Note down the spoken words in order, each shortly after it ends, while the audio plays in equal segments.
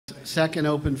second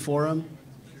open forum.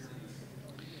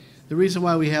 The reason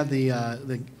why we have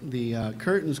the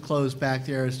curtains closed back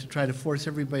there is to try to force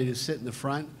everybody to sit in the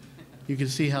front. You can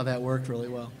see how that worked really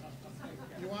well.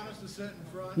 You want us to sit in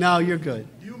front? No, you're good.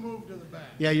 You move to the back.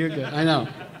 Yeah, you're good. I know.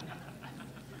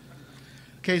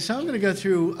 Okay, so I'm going to go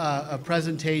through a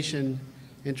presentation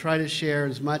and try to share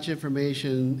as much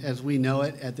information as we know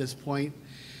it at this point.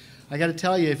 I got to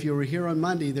tell you, if you were here on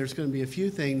Monday, there's going to be a few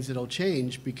things that'll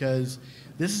change because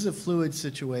this is a fluid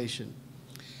situation.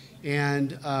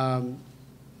 And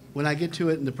when I get to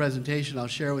it in the presentation, I'll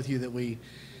share with you that we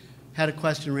had a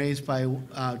question raised by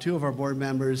two of our board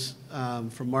members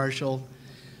from Marshall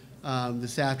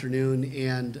this afternoon,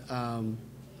 and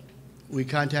we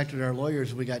contacted our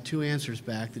lawyers and we got two answers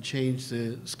back that changed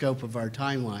the scope of our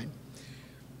timeline.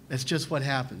 That's just what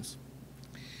happens.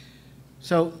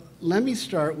 So let me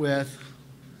start with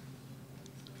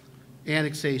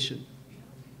annexation.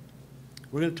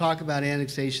 We're going to talk about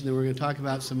annexation, then we're going to talk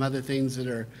about some other things that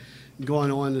are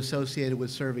going on associated with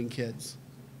serving kids.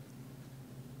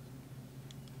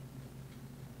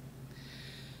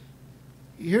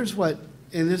 Here's what,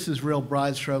 and this is real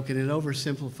broad stroke, and it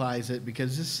oversimplifies it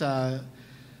because this,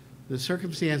 the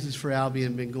circumstances for Albion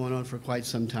have been going on for quite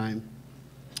some time.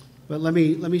 But let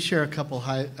me share a couple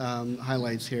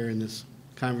highlights here in this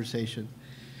conversation.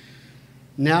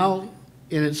 Now,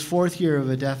 in its fourth year of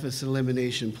a deficit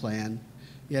elimination plan,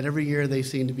 yet every year they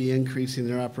seem to be increasing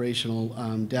their operational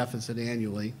deficit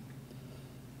annually.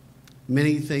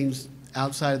 Many things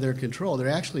outside of their control. They're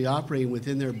actually operating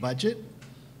within their budget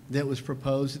that was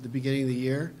proposed at the beginning of the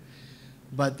year,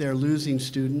 but they're losing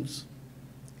students.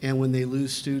 And when they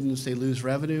lose students, they lose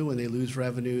revenue. When they lose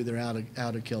revenue, they're out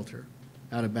of kilter,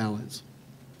 out of balance.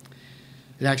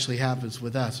 It actually happens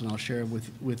with us, and I'll share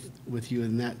with you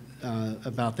in that,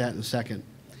 about that in a second.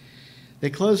 They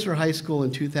closed their high school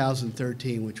in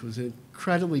 2013, which was an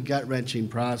incredibly gut-wrenching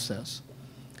process.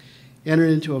 Entered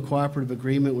into a cooperative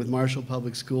agreement with Marshall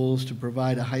Public Schools to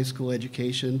provide a high school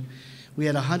education. We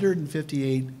had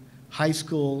 158 high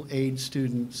school-age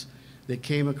students that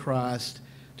came across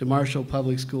to Marshall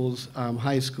Public Schools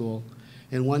High School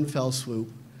in one fell swoop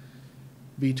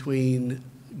between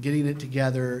getting it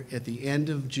together at the end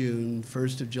of June,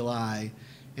 1st of July,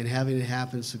 and having it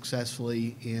happen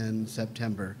successfully in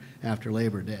September after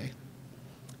Labor Day.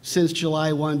 Since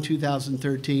July 1,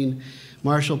 2013,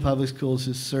 Marshall Public Schools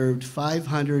has served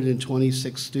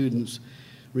 526 students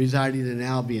residing in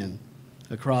Albion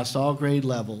across all grade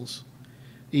levels,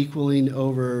 equaling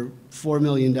over $4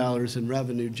 million in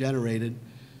revenue generated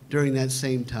during that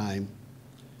same time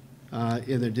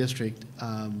in their district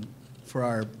for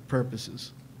our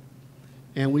purposes.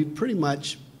 And we pretty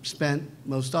much spent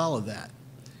most all of that.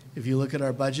 If you look at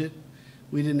our budget,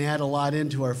 we didn't add a lot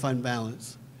into our fund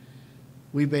balance.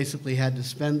 We basically had to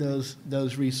spend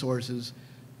those resources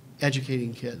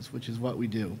educating kids, which is what we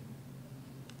do.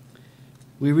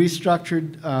 We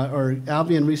restructured,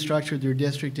 Albion restructured their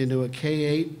district into a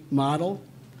K-8 model.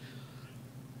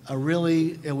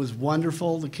 It was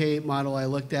wonderful, the K-8 model I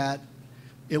looked at.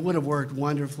 It would have worked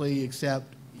wonderfully,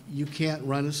 except you can't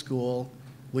run a school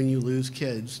when you lose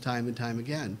kids time and time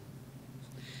again.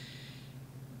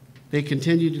 They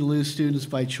continue to lose students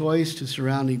by choice to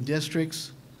surrounding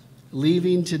districts,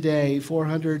 leaving today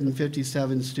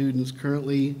 457 students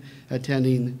currently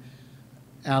attending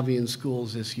Albion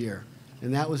schools this year.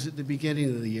 And that was at the beginning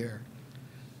of the year.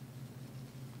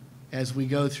 As we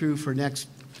go through for next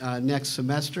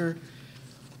semester,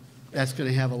 that's going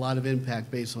to have a lot of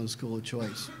impact based on school of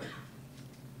choice.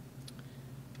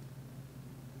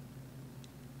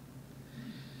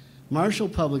 Marshall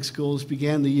Public Schools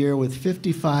began the year with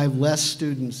 55 less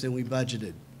students than we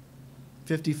budgeted.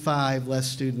 55 less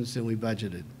students than we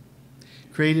budgeted,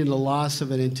 creating a loss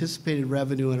of an anticipated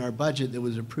revenue in our budget that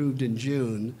was approved in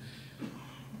June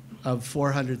of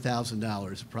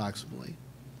 $400,000 approximately.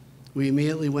 We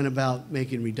immediately went about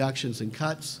making reductions and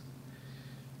cuts.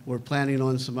 We're planning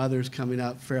on some others coming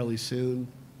up fairly soon.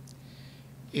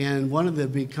 And one of the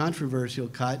big controversial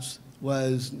cuts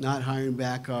was not hiring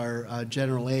back our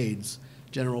general aides,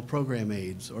 general program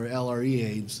aides, or LRE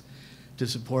aides, to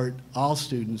support all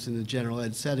students in the general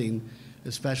ed setting,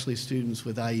 especially students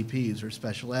with IEPs or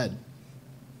special ed.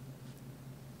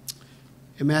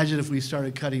 Imagine if we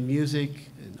started cutting music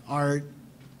and art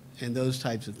and those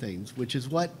types of things, which is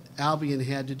what Albion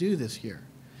had to do this year.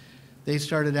 They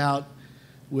started out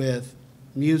with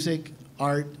music,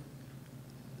 art,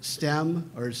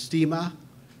 STEM, or STEMA,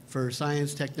 for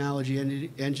science,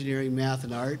 technology, engineering, math,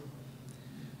 and art.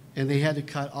 And they had to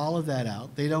cut all of that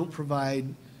out. They don't provide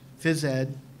phys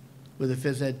ed with a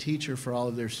phys ed teacher for all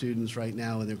of their students right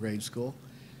now in their grade school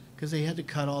because they had to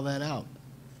cut all that out.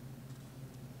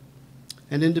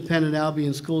 An independent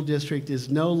Albion school district is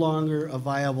no longer a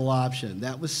viable option.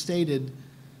 That was stated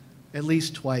at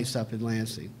least twice up in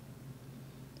Lansing.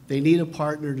 They need a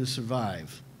partner to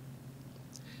survive.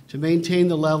 To maintain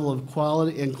the level of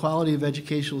quality of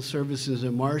educational services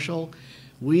in Marshall,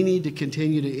 we need to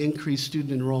continue to increase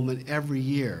student enrollment every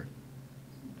year.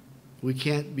 We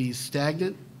can't be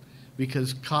stagnant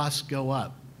because costs go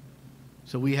up.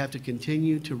 So we have to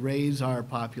continue to raise our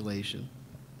population.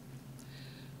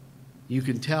 You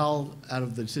can tell out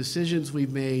of the decisions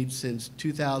we've made since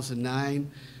 2009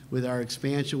 with our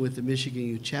expansion with the Michigan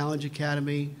Youth Challenge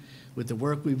Academy, with the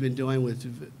work we've been doing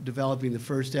with developing the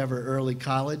first ever early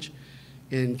college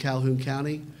in Calhoun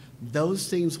County, those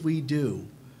things we do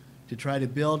to try to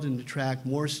build and attract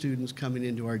more students coming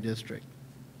into our district.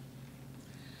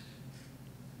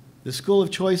 The School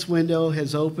of Choice window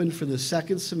has opened for the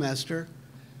second semester.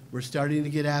 We're starting to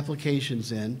get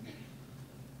applications in.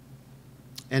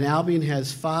 And Albion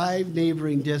has 5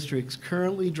 neighboring districts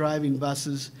currently driving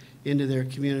buses into their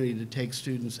community to take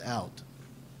students out,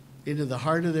 into the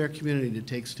heart of their community to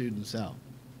take students out.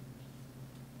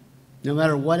 No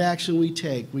matter what action we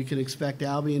take, we can expect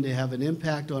Albion to have an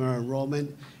impact on our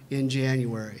enrollment in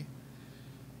January.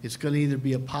 It's going to either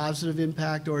be a positive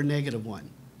impact or a negative one.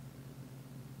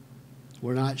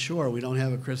 We're not sure. We don't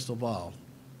have a crystal ball.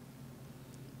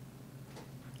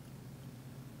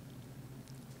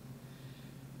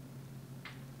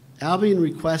 Albion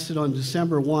requested on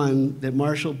December 1 that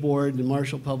Marshall Board and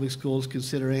Marshall Public Schools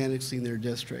consider annexing their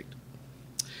district.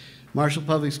 Marshall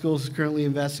Public Schools is currently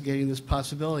investigating this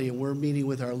possibility, and we're meeting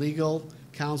with our legal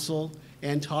counsel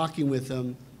and talking with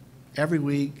them every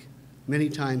week, many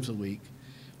times a week.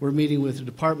 We're meeting with the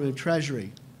Department of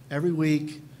Treasury every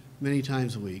week, many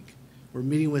times a week. We're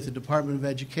meeting with the Department of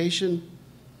Education,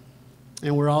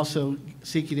 and we're also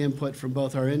seeking input from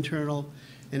both our internal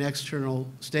and external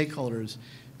stakeholders.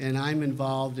 And I'm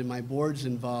involved and my board's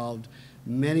involved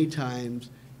many times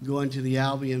going to the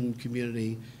Albion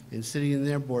community and sitting in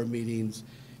their board meetings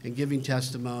and giving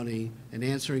testimony and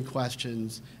answering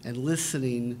questions and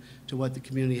listening to what the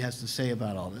community has to say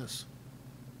about all this.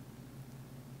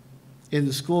 In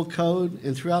the school code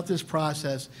and throughout this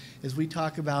process, as we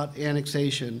talk about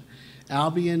annexation,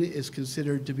 Albion is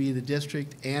considered to be the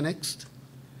district annexed,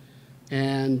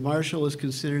 and Marshall is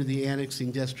considered the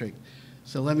annexing district.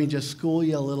 So let me just school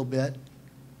you a little bit.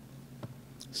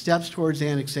 Steps towards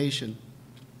annexation.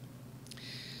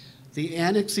 The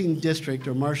annexing district,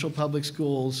 or Marshall Public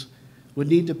Schools, would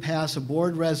need to pass a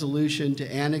board resolution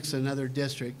to annex another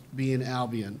district, being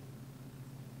Albion.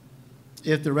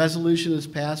 If the resolution is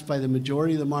passed by the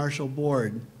majority of the Marshall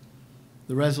Board,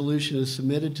 the resolution is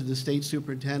submitted to the State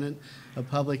Superintendent of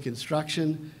Public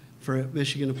Instruction for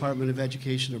Michigan Department of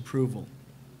Education approval.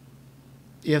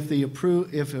 If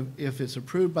it's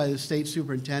approved by the State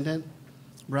Superintendent,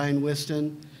 Brian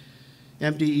Whiston,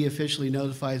 MDE officially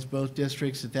notifies both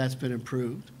districts that that's been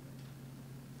approved.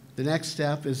 The next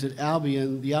step is that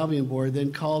the Albion Board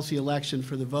then calls the election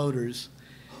for the voters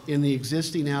in the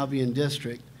existing Albion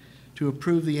district to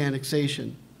approve the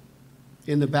annexation.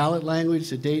 In the ballot language,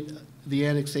 the date the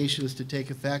annexation is to take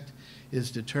effect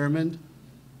is determined,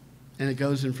 and it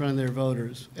goes in front of their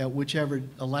voters at whichever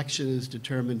election is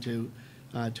determined to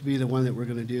be the one that we're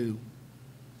going to do.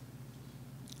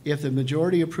 If the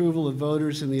majority approval of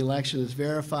voters in the election is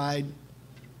verified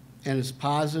and is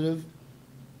positive,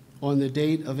 on the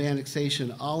date of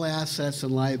annexation, all assets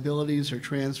and liabilities are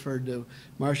transferred to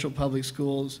Marshall Public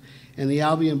Schools, and the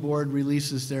Albion Board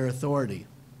releases their authority.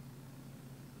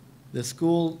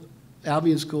 The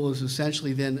Albion School is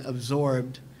essentially then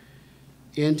absorbed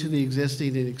into the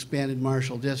existing and expanded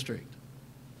Marshall District.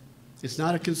 It's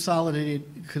not a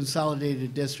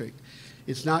consolidated district.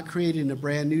 It's not creating a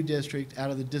brand new district out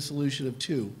of the dissolution of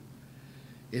 2.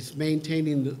 It's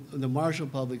maintaining the Marshall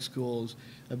Public Schools,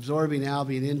 absorbing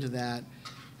Albion into that,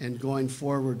 and going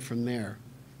forward from there.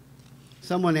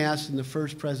 Someone asked in the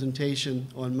first presentation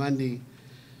on Monday,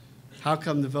 how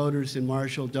come the voters in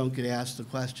Marshall don't get asked the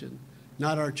question?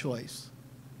 Not our choice.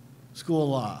 School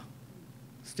law,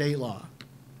 state law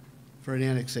for an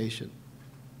annexation.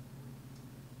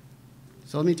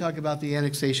 So let me talk about the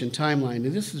annexation timeline.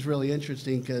 And this is really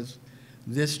interesting because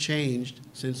this changed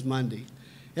since Monday.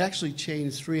 It actually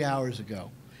changed 3 hours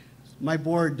ago. My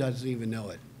board doesn't even know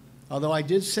it. Although I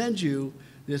did send you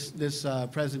this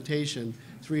presentation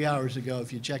 3 hours ago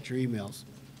if you checked your emails.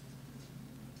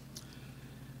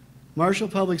 Marshall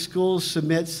Public Schools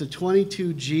submits the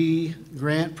 22G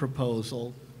grant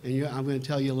proposal, and I'm going to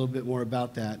tell you a little bit more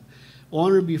about that,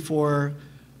 on or before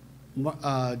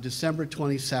December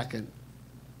 22nd.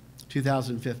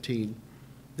 2015.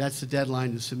 That's the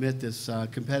deadline to submit this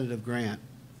competitive grant.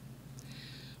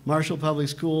 Marshall Public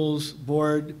Schools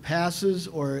Board passes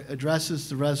or addresses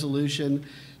the resolution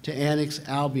to annex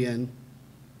Albion,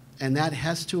 and that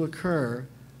has to occur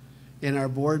in our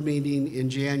board meeting in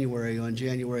January, on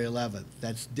January 11th.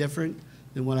 That's different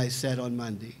than what I said on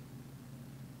Monday.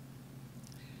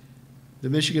 The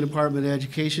Michigan Department of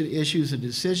Education issues a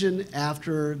decision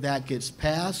after that gets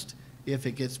passed, if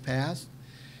it gets passed,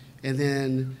 and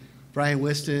then Brian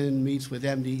Whiston meets with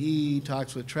MDE,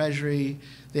 talks with Treasury,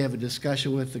 they have a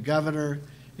discussion with the governor,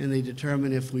 and they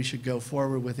determine if we should go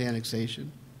forward with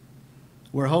annexation.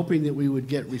 We're hoping that we would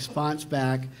get response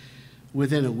back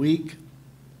within a week,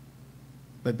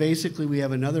 but basically we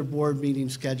have another board meeting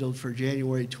scheduled for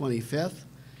January 25th,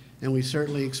 and we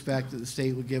certainly expect that the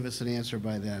state would give us an answer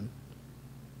by then.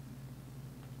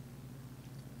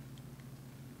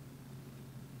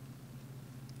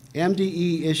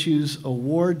 MDE issues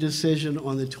award decision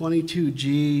on the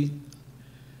 22G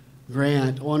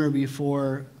grant on or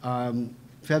before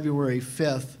February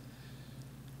 5th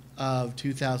of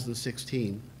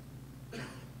 2016.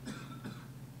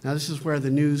 Now this is where the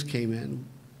news came in.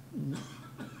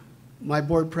 My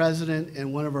board president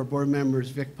and one of our board members,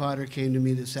 Vic Potter, came to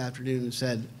me this afternoon and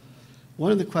said,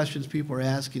 one of the questions people are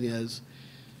asking is,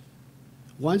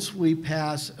 once we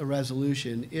pass a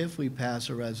resolution, if we pass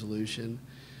a resolution,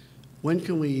 when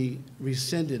can we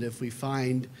rescind it if we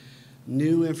find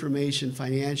new information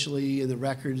financially in the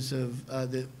records of,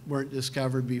 that weren't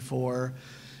discovered before,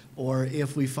 or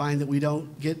if we find that we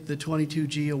don't get the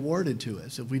 22G awarded to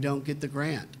us, if we don't get the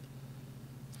grant?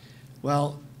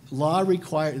 Well, law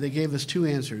requires, they gave us two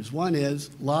answers. One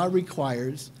is, law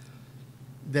requires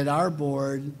that our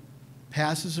board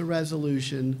passes a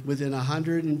resolution within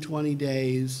 120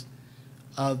 days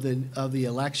of the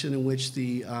election in which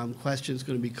the question is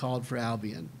going to be called for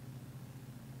Albion.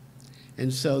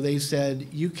 And so they said,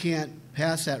 you can't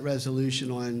pass that resolution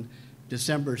on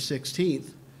December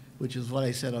 16th, which is what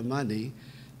I said on Monday.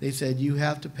 They said, you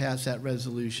have to pass that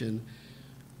resolution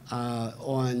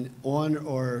on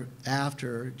or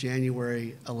after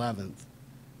January 11th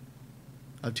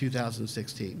of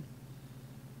 2016.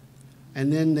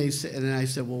 And then they said, and then I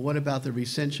said, well, what about the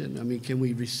rescission? I mean, can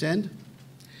we rescind?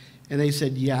 And they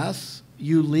said, yes,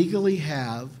 you legally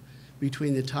have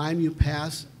between the time you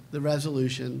pass the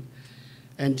resolution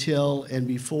until and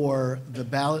before the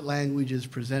ballot language is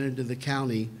presented to the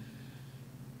county,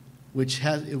 which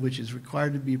is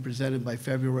required to be presented by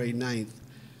February 9th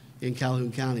in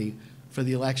Calhoun County for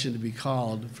the election to be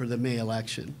called for the May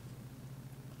election.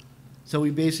 So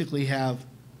we basically have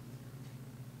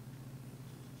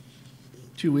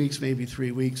 2 weeks, maybe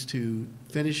 3 weeks to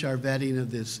finish our vetting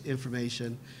of this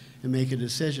information and make a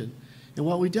decision. And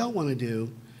what we don't want to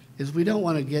do is we don't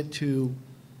want to get to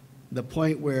the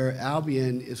point where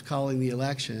Albion is calling the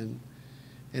election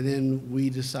and then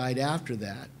we decide after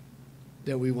that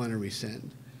that we want to rescind.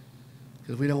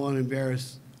 Because we don't want to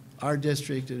embarrass our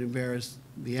district and embarrass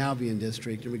the Albion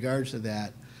district in regards to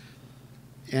that.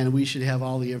 And we should have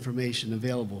all the information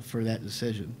available for that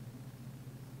decision.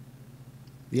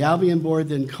 The Albion board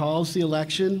then calls the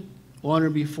election on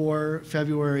or before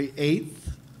February 8th,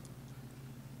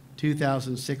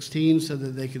 2016, so that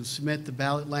they can submit the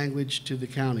ballot language to the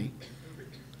county.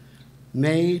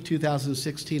 May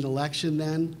 2016 election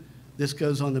then, this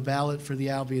goes on the ballot for the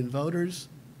Albion voters,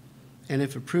 and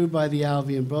if approved by the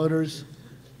Albion voters,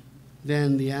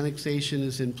 then the annexation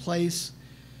is in place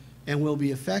and will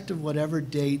be effective whatever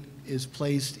date is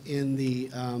placed in the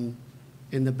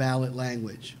ballot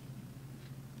language.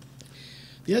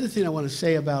 The other thing I want to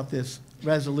say about this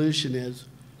resolution is,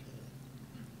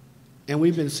 and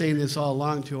we've been saying this all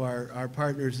along to our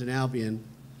partners in Albion,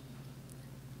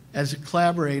 as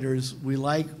collaborators, we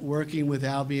like working with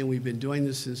Albion. We've been doing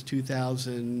this since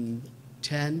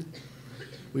 2010.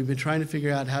 We've been trying to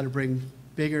figure out how to bring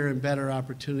bigger and better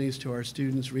opportunities to our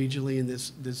students regionally in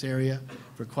this area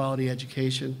for quality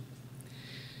education.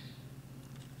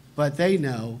 But they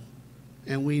know,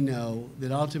 and we know,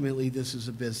 that ultimately this is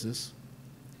a business.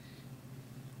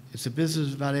 It's a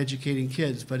business about educating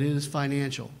kids, but it is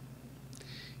financial.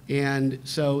 And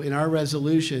so in our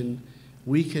resolution,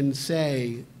 we can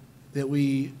say that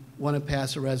we want to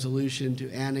pass a resolution to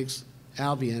annex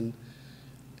Albion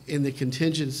in the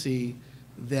contingency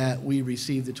that we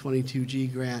receive the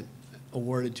 22G grant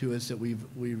awarded to us that we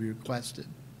requested.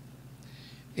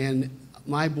 And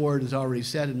my board has already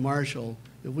said in Marshall,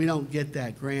 if we don't get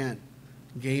that grant,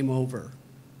 game over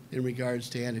in regards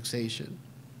to annexation.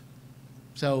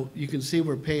 So you can see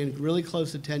we're paying really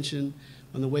close attention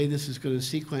on the way this is going to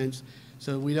sequence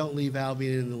so we don't leave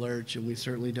Albion in the lurch, and we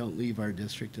certainly don't leave our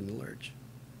district in the lurch.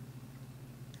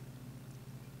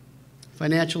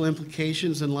 Financial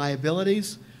implications and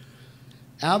liabilities.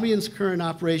 Albion's current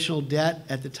operational debt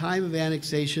at the time of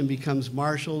annexation becomes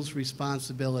Marshall's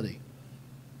responsibility.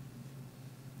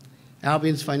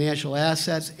 Albion's financial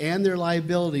assets and their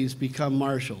liabilities become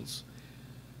Marshall's.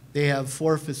 They have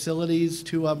 4 facilities,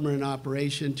 2 of them are in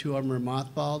operation, 2 of them are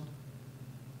mothballed.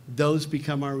 Those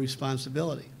become our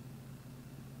responsibility.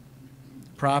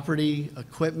 Property,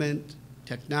 equipment,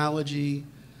 technology,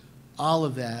 all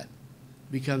of that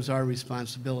becomes our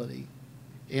responsibility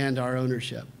and our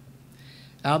ownership.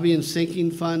 Albion's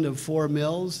sinking fund of 4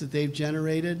 mills that they've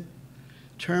generated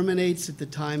terminates at the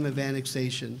time of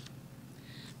annexation.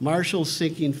 Marshall's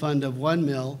sinking fund of 1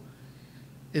 mill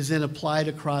is then applied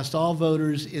across all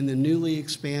voters in the newly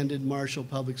expanded Marshall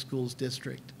Public Schools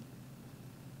district.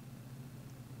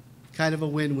 Kind of a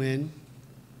win-win.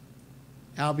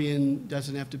 Albion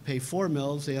doesn't have to pay 4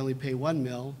 mills, they only pay 1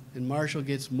 mill, and Marshall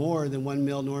gets more than 1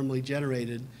 mill normally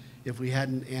generated if we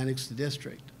hadn't annexed the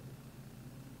district.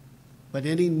 But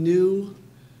any new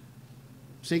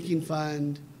sinking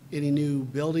fund, any new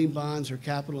building bonds or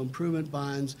capital improvement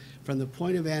bonds from the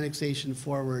point of annexation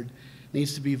forward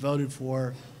needs to be voted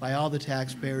for by all the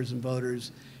taxpayers and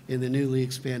voters in the newly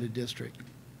expanded district.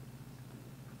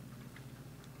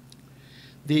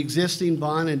 The existing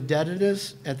bond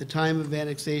indebtedness at the time of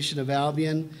annexation of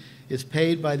Albion is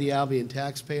paid by the Albion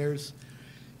taxpayers,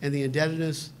 and the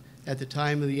indebtedness at the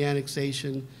time of the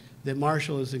annexation that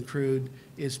Marshall has accrued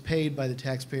is paid by the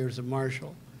taxpayers of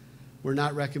Marshall. We're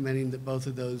not recommending that both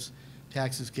of those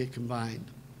taxes get combined.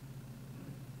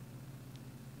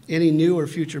 Any new or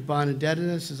future bond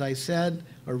indebtedness, as I said,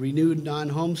 or renewed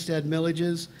non-homestead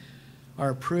millages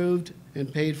are approved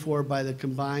and paid for by the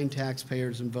combined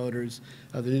taxpayers and voters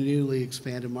of the newly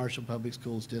expanded Marshall Public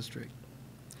Schools district.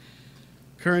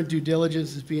 Current due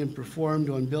diligence is being performed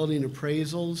on building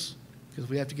appraisals, because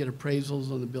we have to get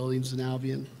appraisals on the buildings in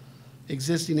Albion.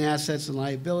 Existing assets and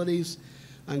liabilities,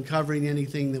 uncovering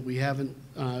anything that we haven't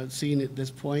seen at this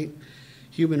point.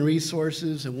 Human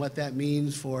resources and what that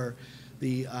means for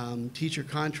the teacher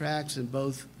contracts in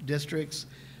both districts,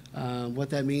 what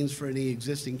that means for any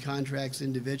existing contracts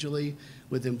individually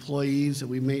with employees that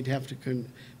we may have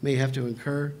to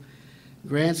incur.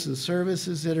 Grants and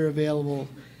services that are available,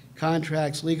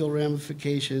 contracts, legal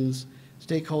ramifications,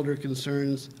 stakeholder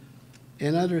concerns,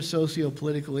 and other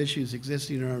socio-political issues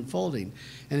existing or unfolding.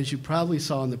 And as you probably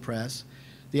saw in the press,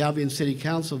 the Albion City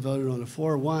Council voted on a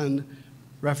 4-1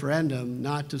 referendum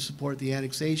not to support the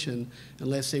annexation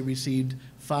unless they received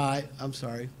 4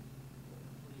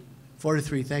 to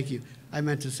 3, thank you. I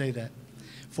meant to say that.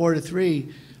 4 to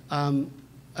 3,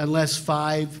 unless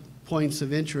 5 points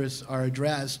of interest are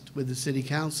addressed with the City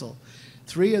Council.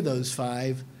 3 of those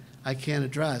 5 I can't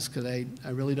address because I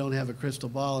really don't have a crystal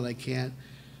ball, and I can't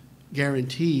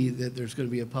guarantee that there's going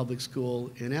to be a public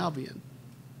school in Albion.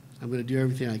 I'm going to do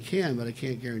everything I can, but I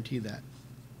can't guarantee that.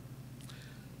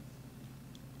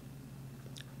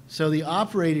 So the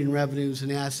operating revenues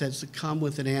and assets that come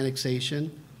with an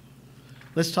annexation.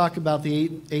 Let's talk about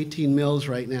the 18 mills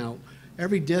right now.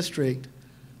 Every district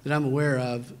that I'm aware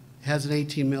of has an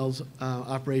 18 mills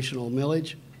operational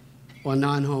millage on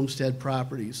non-homestead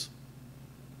properties.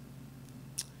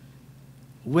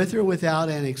 With or without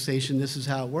annexation, this is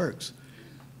how it works.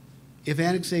 If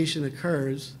annexation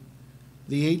occurs,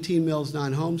 the 18 mills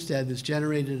non-homestead that's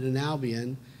generated in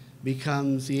Albion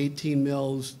becomes the 18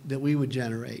 mills that we would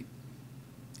generate.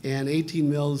 And 18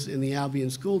 mills in the Albion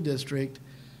School District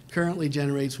currently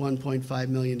generates $1.5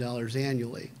 million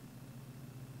annually.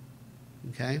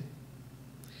 Okay?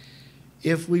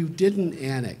 If we didn't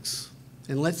annex,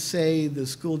 and let's say the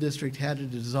school district had to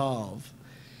dissolve,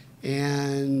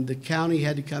 and the county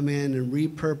had to come in and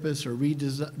repurpose or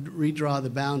redraw the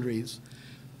boundaries,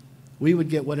 we would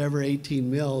get whatever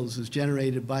 18 mills is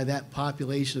generated by that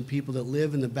population of people that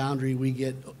live in the boundary we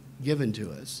get given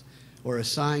to us or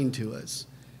assigned to us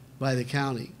by the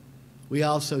county. We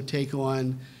also take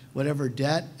on whatever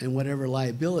debt and whatever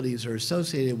liabilities are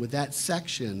associated with that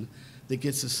section that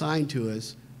gets assigned to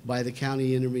us by the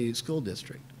county intermediate school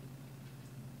district.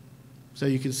 So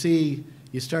you can see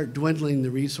you start dwindling the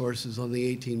resources on the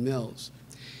 18 mills.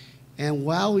 And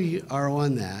while we are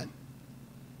on that,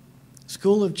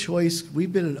 school of choice,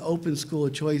 we've been an open school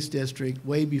of choice district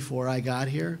way before I got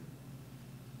here.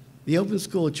 The open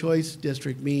school of choice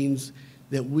district means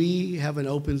that we have an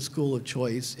open school of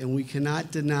choice, and we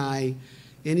cannot deny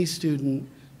any student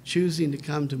choosing to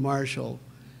come to Marshall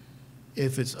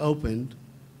if it's opened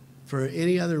for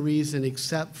any other reason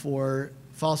except for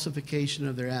falsification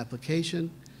of their application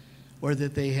or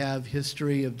that they have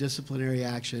history of disciplinary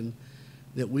action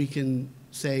that we can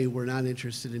say we're not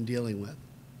interested in dealing with.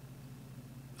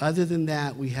 Other than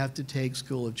that, we have to take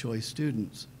school of choice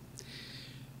students.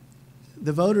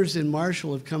 The voters in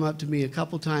Marshall have come up to me a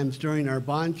couple times during our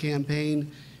bond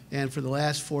campaign and for the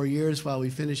last 4 years while we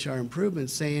finish our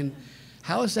improvements saying,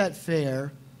 how is that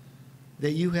fair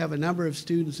that you have a number of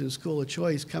students in school of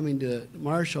choice coming to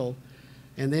Marshall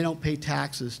and they don't pay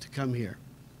taxes to come here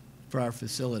for our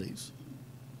facilities?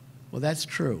 Well, that's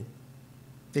true.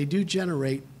 They do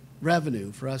generate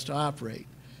revenue for us to operate.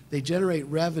 They generate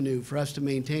revenue for us to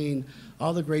maintain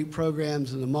all the great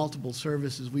programs and the multiple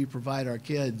services we provide our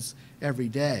kids every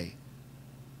day.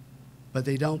 But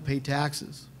they don't pay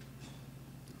taxes.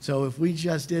 So if we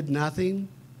just did nothing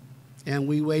and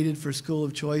we waited for school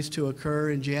of choice to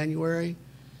occur in January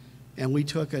and we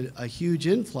took a huge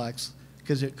influx,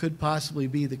 because it could possibly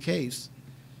be the case,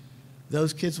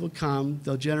 those kids will come,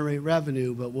 they'll generate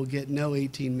revenue, but we'll get no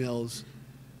 18 mills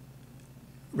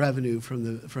revenue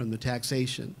from the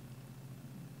taxation.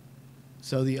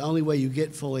 So the only way you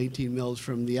get full 18 mills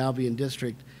from the Albion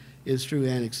district is through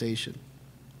annexation.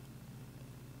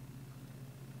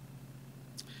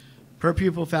 Per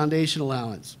pupil foundation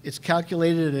allowance. It's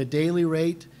calculated at a daily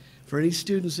rate for any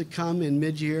students that come in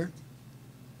mid-year.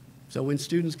 So when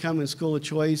students come in school of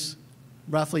choice,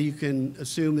 roughly you can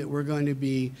assume that we're going to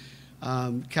be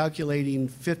calculating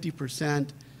 50%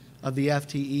 of the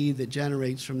FTE that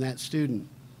generates from that student.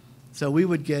 So we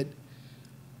would get,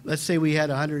 let's say we had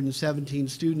 117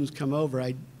 students come over.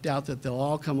 I doubt that they'll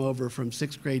all come over from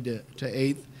 6th grade to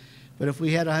 8th. But if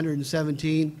we had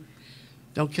 117,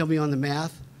 don't kill me on the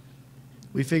math,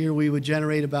 we figure we would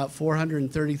generate about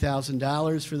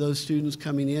 $430,000 for those students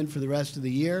coming in for the rest of the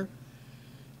year.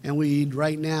 And we'd,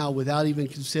 right now, without even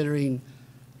considering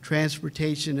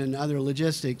transportation and other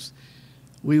logistics,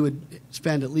 we would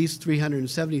spend at least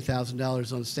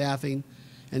 $370,000 on staffing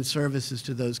and services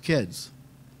to those kids.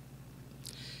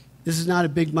 This is not a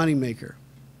big money maker.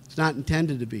 It's not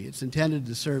intended to be. It's intended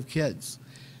to serve kids.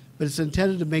 But it's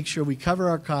intended to make sure we cover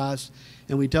our costs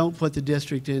and we don't put the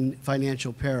district in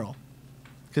financial peril.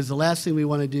 Because the last thing we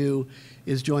want to do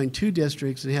is join two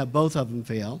districts and have both of them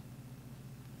fail.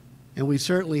 And we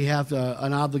certainly have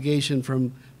an obligation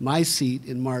from my seat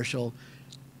in Marshall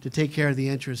to take care of the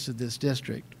interests of this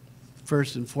district,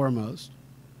 first and foremost.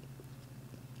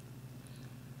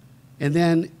 And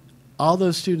then all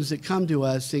those students that come to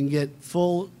us can get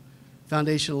full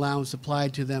foundation allowance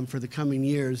applied to them for the coming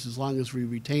years as long as we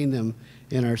retain them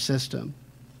in our system.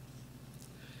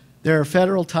 There are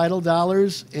federal title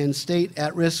dollars and state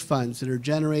at-risk funds that are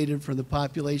generated from the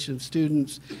population of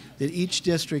students that each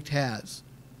district has.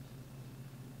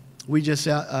 We just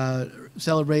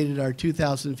celebrated our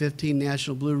 2015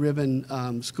 National Blue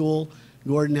Ribbon School,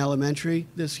 Gordon Elementary,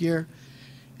 this year.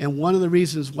 And one of the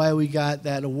reasons why we got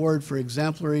that award for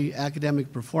exemplary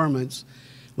academic performance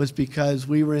was because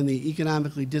we were in the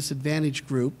economically disadvantaged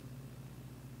group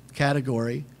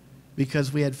category,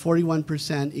 because we had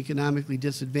 41% economically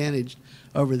disadvantaged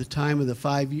over the time of the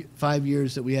five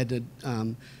years that we had to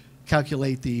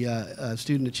calculate the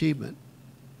student achievement.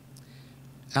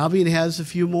 Albion has a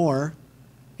few more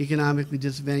economically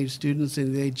disadvantaged students,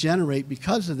 and they generate,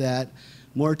 because of that,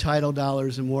 more title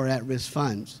dollars and more at-risk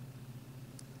funds.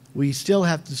 We still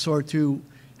have to sort through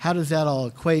how does that all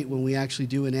equate when we actually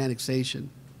do an annexation.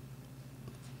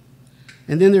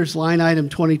 And then there's line item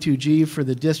 22G for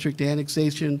the district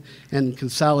annexation and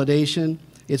consolidation.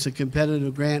 It's a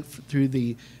competitive grant through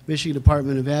the Michigan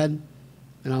Department of Ed,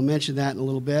 and I'll mention that in a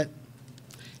little bit.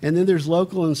 And then there's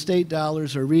local and state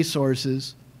dollars or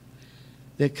resources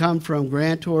that come from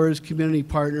grantors, community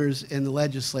partners, and the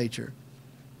legislature.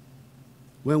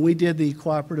 When we did the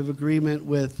cooperative agreement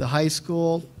with the high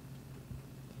school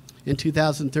in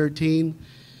 2013,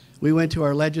 we went to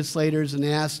our legislators and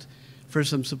asked for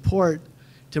some support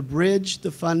to bridge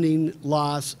the funding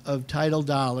loss of title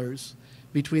dollars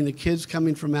between the kids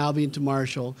coming from Albion to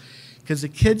Marshall, because the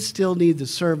kids still need the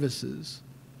services,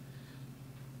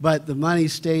 but the money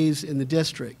stays in the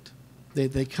district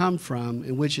that they come from,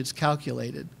 in which it's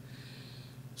calculated.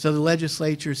 So the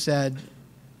legislature said,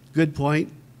 good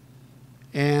point,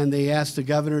 and they asked the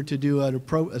governor to do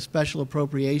a special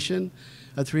appropriation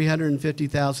of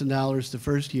 $350,000 the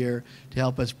first year to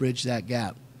help us bridge that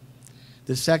gap.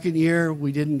 The second year,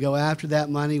 we didn't go after that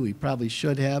money. We probably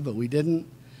should have, but we didn't.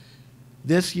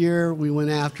 This year, we went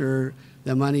after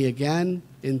the money again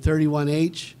in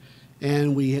 31H,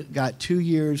 and we got 2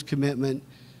 years commitment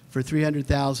for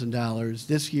 $300,000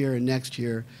 this year and next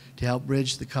year to help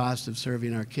bridge the cost of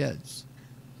serving our kids.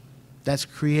 That's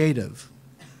creative.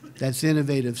 That's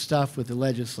innovative stuff with the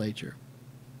legislature.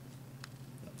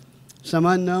 Some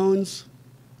unknowns,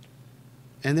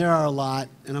 and there are a lot,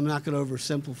 and I'm not going to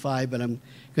oversimplify, but I'm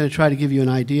going to try to give you an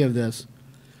idea of this.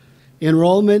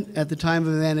 Enrollment at the time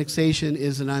of annexation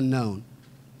is an unknown.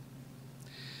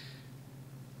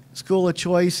 School of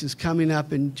choice is coming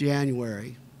up in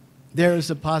January. There is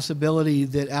a possibility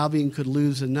that Albion could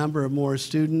lose a number of more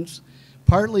students,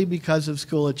 partly because of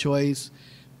school of choice,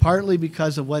 partly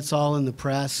because of what's all in the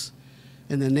press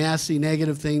and the nasty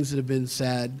negative things that have been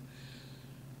said.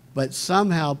 But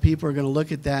somehow people are going to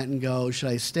look at that and go, should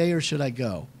I stay or should I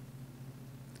go?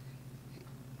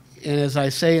 And as I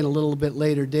say in a little bit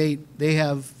later date, they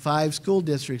have 5 school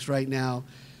districts right now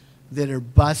that are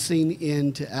busing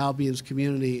into Albion's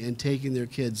community and taking their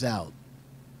kids out.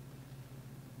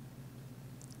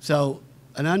 So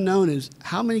an unknown is,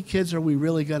 how many kids are we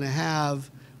really going to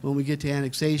have when we get to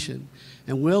annexation?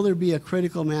 And will there be a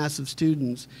critical mass of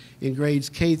students in grades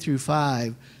K through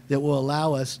 5 that will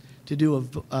allow us to do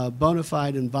a bona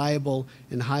fide and viable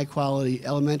and high quality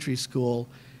elementary school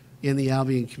in the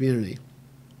Albion community?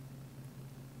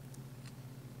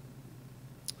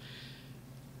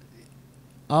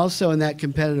 Also in that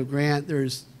competitive grant,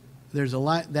 there's a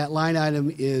line, that line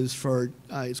item is for,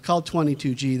 it's called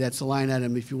 22G, that's the line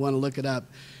item if you want to look it up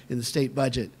in the state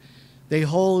budget. They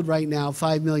hold right now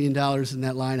 $5 million in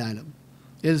that line item.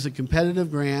 It is a competitive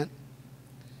grant.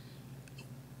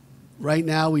 Right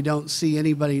now we don't see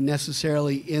anybody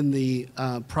necessarily in the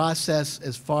process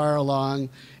as far along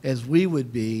as we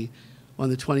would be on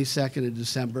the 22nd of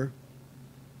December,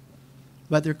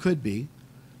 but there could be.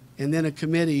 And then a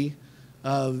committee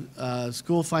of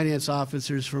school finance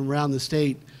officers from around the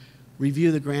state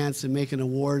review the grants and make an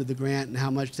award of the grant and how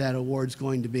much that award is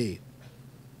going to be. Is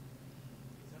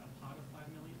that a pot of $5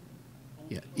 million?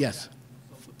 Yeah, yes,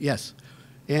 yes.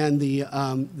 And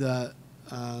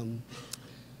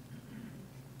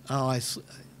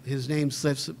his name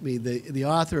slips me. The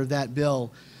author of that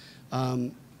bill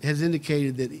has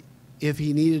indicated that if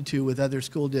he needed to with other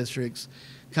school districts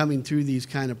coming through these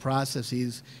kind of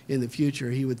processes in the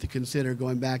future, he would consider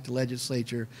going back to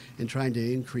legislature and trying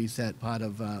to increase that pot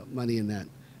of money in that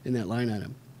line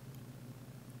item.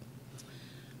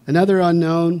 Another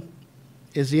unknown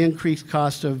is the increased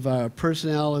cost of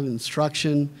personnel and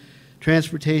instruction,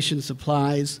 transportation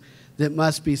supplies that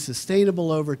must be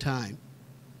sustainable over time.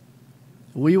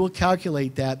 We will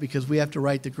calculate that because we have to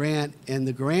write the grant, and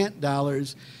the grant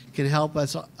dollars can help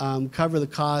us cover the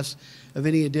cost of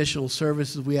any additional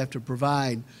services we have to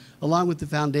provide, along with the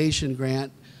foundation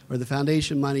grant or the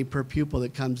foundation money per pupil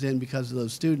that comes in because of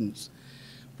those students.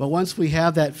 But once we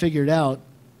have that figured out,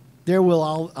 there will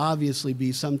obviously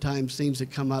be sometimes things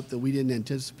that come up that we didn't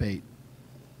anticipate.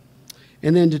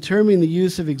 And then determining the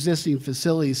use of existing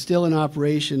facilities still in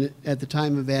operation at the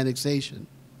time of annexation,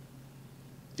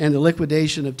 and the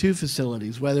liquidation of 2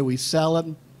 facilities, whether we sell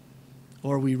them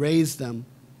or we raise them.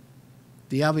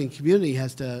 The Albion community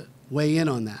has to weigh in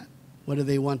on that. What do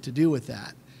they want to do with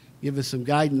that? Give us some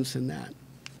guidance in that.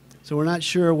 So we're not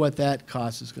sure what that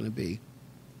cost is going to be.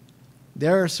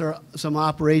 There are some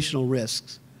operational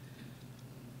risks.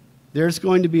 There's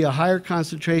going to be a higher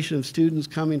concentration of students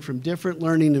coming from different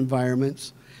learning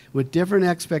environments with different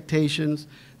expectations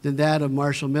than that of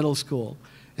Marshall Middle School.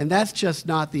 And that's just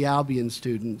not the Albion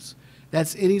students.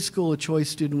 That's any school of choice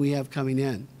student we have coming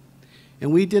in.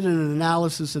 And we did an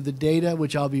analysis of the data,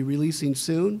 which I'll be releasing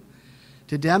soon,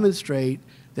 to demonstrate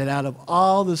that out of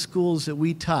all the schools that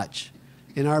we touch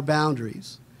in our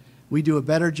boundaries, we do a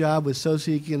better job with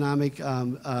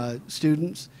socioeconomic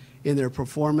students in their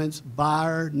performance,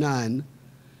 bar none.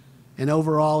 And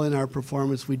overall in our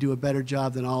performance, we do a better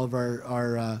job than all of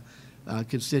our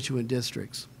constituent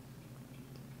districts.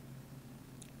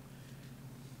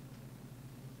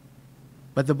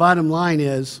 But the bottom line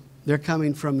is they're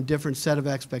coming from a different set of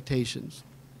expectations.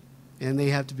 And they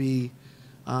have to be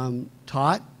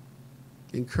taught,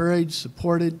 encouraged,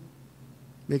 supported,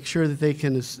 make sure that they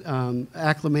can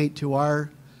acclimate to our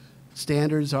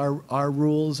standards, our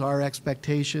rules, our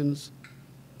expectations.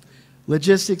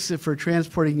 Logistics for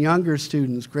transporting younger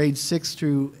students, grades 6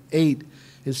 through 8,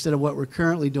 instead of what we're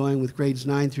currently doing with grades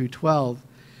 9 through 12,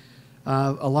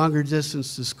 a longer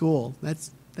distance to school.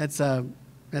 That's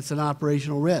an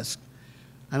operational risk.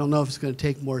 I don't know if it's going to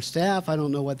take more staff. I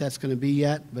don't know what that's going to be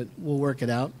yet, but we'll work it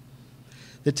out.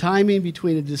 The timing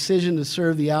between a decision to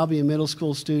serve the Albion Middle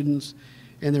School students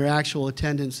and their actual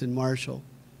attendance in Marshall.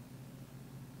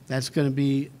 That's going to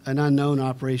be an unknown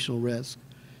operational risk.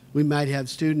 We might have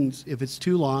students, if it's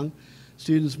too long,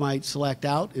 students might select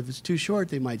out. If it's too short,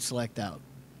 they might select out.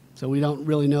 So we don't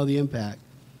really know the impact.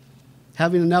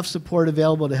 having enough support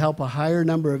available to help a higher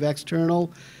number of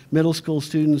external middle school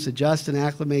students adjust and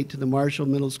acclimate to the Marshall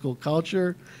Middle School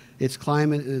culture, its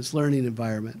climate, and its learning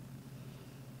environment.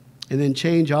 And then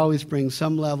change always brings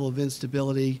some level of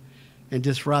instability and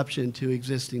disruption to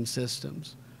existing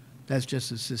systems. That's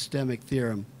just a systemic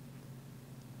theorem.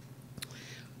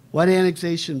 What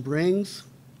annexation brings?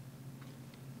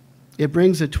 It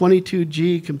brings a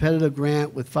 22G competitive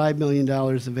grant with $5 million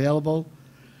available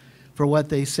for what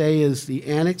they say is the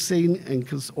annexing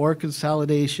and or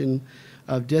consolidation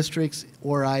of districts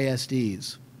or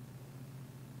ISDs.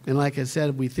 And like I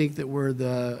said, we think that we're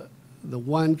the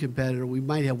one competitor. We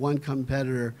might have one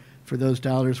competitor for those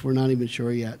dollars. We're not even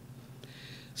sure yet.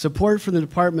 Support from the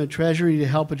Department of Treasury to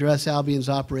help address Albion's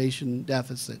operation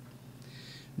deficit.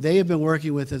 They have been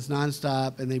working with us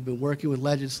nonstop, and they've been working with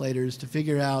legislators to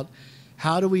figure out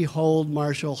how do we hold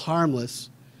Marshall harmless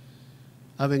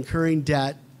of incurring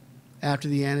debt after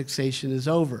the annexation is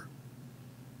over.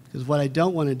 Because what I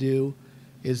don't want to do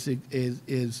is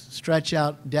stretch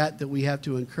out debt that we have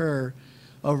to incur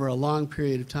over a long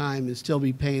period of time and still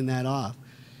be paying that off.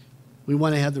 We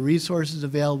want to have the resources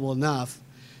available enough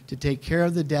to take care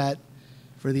of the debt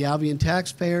for the Albion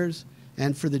taxpayers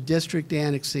and for the district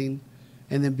annexing,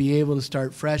 and then be able to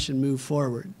start fresh and move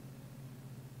forward.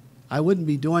 I wouldn't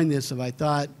be doing this if I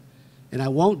thought, and I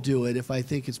won't do it if I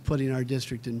think it's putting our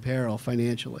district in peril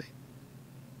financially.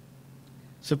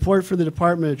 Support for the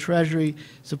Department of Treasury,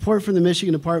 support from the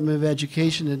Michigan Department of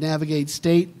Education to navigate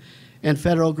state and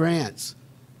federal grants.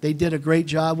 They did a great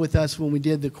job with us when we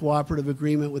did the cooperative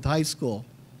agreement with high school.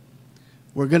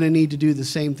 We're going to need to do the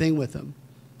same thing with them,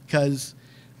 because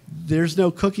there's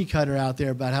no cookie cutter out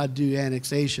there about how to do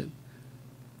annexation.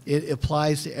 It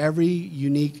applies to every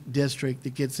unique district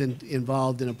that gets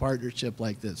involved in a partnership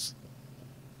like this.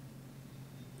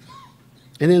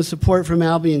 And then support from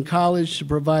Albion College to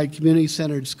provide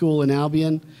community-centered school in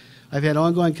Albion. I've had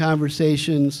ongoing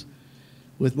conversations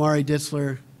with Mari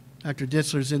Ditzler. Dr.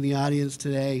 Ditzler's in the audience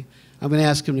today. I'm going to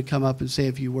ask him to come up and say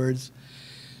a few words.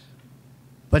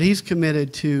 But he's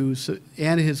committed to,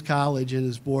 and his college and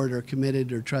his board are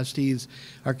committed, or trustees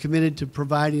are committed to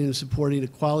providing and supporting a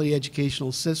quality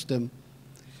educational system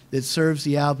that serves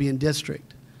the Albion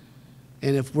district.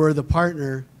 And if we're the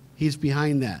partner, he's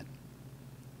behind that.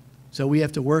 So we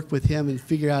have to work with him and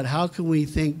figure out how can we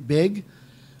think big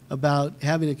about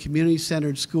having a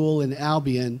community-centered school in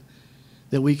Albion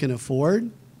that we can afford,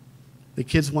 the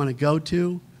kids want to go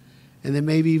to, and then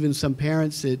maybe even some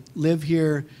parents that live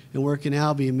here and work in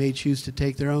Albion may choose to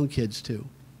take their own kids to.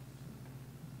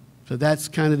 So that's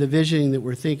kind of the visioning that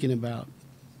we're thinking about.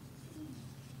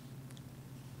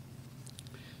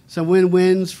 Some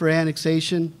win-wins for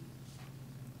annexation.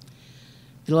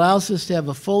 It allows us to have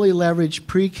a fully leveraged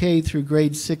pre-K through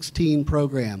grade 16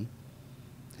 program.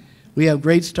 We have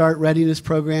Great Start Readiness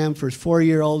Program for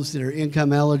 4-year-olds that are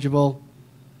income eligible.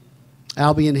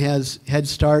 Albion has Head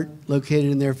Start located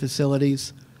in their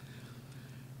facilities,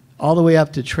 all the way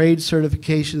up to trade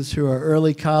certifications through our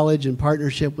early college in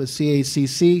partnership with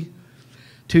CACC,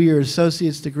 2-year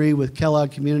associate's degree with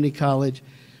Kellogg Community College,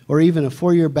 or even a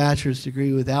 4-year bachelor's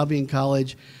degree with Albion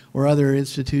College or other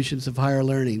institutions of higher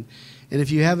learning. And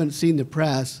if you haven't seen the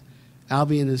press,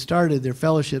 Albion has started their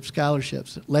fellowship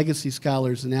scholarships, Legacy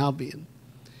Scholars in Albion.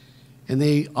 And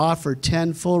they offer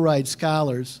 10 full-ride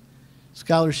scholarships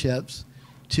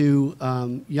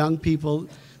to young people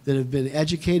that have been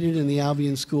educated in the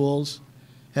Albion schools,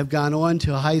 have gone on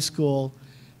to high school,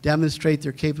 demonstrate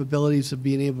their capabilities of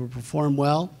being able to perform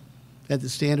well at the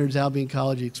standards Albion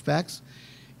College expects,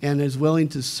 and is willing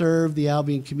to serve the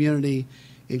Albion community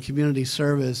in community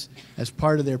service as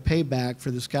part of their payback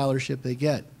for the scholarship they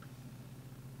get.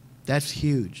 That's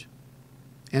huge.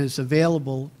 And it's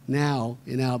available now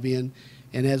in Albion.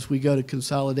 And as we go to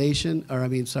consolidation, or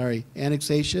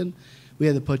annexation, we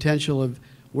have the potential of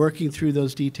working through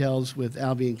those details with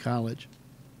Albion College.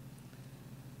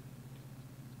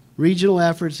 Regional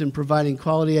efforts in providing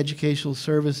quality educational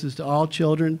services to all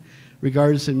children,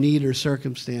 regardless of need or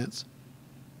circumstance.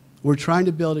 We're trying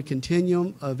to build a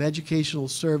continuum of educational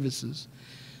services,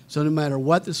 so no matter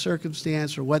what the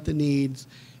circumstance or what the needs,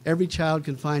 every child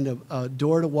can find a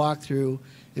door to walk through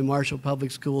in Marshall Public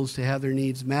Schools to have their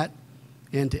needs met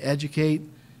and to educate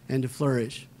and to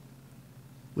flourish.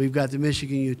 We've got the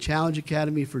Michigan Youth Challenge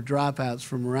Academy for dropouts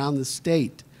from around the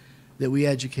state that we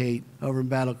educate over in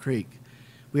Battle Creek.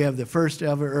 We have the first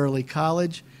ever early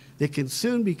college that can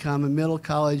soon become a middle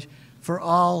college for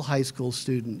all high school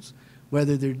students,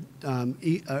 whether they're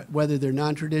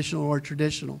non-traditional or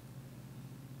traditional.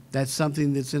 That's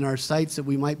something that's in our sights that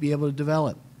we might be able to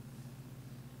develop.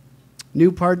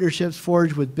 New partnerships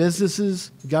forged with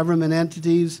businesses, government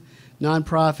entities,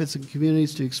 nonprofits, and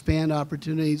communities to expand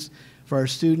opportunities for our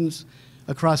students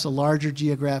across a larger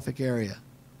geographic area.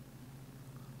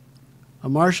 A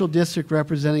Marshall district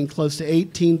representing close to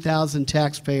 18,000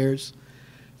 taxpayers,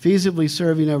 feasibly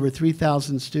serving over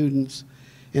 3,000 students,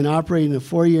 and operating with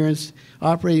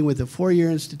a four-year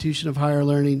institution of higher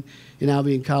learning in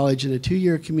Albion College and a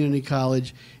two-year community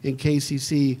college in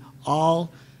KCC,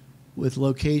 all with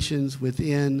locations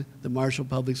within the Marshall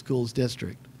Public Schools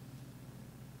district.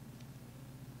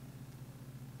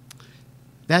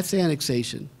 That's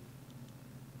annexation.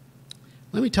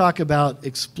 Let me talk about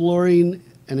exploring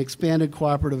an expanded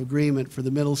cooperative agreement for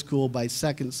the middle school by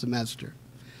second semester.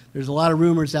 There's a lot of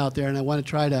rumors out there, and I want to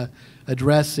try to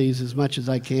address these as much as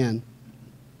I can.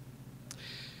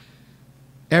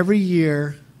 Every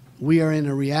year, we are in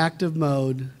a reactive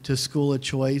mode to school of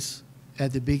choice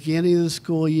at the beginning of the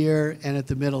school year and at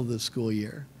the middle of the school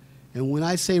year. And when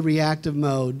I say reactive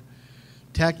mode,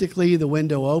 technically the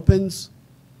window opens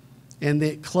and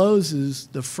it closes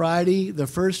the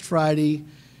first Friday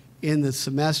in the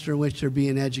semester in which they're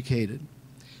being educated.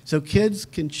 So kids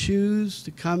can choose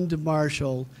to come to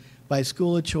Marshall by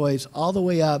school of choice all the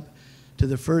way up to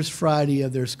the first Friday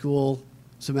of their school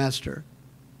semester.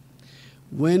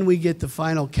 When we get the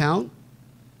final count,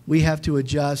 we have to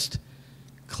adjust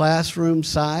classroom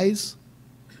size,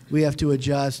 we have to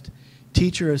adjust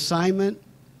teacher assignment,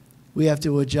 we have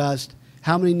to adjust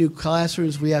how many new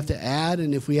classrooms we have to add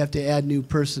and if we have to add new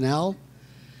personnel.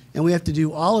 And we have to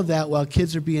do all of that while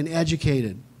kids are being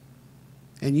educated.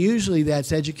 And usually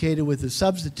that's educated with a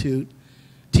substitute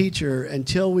teacher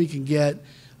until we can get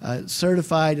a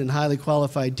certified and highly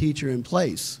qualified teacher in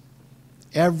place.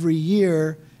 Every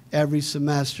year, every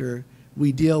semester,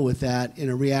 we deal with that in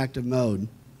a reactive mode.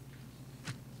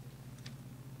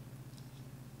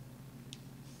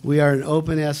 We are an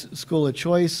open school of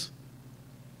choice.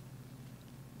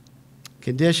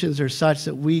 Conditions are such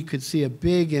that we could see a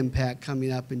big impact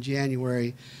coming up in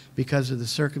January because of the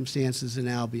circumstances in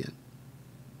Albion.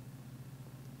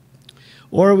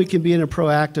 Or we can be in a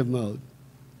proactive mode.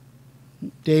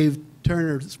 Dave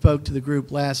Turner spoke to the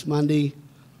group last Monday.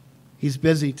 He's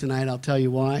busy tonight, I'll tell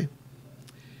you why.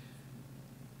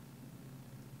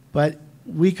 But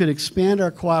we could expand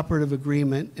our cooperative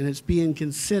agreement, and it's being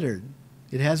considered.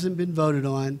 It hasn't been voted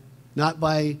on, not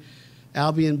by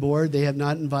Albion Board, they have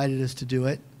not invited us to do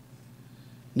it.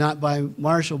 Not by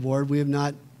Marshall Board, we have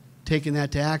not taken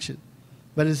that to action.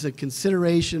 But it's a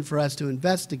consideration for us to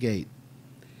investigate.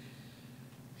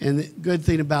 And the good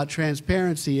thing about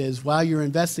transparency is while you're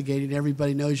investigating,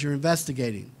 everybody knows you're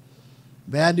investigating.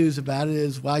 Bad news about it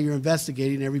is while you're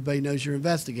investigating, everybody knows you're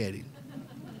investigating.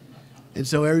 And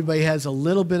so everybody has a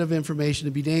little bit of information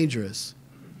to be dangerous.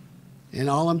 And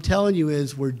all I'm telling you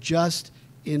is we're just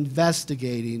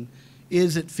investigating.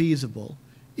 Is it feasible?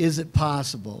 Is it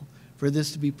possible for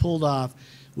this to be pulled off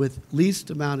with least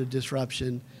amount of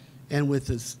disruption and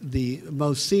with the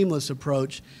most seamless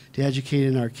approach to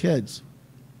educating our kids?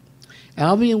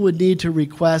 Albion would need to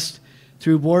request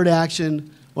through board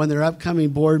action on their upcoming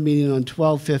board meeting on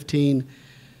 12/15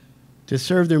 to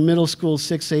serve their middle school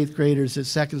 6th, 8th graders at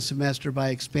second semester by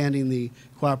expanding the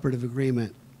cooperative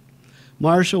agreement.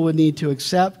 Marshall would need to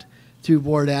accept through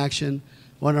board action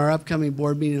on our upcoming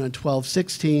board meeting on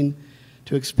 12/16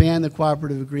 to expand the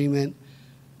cooperative agreement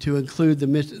to include the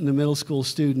middle school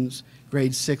students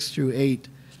grades 6 through 8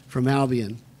 from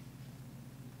Albion.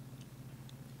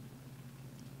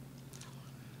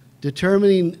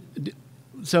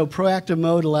 So proactive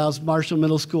mode allows Marshall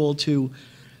Middle School to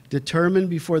determine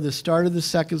before the start of the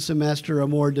second semester a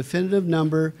more definitive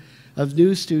number of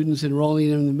new students enrolling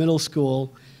in the middle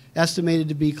school, estimated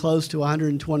to be close to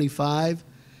 125.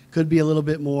 Could be a little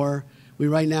bit more. We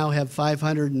right now have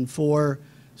 504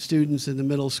 students in the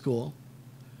middle school.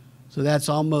 So that's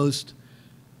almost,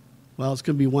 well, it's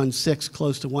going to be 1/6,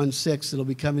 close to 1/6. It'll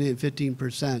be coming in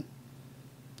 15%.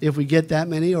 If we get that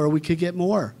many, or we could get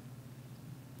more.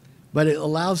 But it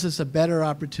allows us a better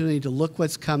opportunity to look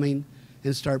what's coming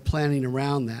and start planning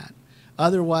around that.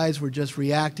 Otherwise, we're just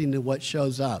reacting to what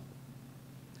shows up.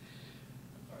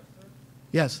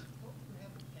 Yes?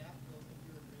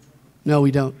 No,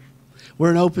 we don't.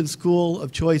 We're an open school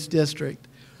of choice district.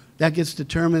 That gets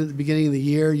determined at the beginning of the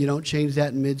year. You don't change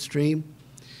that in midstream.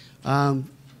 Pardon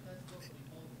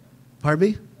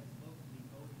me?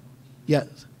 Yes.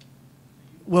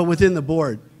 Well, within the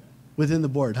board. Within the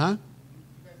board, huh?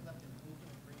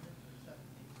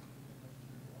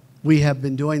 We have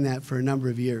been doing that for a number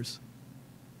of years.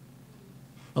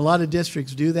 A lot of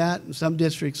districts do that. Some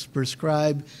districts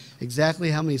prescribe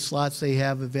exactly how many slots they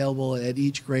have available at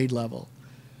each grade level.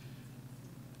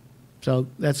 So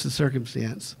that's the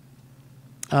circumstance.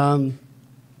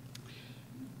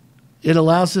 It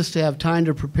allows us to have time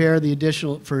to prepare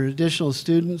for additional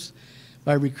students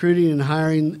by recruiting and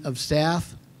hiring of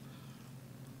staff.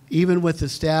 Even with the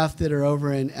staff that are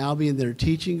over in Albion that are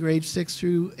teaching grades 6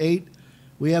 through 8,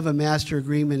 we have a master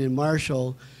agreement in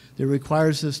Marshall that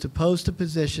requires us to post a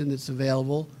position that's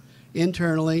available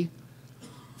internally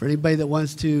for anybody that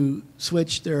wants to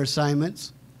switch their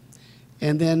assignments.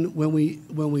 And then when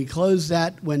we close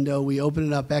that window, we open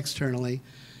it up externally.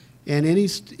 And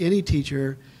any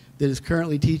teacher that is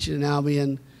currently teaching in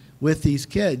Albion with these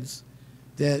kids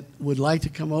that would like to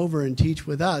come over and teach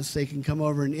with us, they can come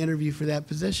over and interview for that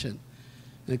position.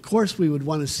 And of course, we would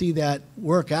want to see that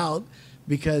work out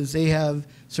because they have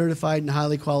certified and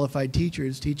highly qualified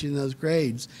teachers teaching those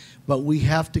grades. But we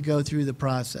have to go through the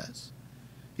process.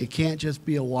 It can't just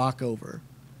be a walkover.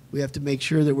 We have to make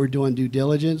sure that we're doing due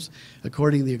diligence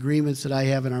according to the agreements that I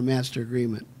have in our master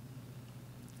agreement.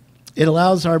 It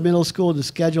allows our middle school to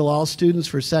schedule all students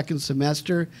for second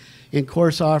semester in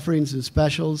course offerings and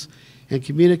specials and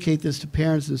communicate this to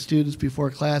parents and students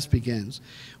before class begins.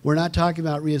 We're not talking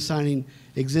about reassigning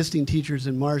existing teachers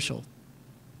in Marshall.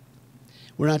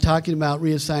 We're not talking about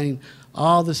reassigning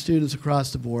all the students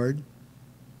across the board.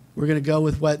 We're going to go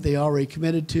with what they already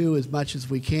committed to as much as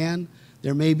we can.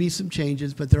 There may be some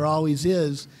changes, but there always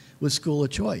is with school of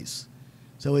choice.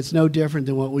 So it's no different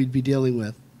than what we'd be dealing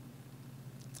with.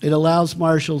 It allows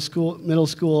Marshall Middle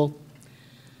School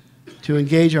to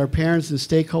engage our parents and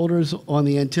stakeholders on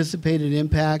the anticipated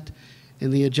impact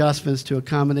and the adjustments to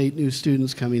accommodate new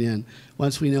students coming in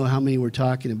once we know how many we're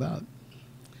talking about.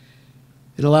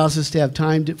 It allows us to have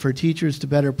time for teachers to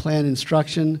better plan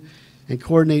instruction and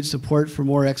coordinate support for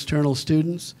more external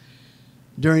students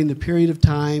during the period of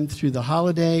time through the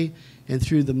holiday and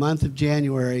through the month of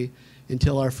January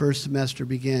until our first semester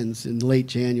begins in late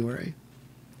January.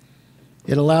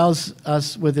 It allows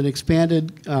us, with an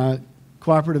expanded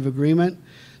cooperative agreement,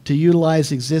 to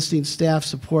utilize existing staff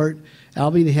support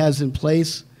Albion has in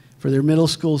place for their middle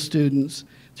school students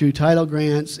through title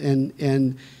grants,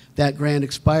 and that grant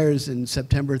expires in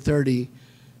September 30,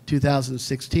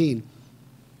 2016.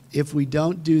 If we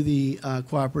don't do the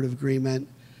cooperative agreement,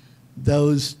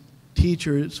 those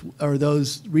teachers or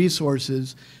those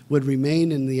resources would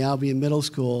remain in the Albion Middle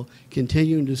School,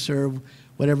 continuing to serve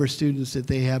whatever students that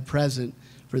they have present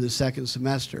for the second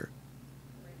semester.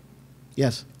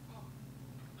 Yes?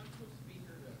 I'm supposed to be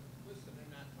here to listen and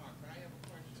not talk, but I have a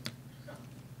question.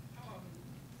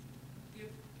 If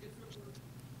it were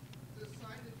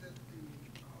decided that the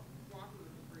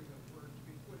cooperative agreement were to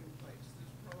be put in place,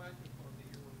 this proactive fund that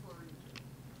you're referring to,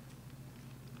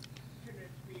 can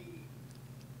it be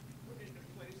put into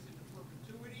place into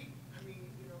perpetuity? I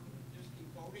mean, just keep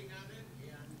voting on it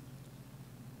and...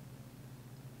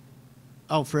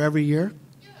 Oh, for every year?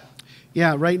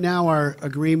 Yeah, right now our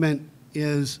agreement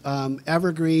is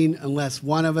evergreen unless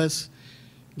one of us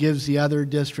gives the other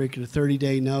district a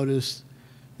 30-day notice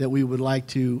that we would like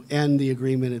to end the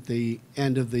agreement at the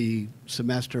end of the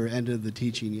semester, end of the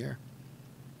teaching year.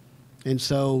 And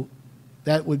so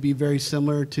that would be very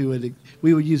similar to it.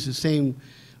 We would use the same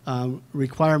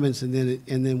requirements, and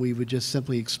then we would just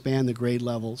simply expand the grade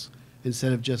levels.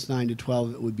 Instead of just 9 to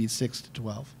 12, it would be 6 to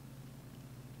 12.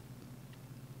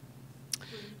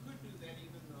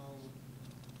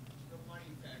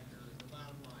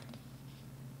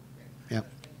 Yep.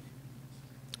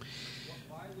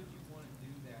 Why would you want to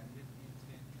do that if the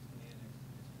intent is to annex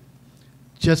the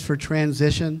district? Just for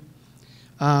transition,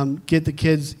 get the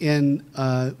kids in,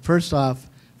 first off,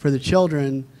 for the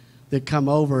children that come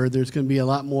over, there's going to be a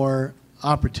lot more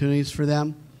opportunities for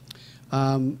them.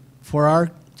 For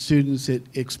our students, it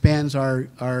expands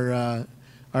our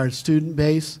student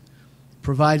base,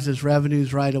 provides us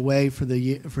revenues right away for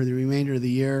the remainder of the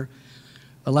year,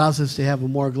 allows us to have a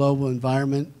more global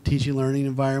environment, teaching learning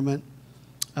environment.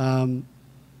 And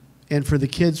for the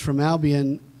kids from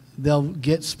Albion, they'll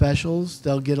get specials,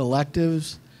 they'll get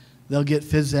electives, they'll get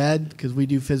phys ed, because we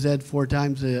do phys ed 4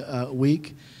 times a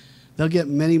week. They'll get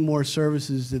many more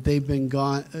services that they've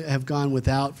have gone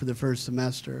without for the first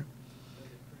semester. Does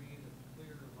it create a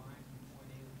clear line from point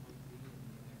A to point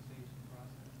B in the annexation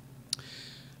process?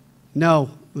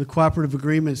 No, the cooperative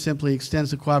agreement simply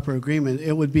extends the cooperative agreement.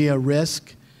 It would be a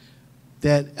risk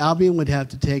that Albion would have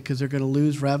to take because they're going to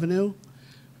lose revenue.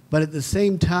 But at the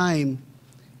same time,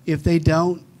 if they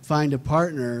don't find a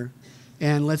partner,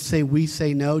 and let's say we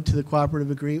say no to the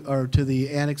cooperative agreement or to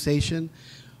the annexation,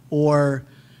 or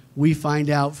we find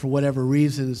out for whatever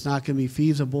reason it's not going to be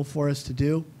feasible for us to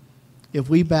do, if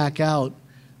we back out,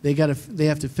 they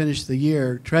have to finish the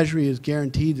year. Treasury is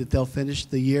guaranteed that they'll finish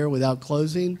the year without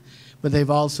closing, but they've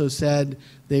also said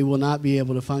they will not be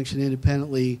able to function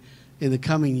independently in the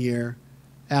coming year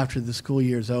after the school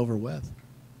year is over with.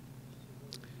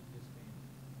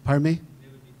 Pardon me? They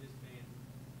would be disbanded.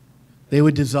 They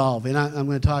would dissolve, and I'm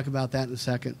going to talk about that in a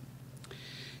second.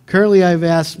 Currently, I've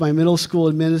asked my middle school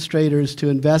administrators to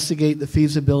investigate the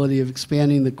feasibility of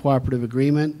expanding the cooperative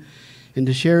agreement and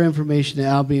to share information to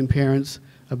Albion parents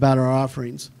about our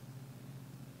offerings.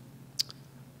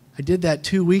 I did that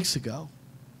 2 weeks ago,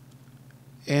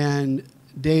 and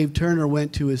Dave Turner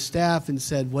went to his staff and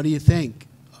said, "What do you think?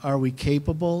 Are we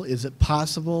capable? Is it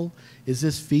possible? Is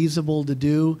this feasible to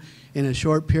do in a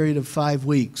short period of 5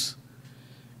 weeks?"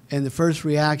 And the first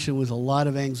reaction was a lot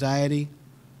of anxiety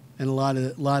and a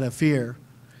lot of fear.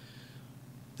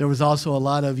 There was also a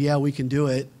lot of, yeah, we can do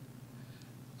it.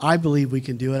 I believe we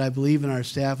can do it. I believe in our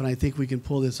staff, and I think we can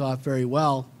pull this off very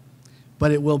well,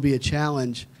 but it will be a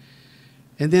challenge.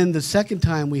 And then the second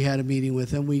time we had a meeting with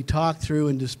them, we talked through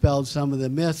and dispelled some of the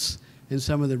myths and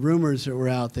some of the rumors that were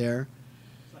out there.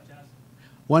 Such as?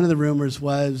 One of the rumors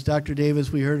was, Dr.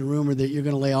 Davis, we heard a rumor that you're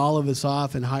going to lay all of us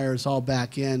off and hire us all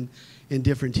back in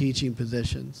different teaching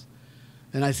positions.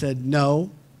 And I said,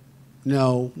 no.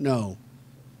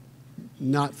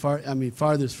 Not far, I mean,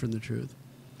 farthest from the truth.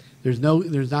 There's not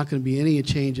going to be any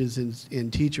changes in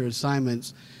teacher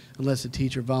assignments unless a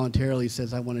teacher voluntarily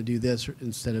says, I want to do this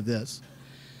instead of this.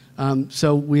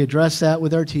 So we addressed that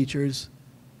with our teachers.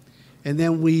 And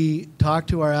then we talked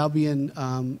to our Albion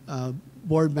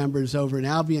board members over in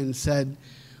Albion and said,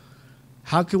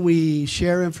 how can we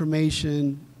share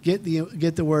information, get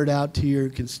the word out to your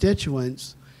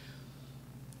constituents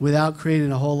without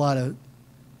creating a whole lot of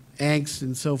angst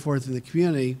and so forth in the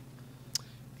community?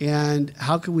 And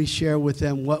how can we share with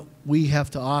them what we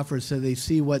have to offer so they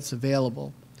see what's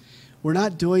available? We're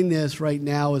not doing this right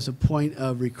now as a point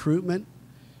of recruitment.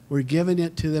 We're giving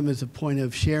it to them as a point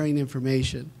of sharing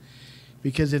information.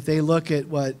 Because if they look at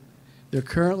what they're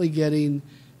currently getting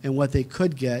and what they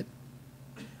could get,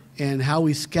 and how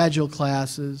we schedule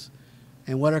classes,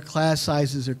 and what our class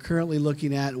sizes are currently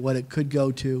looking at and what it could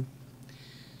go to,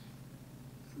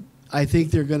 I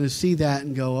think they're going to see that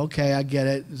and go, okay, I get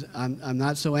it. I'm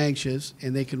not so anxious,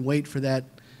 and they can wait for that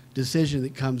decision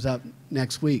that comes up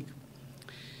next week.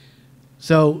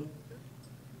 So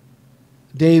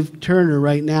Dave Turner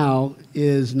right now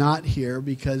is not here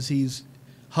because he's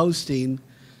hosting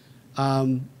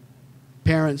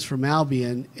parents from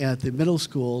Albion at the middle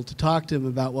school to talk to them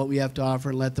about what we have to offer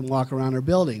and let them walk around our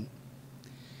building.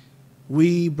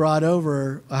 We brought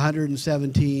over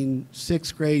 117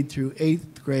 6th grade through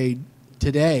 8th grade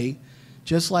today,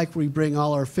 just like we bring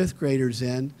all our 5th graders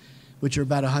in, which are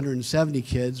about 170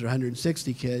 kids or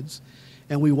 160 kids,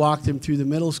 and we walk them through the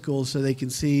middle school so they can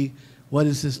see what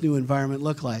does this new environment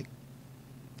look like.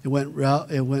 It went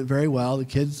very well. The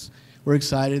kids were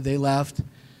excited. They left.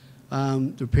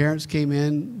 Their parents came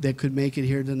in that could make it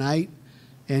here tonight,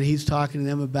 and he's talking to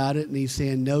them about it, and he's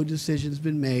saying no decision's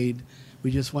been made. We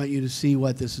just want you to see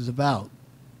what this is about.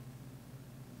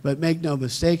 But make no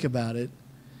mistake about it,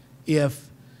 if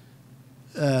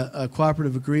a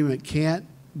cooperative agreement can't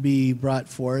be brought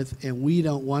forth and we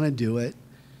don't want to do it,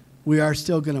 we are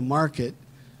still going to market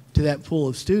to that pool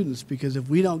of students, because if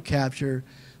we don't capture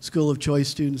school of choice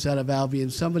students out of Albion,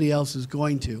 somebody else is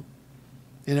going to.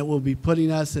 And it will be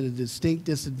putting us at a distinct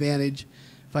disadvantage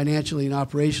financially and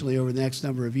operationally over the next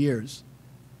number of years.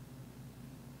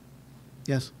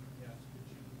 Yes? Yes, could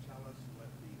you tell us what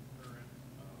the current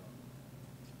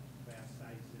class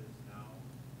size is now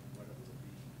and what it will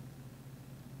be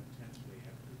potentially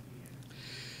after the end?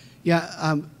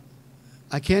 Yeah,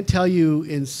 I can't tell you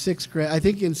in 6th grade. I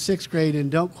think in 6th grade, and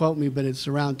don't quote me, but it's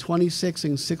around 26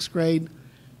 in 6th grade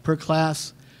per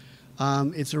class.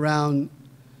 It's around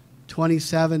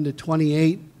 27 to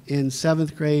 28 in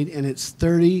 7th grade, and it's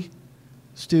 30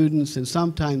 students, and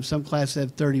sometimes some classes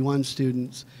have 31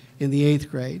 students in the 8th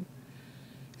grade.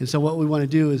 And so what we want to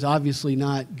do is obviously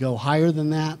not go higher than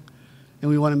that, and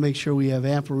we want to make sure we have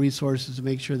ample resources to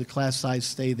make sure the class size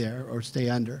stay there or stay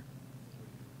under.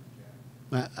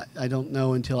 I don't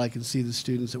know until I can see the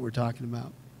students that we're talking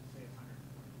about.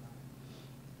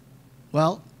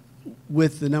 Well,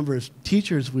 with the number of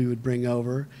teachers we would bring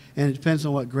over, and it depends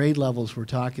on what grade levels we're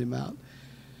talking about.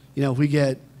 You know, if we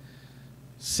get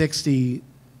 60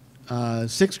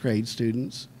 6th grade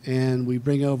students and we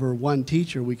bring over one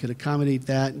teacher, we could accommodate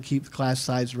that and keep the class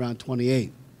size around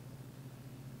 28.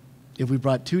 If we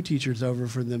brought 2 teachers over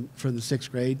from the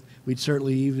 6th grade, we'd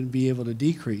certainly even be able to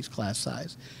decrease class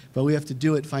size. But we have to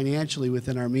do it financially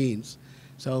within our means.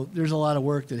 So there's a lot of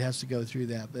work that has to go through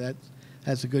that. But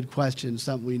that's a good question,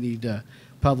 something we need to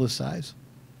publicize.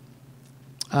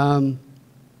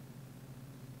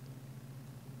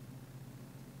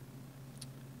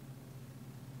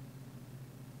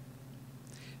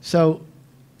 So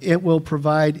it will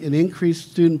provide an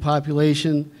increased student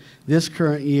population this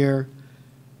current year,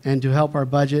 and to help our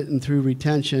budget and through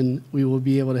retention, we will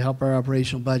be able to help our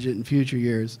operational budget in future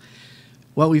years.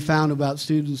 What we found about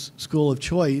students' school of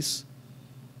choice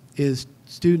is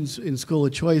students in school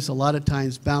of choice a lot of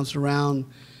times bounce around,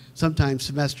 sometimes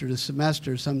semester to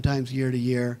semester, sometimes year to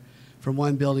year, from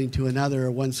one building to another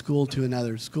or one school to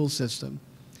another school system.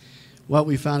 What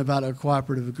we found about our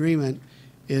cooperative agreement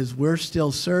is we're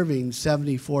still serving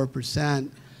 74%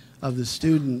 of the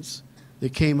students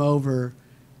that came over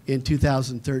in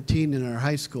 2013 in our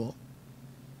high school.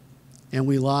 And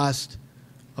we lost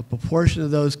a proportion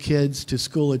of those kids to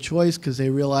school of choice because they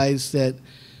realized that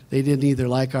they didn't either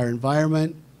like our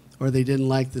environment, or they didn't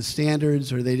like the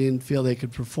standards, or they didn't feel they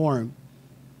could perform,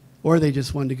 or they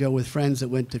just wanted to go with friends that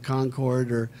went to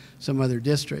Concord or some other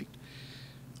district.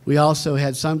 We also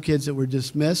had some kids that were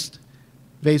dismissed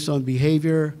based on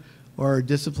behavior or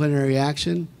disciplinary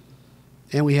action,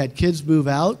 and we had kids move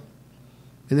out,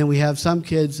 and then we have some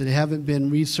kids that haven't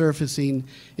been resurfacing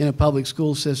in a public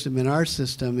school system in our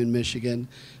system in Michigan,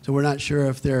 so we're not sure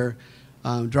if they're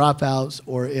dropouts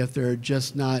or if they're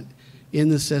just not in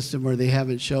the system or they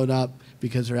haven't showed up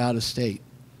because they're out of state.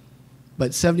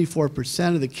 But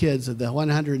 74% of the kids of the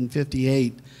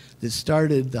 158 that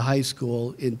started the high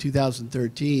school in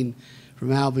 2013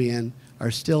 from Albion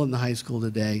are still in the high school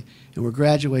today, and we're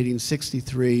graduating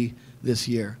 63 this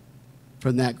year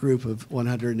from that group of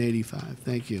 185.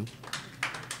 Thank you.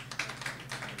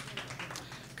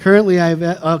 Currently,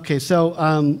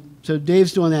 so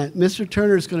Dave's doing that. Mr.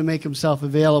 Turner is going to make himself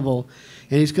available,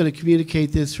 and he's going to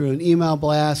communicate this through an email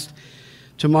blast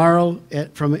tomorrow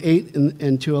from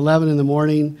 8 to 11 in the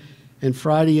morning, and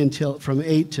Friday until from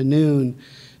 8 to noon,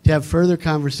 to have further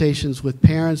conversations with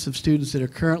parents of students that are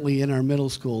currently in our middle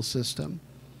school system.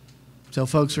 So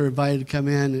folks are invited to come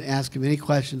in and ask him any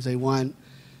questions they want,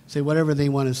 say whatever they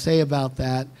want to say about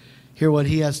that, hear what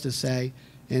he has to say,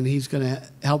 and he's going to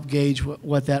help gauge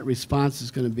what that response is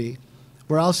going to be.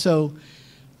 We're also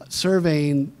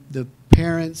surveying the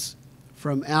parents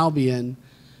from Albion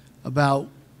about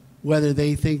whether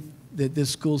they think that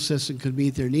this school system could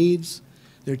meet their needs,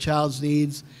 their child's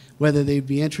needs, whether they'd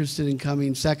be interested in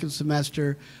coming second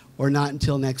semester or not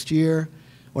until next year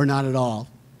or not at all,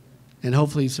 and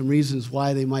hopefully some reasons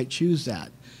why they might choose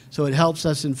that. So it helps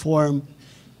us inform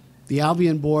the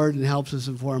Albion board and helps us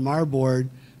inform our board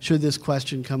should this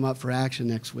question come up for action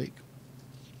next week.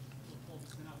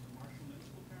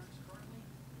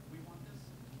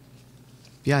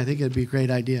 Yeah, I think it'd be a great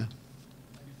idea.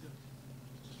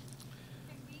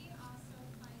 Can we also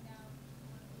find out,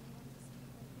 or be able to speak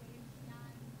with Dave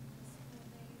beyond the school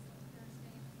days of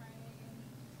Thursday and Friday?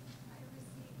 I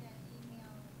received that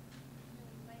email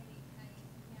really late,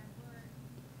 and we're,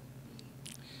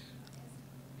 as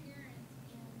parents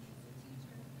and as a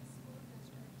teacher in the school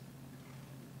district,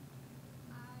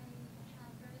 I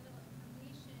have very little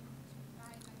information to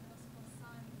provide my middle school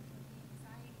son with the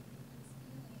anxiety he's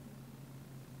feeling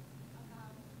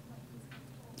about what he's been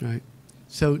told. Right.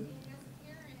 So, And as a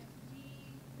parent,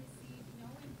 we receive no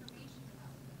information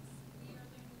about this. We are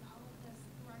learning all of this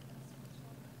through our middle school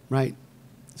children. right.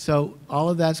 So all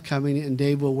of that's coming, and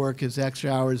Dave will work his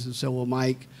extra hours, and so will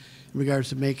Mike, in regards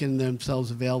to making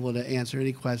themselves available to answer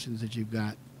any questions that you've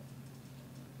got.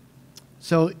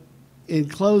 So in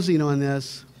closing on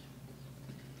this,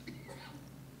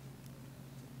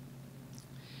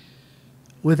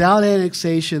 without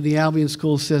annexation, the Albion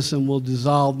school system will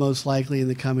dissolve most likely in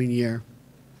the coming year.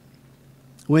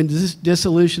 When this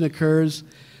dissolution occurs,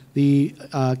 the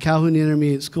Calhoun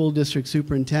Intermediate School District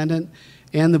Superintendent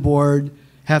and the board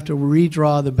have to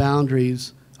redraw the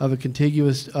boundaries of the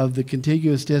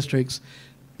contiguous districts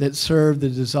that serve the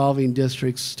dissolving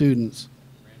district's students.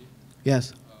 Randy,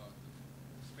 Yes.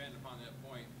 expand upon that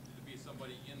point, it'd be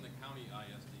somebody in the county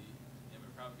ISD, it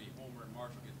would probably be Homer and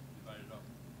Marshall get divided up,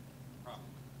 probably.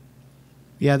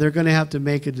 Yeah, they're going to have to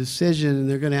make a decision, and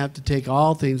they're going to have to take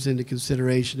all things into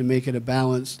consideration to make it a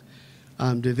balanced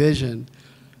division.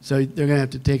 So they're going to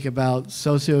have to take about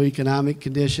socioeconomic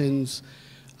conditions,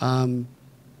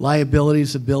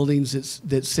 liabilities of buildings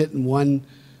that sit in one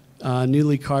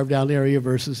newly carved out area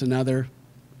versus another.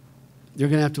 They're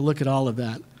going to have to look at all of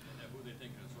that. And who they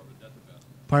think can absorb the debt the best.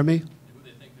 Pardon me? And who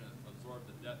they think can absorb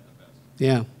the debt the best.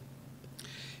 Yeah.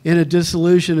 In a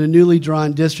dissolution, a newly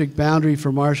drawn district boundary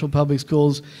for Marshall Public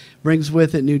Schools brings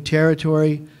with it new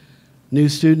territory, new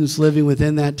students living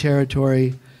within that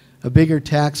territory, a bigger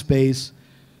tax base,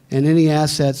 and any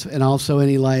assets and also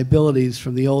any liabilities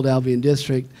from the old Albion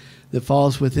district that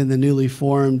falls within the newly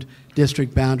formed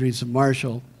district boundaries of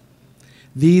Marshall.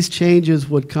 These changes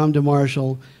would come to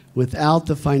Marshall without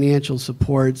the financial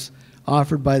supports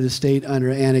offered by the state under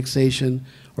annexation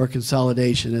or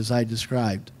consolidation, as I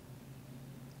described.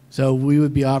 So we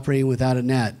would be operating without a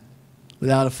net,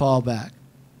 without a fallback.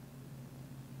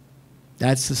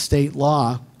 That's the state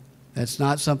law. That's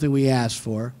not something we asked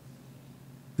for.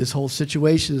 This whole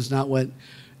situation is not what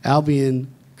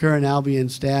current Albion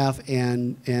staff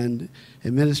and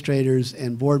administrators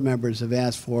and board members have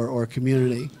asked for, or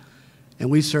community. And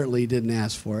we certainly didn't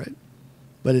ask for it.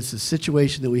 But it's a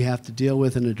situation that we have to deal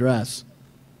with and address,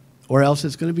 or else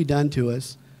it's going to be done to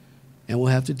us, and we'll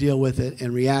have to deal with it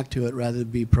and react to it rather than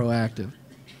be proactive.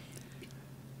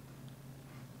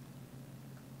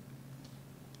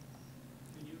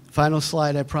 Final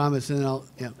slide, I promise, and then I'll,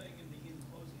 yeah. Thing in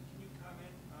closing, can you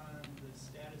comment on the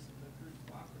status of the current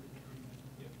cooperative agreement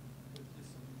with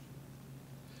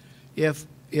dissolution?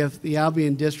 If the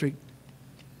Albion district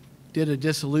did a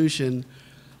dissolution,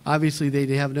 obviously they'd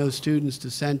have no students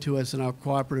to send to us in our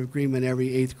cooperative agreement every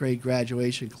 8th grade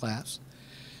graduation class.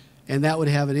 And that would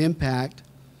have an impact.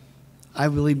 I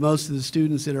believe most of the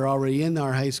students that are already in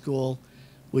our high school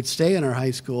would stay in our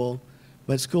high school,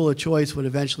 but school of choice would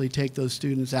eventually take those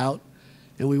students out,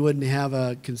 and we wouldn't have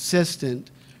a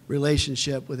consistent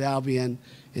relationship with Albion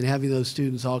in having those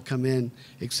students all come in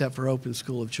except for open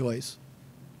school of choice.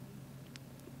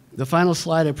 The final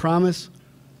slide, I promise.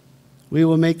 We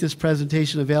will make this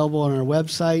presentation available on our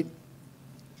website.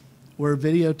 We're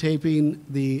videotaping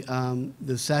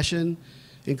the session,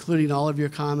 including all of your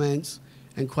comments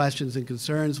and questions and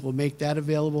concerns. We'll make that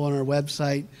available on our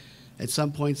website at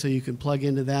some point so you can plug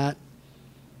into that.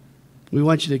 We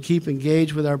want you to keep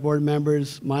engaged with our board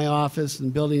members, my office,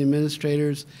 and building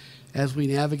administrators as we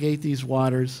navigate these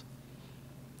waters.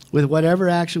 With whatever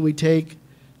action we take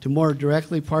to more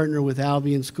directly partner with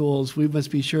Albion schools, we must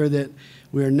be sure that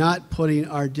we are not putting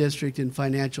our district in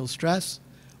financial stress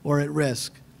or at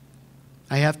risk.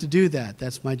 I have to do that.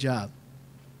 That's my job.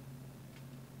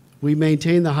 We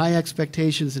maintain the high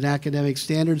expectations and academic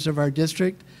standards of our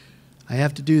district. I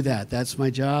have to do that. That's my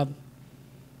job.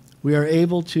 We are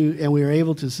able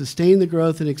to sustain the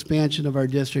growth and expansion of our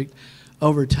district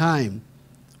over time.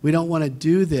 We don't want to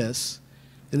do this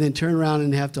and then turn around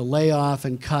and have to lay off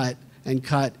and cut and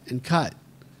cut and cut.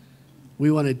 We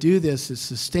want to do this as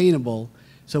sustainable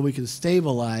so we can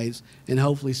stabilize and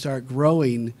hopefully start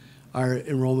growing our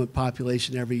enrollment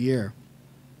population every year.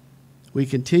 We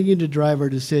continue to drive our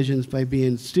decisions by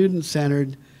being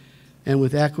student-centered and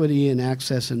with equity and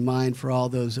access in mind for all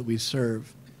those that we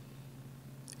serve.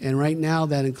 And right now,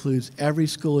 that includes every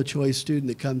school of choice student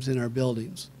that comes in our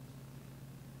buildings.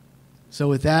 So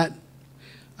with that,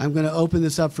 I'm going to open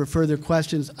this up for further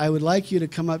questions. I would like you to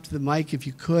come up to the mic if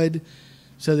you could,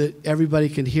 so that everybody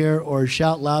can hear, or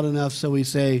shout loud enough so we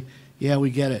say, yeah, we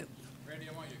get it. Randy,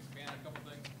 I want you to expand a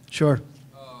couple things. Sure.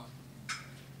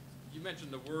 You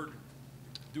mentioned the word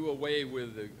do away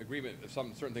with the agreement if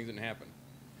certain things didn't happen.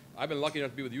 I've been lucky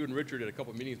enough to be with you and Richard at a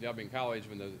couple of meetings in Albion College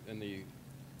when the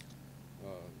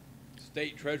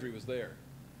state treasury was there.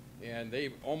 And they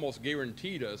almost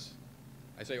guaranteed us,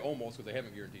 I say almost because they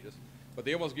haven't guaranteed us, but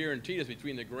they almost guaranteed us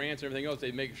between the grants and everything else,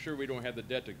 they make sure we don't have the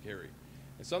debt to carry.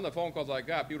 And some of the phone calls I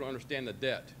got, people don't understand the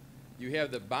debt. You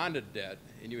have the bonded debt,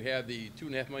 and you have the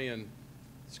 $2.5 million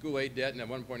school aid debt and the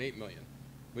 $1.8 million.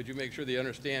 Would you make sure they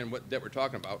understand what debt we're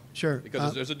talking about? Sure.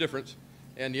 Because there's a difference.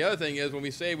 And the other thing is, when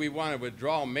we say we want to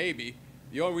withdraw maybe,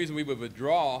 the only reason we would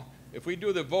withdraw, if we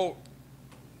do the vote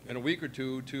in a week or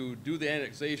two to do the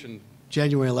annexation,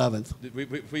 January 11th.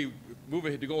 if we move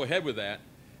ahead to go ahead with that,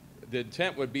 the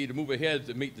intent would be to move ahead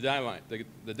to meet the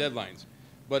deadlines.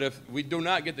 But if we do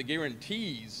not get the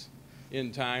guarantees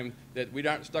in time that we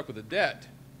aren't stuck with the debt,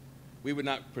 we would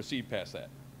not proceed past that.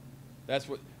 That's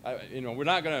what, we're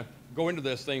not going to go into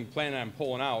this thing planning on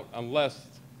pulling out unless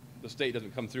the state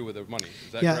doesn't come through with their money.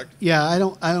 Is that correct? Yeah, I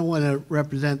don't want to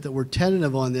represent that we're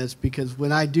tentative on this, because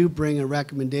when I do bring a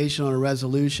recommendation on a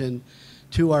resolution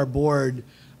to our board,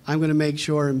 I'm going to make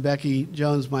sure, and Becky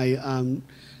Jones, my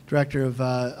director of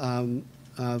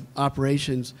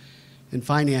operations and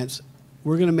finance,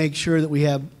 we're going to make sure that we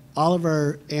have all of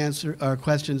our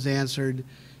questions answered,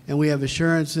 and we have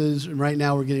assurances. And right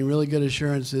now, we're getting really good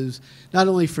assurances, not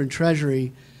only from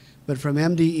Treasury, but from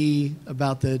MDE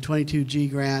about the 22G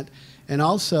grant, and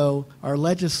also our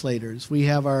legislators. We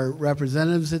have our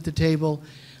representatives at the table.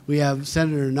 We have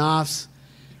Senator Knopf.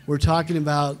 We're talking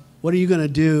about what are you going to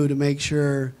do to make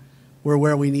sure we're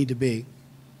where we need to be.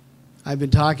 I've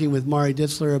been talking with Mari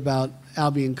Ditzler about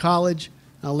Albion College.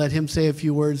 I'll let him say a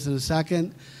few words in a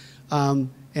second. And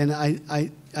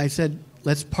I said,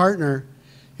 let's partner.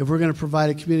 If we're going to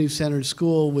provide a community-centered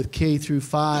school with K through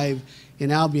 5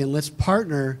 in Albion, let's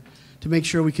partner to make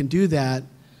sure we can do that,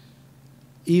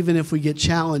 even if we get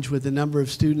challenged with the number of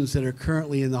students that are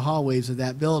currently in the hallways of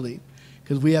that building,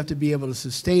 because we have to be able to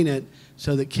sustain it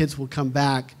so that kids will come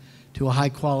back to a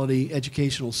high-quality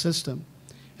educational system.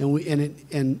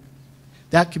 And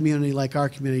that community, like our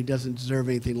community, doesn't deserve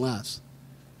anything less.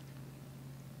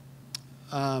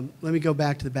 Let me go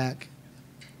back to the back.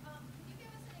 Can you give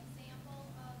us an example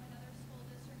of another school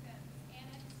district that's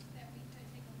annexed that we could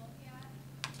take a look at?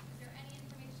 Is there any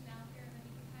information out there that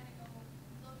we can kind of go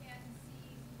look at and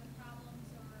see some of the problems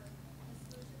or the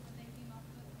solutions that they came up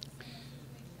with in the same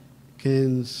situation?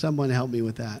 Can someone help me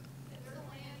with that? There's a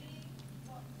landing.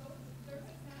 There's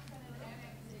not been an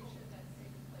annexation that's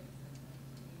taken place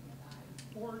in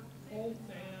 1989. Fort Holt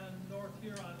and North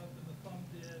Huron up in the Thumb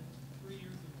did 3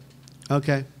 years ago.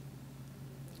 Okay.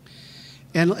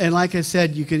 And like I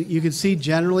said, you can see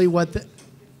generally what the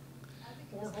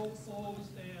Fort Holt closed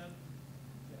and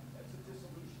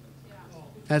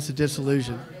that's a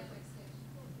dissolution.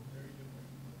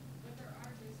 But there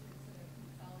are districts that have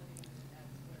consolidated, and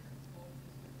that's where both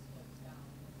districts closed down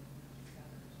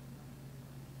together.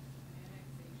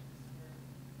 Annexations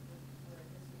where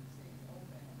a district stays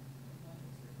open and one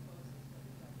district closes, but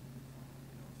it doesn't.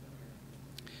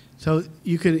 So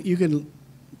you can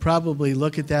probably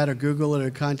look at that or Google it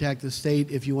or contact the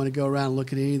state if you want to go around and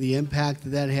look at any of the impact that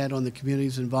that had on the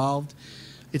communities involved.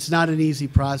 It's not an easy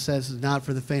process. It's not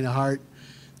for the faint of heart.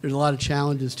 There's a lot of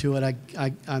challenges to it.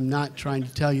 I'm not trying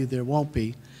to tell you there won't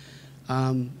be.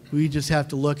 We just have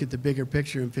to look at the bigger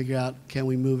picture and figure out, can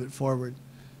we move it forward?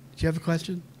 Do you have a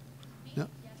question? No?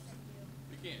 Yes, I do.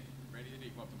 We can't. Randy, you need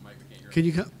to come up to the mic. We can't hear Can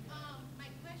you you. come? My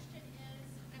question is,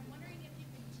 I'm wondering if you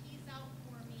can tease out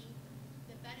for me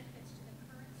the benefits to the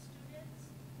current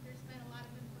students. There's been a lot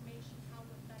of information how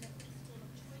it benefits school of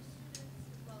choice students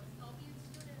as well as Albion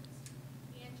students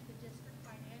and to the district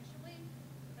financially.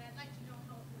 But I'd like to know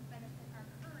how it would benefit our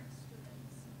current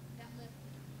students that live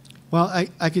here. Well,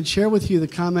 I can share with you the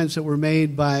comments that were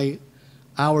made by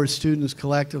our students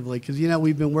collectively, because, you know,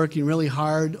 we've been working really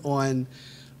hard on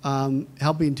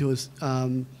helping to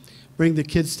bring the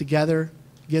kids together,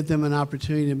 give them an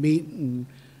opportunity to meet and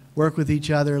work with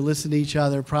each other, listen to each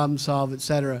other, problem solve, et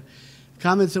cetera.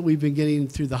 Comments that we've been getting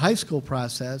through the high school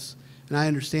process, and I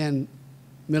understand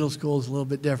middle school is a little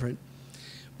bit different,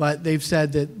 but they've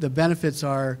said that the benefits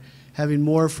are having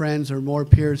more friends or more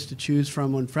peers to choose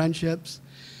from on friendships,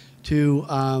 to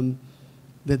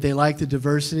that they like the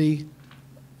diversity.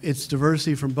 It's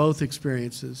diversity from both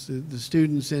experiences. The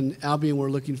students in Albion were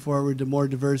looking forward to more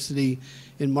diversity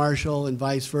in Marshall and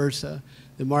vice versa.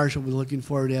 The Marshall was looking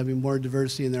forward to having more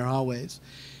diversity in their hallways.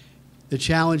 The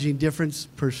challenging different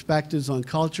perspectives on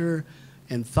culture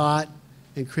and thought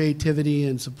and creativity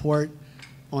and support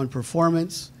on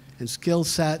performance and skill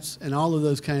sets and all of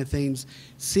those kind of things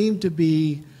seem to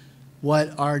be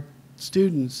what our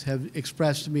students have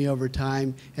expressed to me over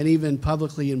time, and even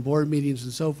publicly in board meetings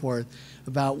and so forth,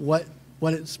 about what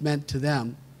it's meant to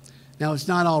them. Now, it's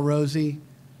not all rosy.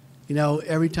 You know,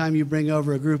 every time you bring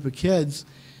over a group of kids,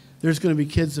 there's going to be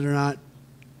kids that are not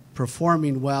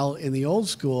performing well in the old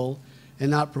school and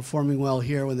not performing well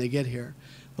here when they get here.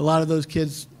 A lot of those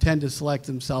kids tend to select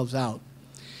themselves out.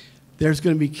 There's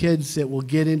going to be kids that will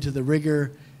get into the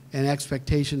rigor and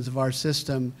expectations of our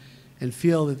system and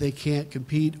feel that they can't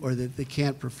compete or that they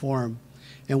can't perform.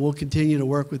 And we'll continue to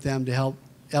work with them to help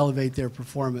elevate their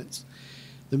performance.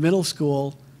 The middle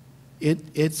school,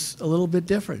 it's a little bit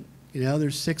different. You know,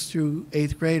 there's 6th through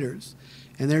 8th graders,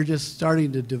 and they're just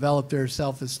starting to develop their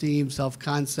self-esteem,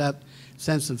 self-concept,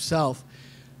 sense of self.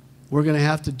 We're going to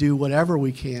have to do whatever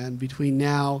we can between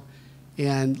now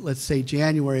and, let's say,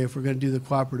 January if we're going to do the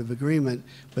cooperative agreement,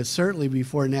 but certainly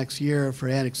before next year for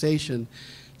annexation,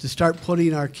 to start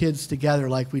putting our kids together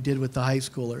like we did with the high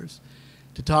schoolers,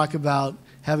 to talk about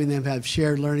having them have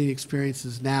shared learning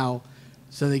experiences now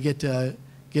so they get to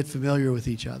get familiar with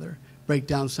each other, break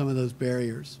down some of those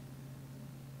barriers.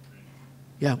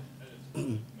 Yeah. I'm on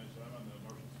the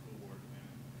Marshall School Board,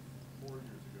 and 4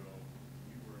 years ago,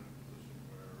 we were in a position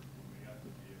where when we got to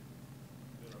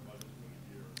did our budget for the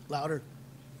year, Louder.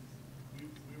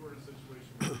 we were in a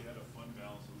situation where we had a fund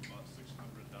balance of about $600.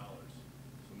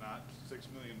 So not $6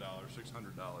 million, $600.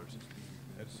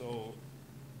 And so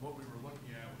what we were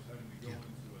looking at was having to go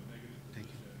into a negative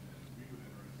position, and we would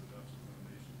enter into a deficit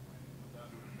elimination plan. What that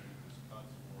would have meant is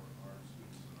cuts for our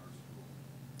students in our school.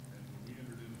 And when we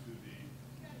entered into the,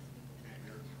 can't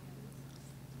hear,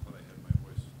 thought I had my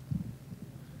voice.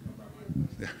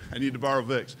 I need to borrow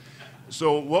Vic's.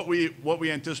 So what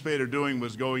we anticipated doing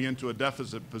was going into a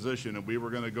deficit position, and we were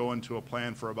going to go into a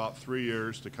plan for about 3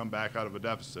 years to come back out of a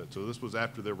deficit. So this was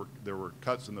after there were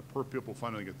cuts in the per pupil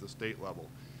funding at the state level.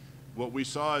 What we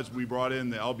saw is we brought in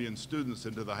the Albion students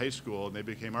into the high school, and they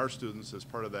became our students as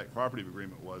part of that cooperative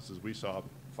agreement is we saw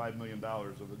 $5 million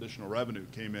of additional revenue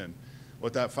came in.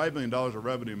 What that $5 million of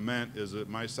revenue meant is that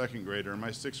my second grader and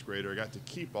my sixth grader got to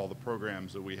keep all the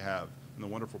programs that we have and the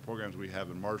wonderful programs we have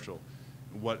in Marshall.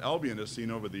 What Albion has seen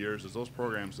over the years is those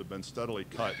programs have been steadily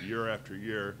cut year after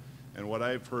year, and what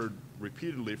I've heard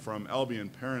repeatedly from Albion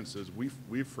parents is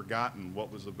we've forgotten what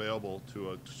was available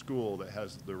to a school that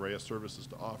has the array of services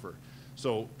to offer.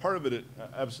 So part of it,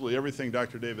 absolutely everything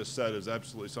Dr. Davis said is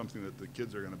absolutely something that the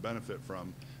kids are going to benefit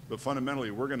from, but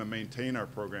fundamentally we're going to maintain our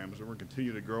programs and we're going to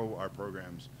continue to grow our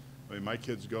programs. I mean, my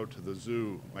kids go to the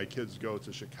zoo, my kids go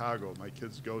to Chicago, my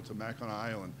kids go to Mackinac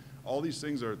Island. All these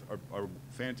things are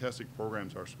fantastic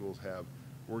programs our schools have.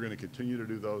 We're going to continue to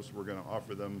do those. We're going to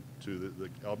offer them to the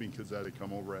Albion kids that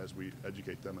come over as we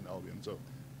educate them in Albion. So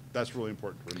that's really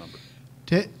important to remember.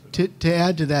 To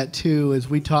add to that, too, as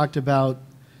we talked about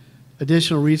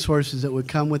additional resources that would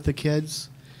come with the kids,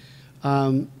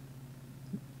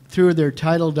 through their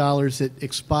title dollars that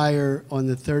expire on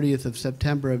the 30th of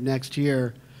September of next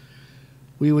year,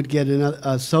 we would get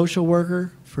a social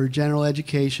worker for general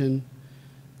education,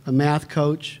 a math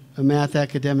coach, a math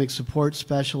academic support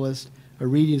specialist, a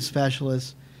reading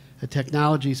specialist, a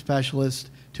technology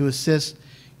specialist to assist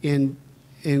in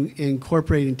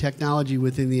incorporating technology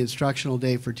within the instructional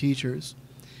day for teachers.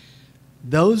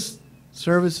 Those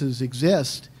services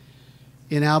exist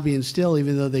in Albion still,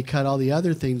 even though they cut all the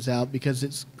other things out because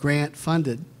it's grant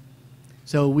funded.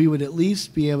 So we would at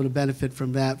least be able to benefit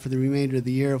from that for the remainder of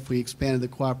the year if we expanded the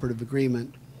cooperative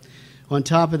agreement. On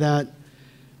top of that,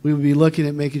 we would be looking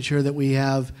at making sure that we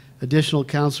have additional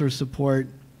counselor support,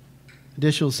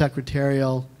 additional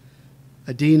secretarial,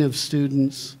 a dean of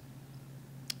students,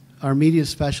 our media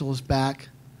specialist back,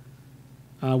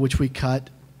 which we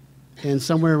cut, and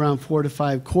somewhere around 4 to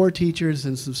 5 core teachers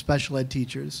and some special ed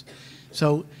teachers.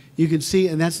 So you can see,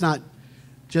 and that's not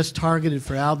just targeted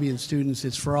for Albion students,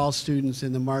 it's for all students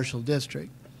in the Marshall district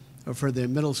or for the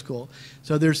middle school.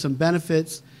 So there's some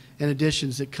benefits and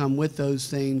additions that come with those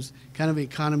things, kind of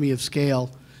economy of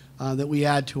scale that we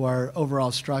add to our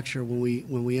overall structure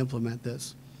when we implement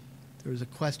this. There was a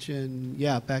question,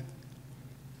 yeah, back.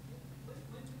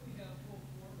 When do we have full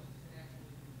formas to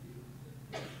actually review?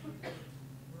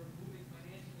 We're moving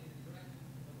financially in the direction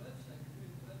from the website. We're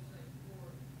doing the website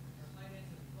for our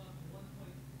financing fund 1.2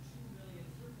 million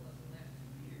surplus in the last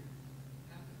 2 years.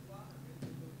 After cooperative,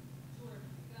 we moved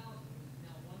 250,000, which is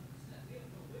now 1%. We have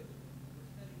no wiggle room. We're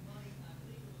spending money on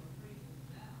legal and appraisals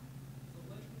now. So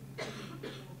when can we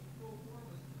do full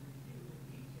formas to review in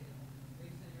detail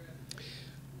based on your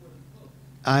application before the close?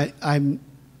 I'm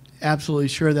absolutely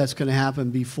sure that's going to happen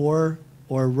before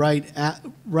or right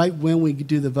when we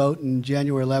do the vote in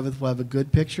January 11th. We'll have a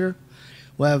good picture.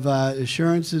 We'll have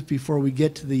assurances before we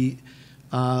get to the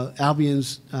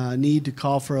Albion's need to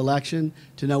call for election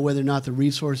to know whether or not the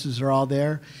resources are all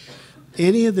there.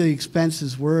 Any of the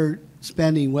expenses we're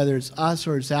spending, whether it's us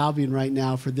or it's Albion right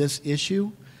now for this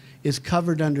issue, is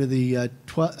covered under the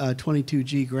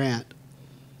 22G grant.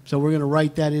 So we're going to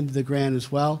write that into the grant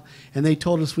as well. And they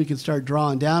told us we could start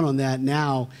drawing down on that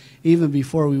now, even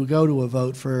before we would go to a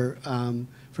vote for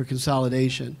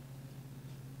consolidation.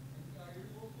 Are your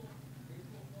local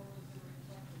formulas that are in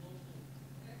touch with local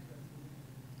tax revenue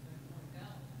and going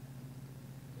down?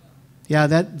 Yeah,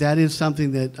 that is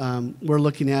something that we're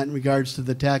looking at in regards to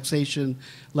the taxation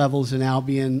levels in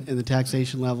Albion and the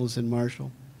taxation levels in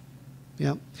Marshall.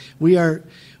 Yep.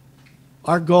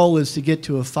 Our goal is to get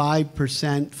to a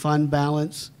 5% fund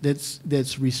balance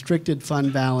that's restricted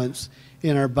fund balance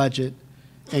in our budget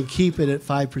and keep it at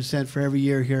 5% for every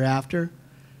year hereafter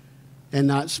and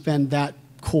not spend that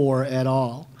core at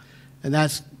all. And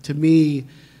that's, to me,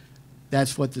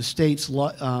 that's what the state's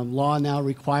law now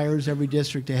requires every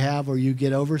district to have, or you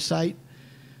get oversight.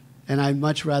 And I'd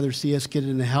much rather see us get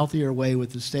in a healthier way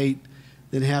with the state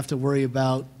than have to worry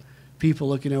about people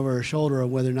looking over our shoulder on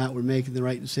whether or not we're making the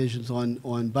right decisions on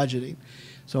budgeting.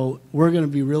 So we're going to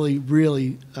be really,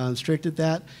 really strict at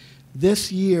that.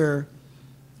 This year,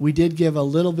 we did give a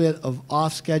little bit of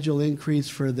off-schedule increase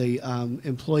for the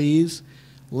employees.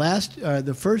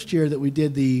 The first year that we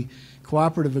did the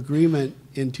cooperative agreement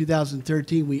in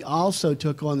 2013, we also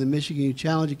took on the Michigan Youth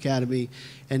Challenge Academy,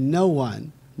 and no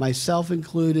one, myself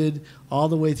included, all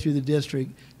the way through the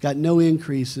district, got no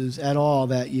increases at all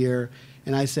that year.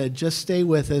 And I said, just stay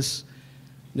with us,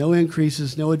 no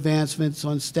increases, no advancements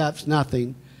on steps,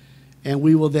 nothing. and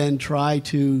we will then try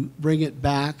to bring it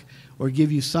back or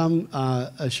give you some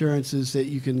assurances that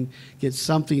you can get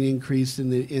something increased in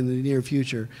the near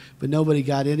future. But nobody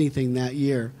got anything that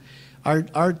year.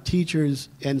 Our teachers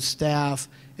and staff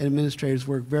and administrators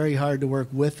work very hard to work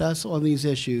with us on these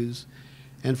issues,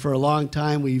 and for a long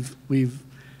time we've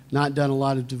not done a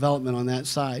lot of development on that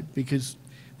side because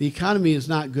the economy is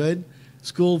not good.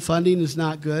 School funding is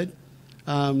not good.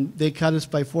 They cut us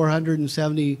by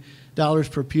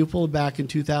 $470 per pupil back in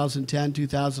 2010,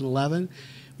 2011.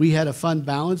 We had a fund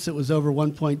balance that was over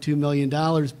 $1.2 million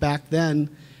back then,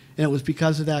 and it was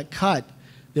because of that cut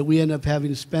that we ended up having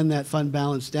to spend that fund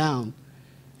balance down.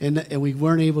 And we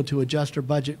weren't able to adjust our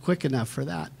budget quick enough for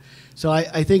that. So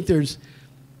I think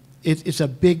it's a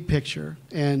big picture,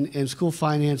 and school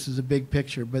finance is a big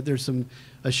picture, but there's some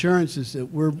assurances that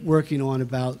we're working on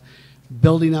about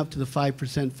building up to the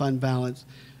 5% fund balance,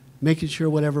 making sure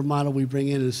whatever model we bring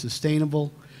in is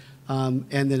sustainable, and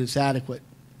that it's adequate,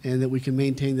 and that we can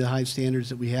maintain the high standards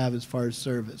that we have as far as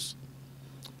service.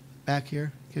 Back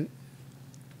here, go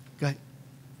ahead.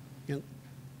 Yeah.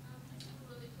 Just a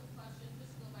really quick question,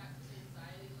 just go back to the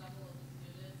anxiety level of the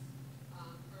students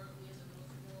currently in the middle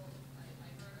school. I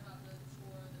heard about the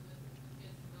tour that the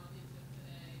kids from Albion took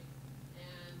today,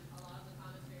 and a lot of the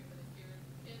commentary for the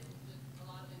kids was just a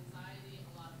lot of anxiety,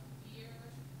 a lot of fear,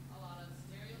 a lot of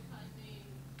stereotyping.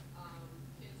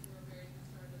 Kids who were very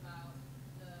concerned about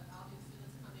the Albion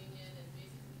students coming in and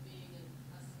basically being in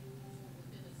a school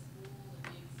within a school and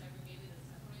being segregated and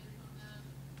separated from them.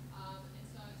 And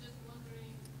so I was just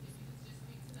wondering if you could just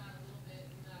speak to that a little bit,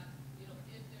 and that, you know,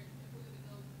 if we're going to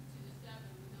go to the step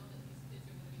and we know that these kids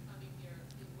are going to be coming here,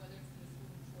 whether it's through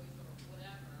school choice or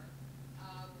whatever,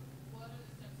 what are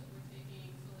the steps that we're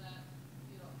taking so that,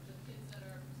 you know, the kids that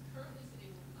are currently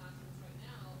sitting in classrooms right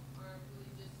now aren't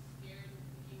really just scared and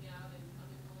freaking out and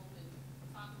coming home and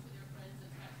talking to their friends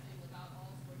and texting about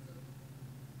all sorts of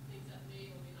things that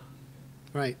may or may not be true.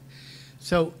 Right.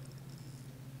 So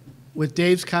with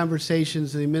Dave's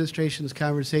conversations and the administration's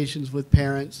conversations with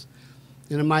parents,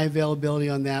 and in my availability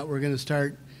on that, we're going to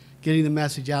start getting the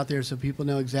message out there so people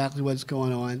know exactly what's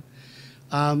going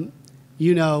on.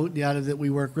 You know, Yada, that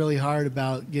we work really hard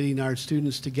about getting our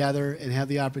students together and have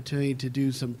the opportunity to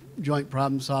do some joint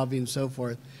problem solving and so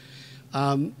forth.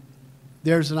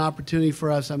 There's an opportunity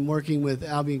for us. I'm working with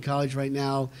Albion College right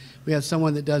now. We have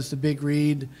someone that does the big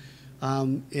read,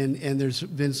 and there's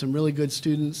been some really good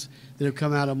students that have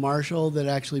come out of Marshall that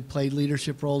actually played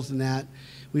leadership roles in that.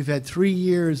 We've had 3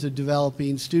 years of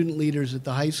developing student leaders at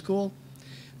the high school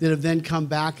that have then come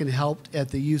back and helped at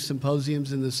the youth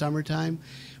symposiums in the summertime.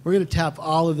 We're going to tap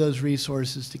all of those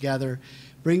resources together,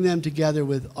 bring them together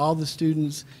with all the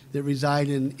students that reside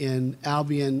in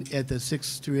Albion at the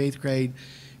 6th through 8th grade,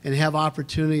 and have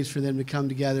opportunities for them to come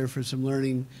together for some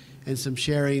learning and some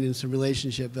sharing and some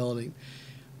relationship building.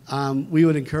 We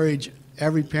would encourage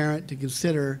every parent to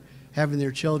consider having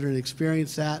their children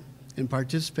experience that and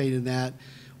participate in that,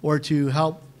 or to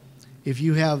help if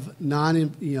you have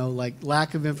like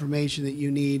lack of information that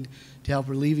you need to help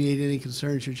alleviate any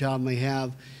concerns your child may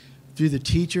have. Through the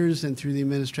teachers and through the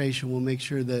administration, we'll make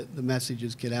sure that the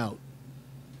messages get out.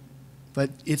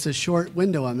 But it's a short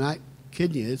window. I'm not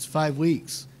kidding you. It's 5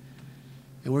 weeks.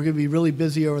 And we're going to be really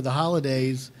busy over the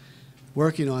holidays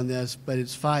working on this, but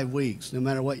it's 5 weeks, no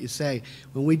matter what you say.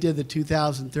 When we did the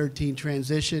 2013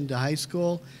 transition to high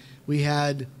school, we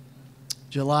had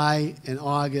July and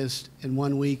August and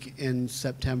 1 week in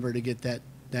September to get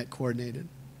that coordinated.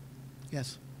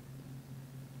 Yes?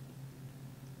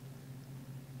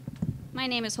 My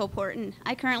name is Hope Horton.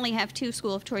 I currently have 2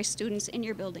 School of Choice students in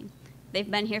your building. They've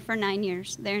been here for 9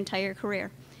 years, their entire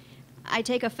career. I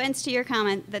take offense to your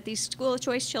comment that these School of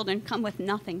Choice children come with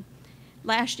nothing.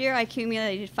 Last year, I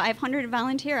accumulated 500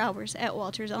 volunteer hours at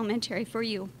Walters Elementary for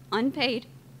you, unpaid,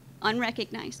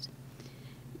 unrecognized.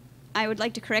 I would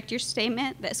like to correct your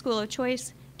statement that School of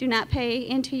Choice do not pay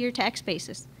into your tax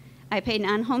basis. I pay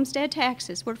non-homestead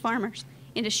taxes, we're farmers,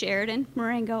 into Sheridan,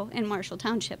 Marengo, and Marshall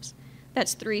townships.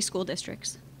 That's 3 school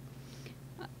districts.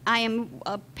 I am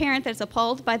a parent that's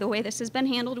appalled by the way this has been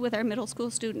handled with our middle school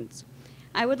students.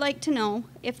 I would like to know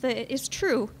if it's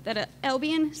true that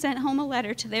Albion sent home a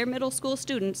letter to their middle school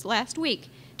students last week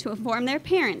to inform their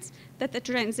parents that the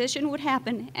transition would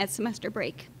happen at semester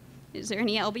break. Is there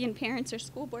any Albion parents or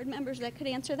school board members that could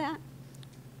answer that?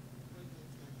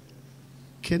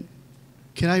 Can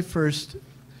I first?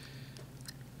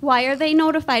 Why are they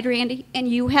notified, Randy, and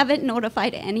you haven't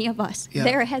notified any of us? Yeah.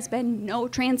 There has been no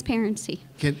transparency.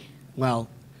 Well,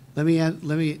 let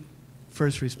me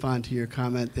first respond to your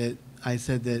comment that I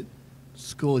said that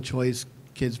School of Choice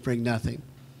kids bring nothing.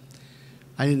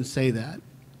 I didn't say that.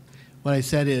 What I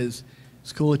said is,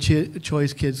 school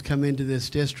choice kids come into this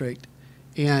district,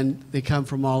 and they come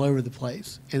from all over the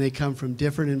place, and they come from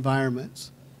different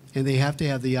environments, and they have to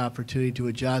have the opportunity to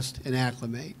adjust and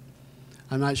acclimate.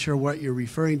 I'm not sure what you're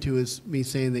referring to as me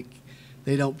saying that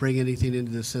they don't bring anything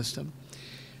into the system.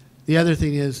 The other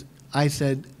thing is, I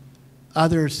said,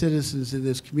 other citizens in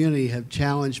this community have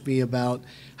challenged me about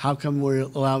how come we're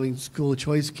allowing school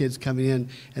choice kids coming in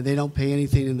and they don't pay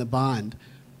anything in the bond,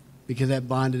 because that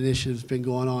bond initiative's been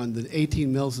going on. The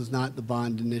 18 mills is not the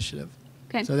bond initiative.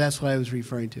 Okay. So that's what I was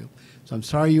referring to. So I'm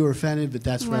sorry you were offended, but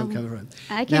that's where I'm Well, coming from.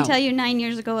 I can Now- tell you 9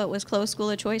 years ago it was closed school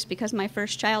of choice because my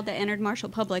first child that entered Marshall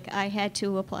Public, I had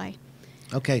to apply.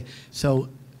 Okay, so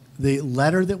the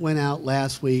letter that went out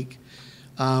last week,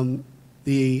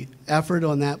 the effort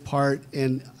on that part,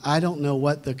 and I don't know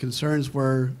what the concerns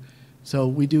were, so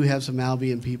we do have some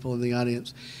Albion people in the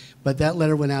audience, but that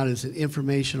letter went out as an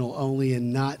informational only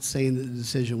and not saying that the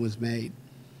decision was made.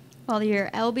 Well,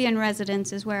 your Albion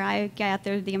residents is where I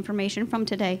gathered the information from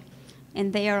today,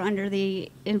 and they are under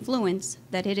the influence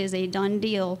that it is a done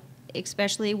deal,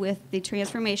 especially with the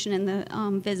transformation and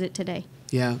the visit today.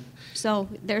 Yeah. So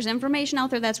there's information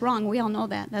out there that's wrong. We all know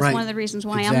that. That's Right. one of the reasons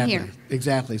why Exactly. I'm here.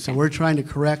 Exactly. So Okay. we're trying to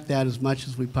correct that as much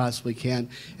as we possibly can.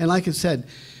 And like I said,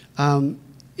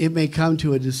 it may come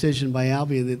to a decision by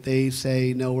Albion that they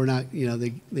say, no, we're not,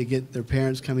 they get their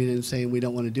parents coming in and saying, we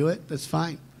don't want to do it. That's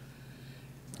fine.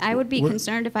 I would be We're-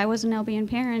 concerned if I was an Albion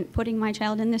parent putting my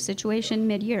child in this situation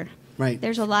mid-year. Right.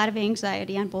 There's a lot of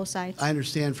anxiety on both sides. I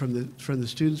understand from the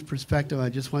student's perspective. I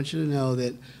just want you to know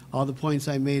that all the points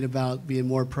I made about being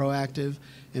more proactive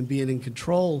and being in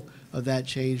control of that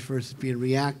change versus being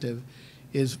reactive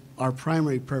is our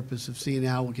primary purpose of seeing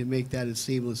how we can make that as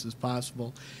seamless as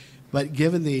possible. But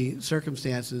given the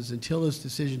circumstances, until those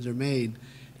decisions are made,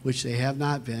 which they have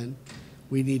not been,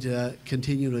 we need to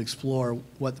continue to explore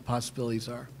what the possibilities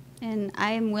are. And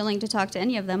I am willing to talk to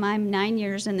any of them. I'm 9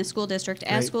 years in the school district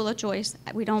as Great. school of choice.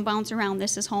 We don't bounce around.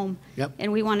 This is home. Yep.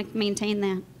 And we want to maintain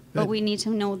that. But Good. we need to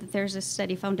know that there's a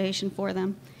steady foundation for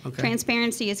them. Okay.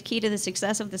 Transparency is key to the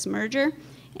success of this merger,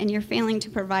 and you're failing to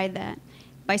provide that.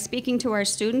 By speaking to our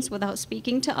students without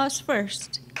speaking to us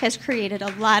first has created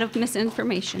a lot of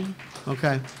misinformation.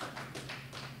 Okay.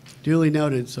 Duly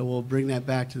noted, so we'll bring that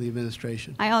back to the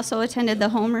administration. I also attended the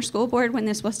Homer School Board when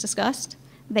this was discussed.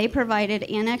 They provided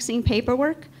annexing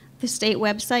paperwork, the state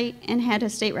website, and had a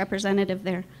state representative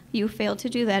there. You failed to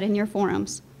do that in your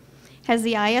forums. Has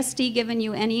the ISD given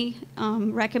you any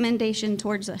recommendation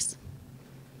towards this?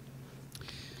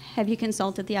 Have you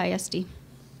consulted the ISD?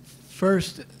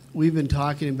 First, we've been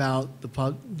talking about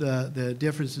the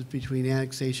differences between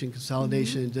annexation,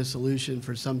 consolidation, and dissolution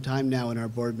for some time now in our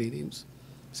board meetings.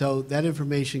 So that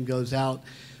information goes out.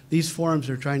 These forums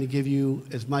are trying to give you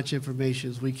as much information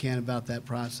as we can about that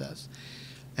process.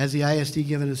 Has the ISD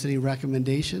given us any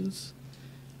recommendations?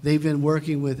 They've been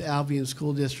working with Albion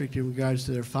School District in regards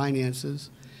to their finances.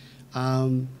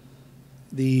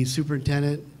 The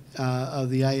superintendent of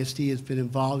the ISD has been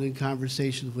involved in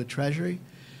conversations with Treasury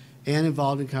and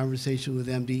involved in conversation with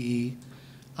MDE.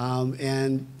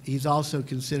 And he's also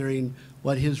considering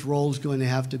what his role is going to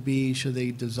have to be should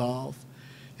they dissolve.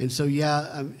 And so,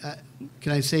 yeah,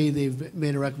 can I say they've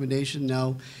made a recommendation?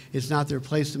 No, it's not their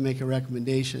place to make a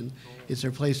recommendation. It's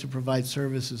their place to provide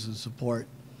services and support.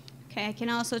 Okay, I can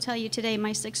also tell you today,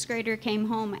 my sixth grader came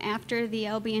home after the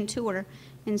Albion tour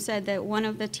and said that one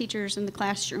of the teachers in the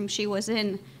classroom she was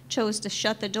in chose to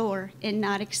shut the door and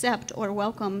not accept or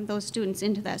welcome those students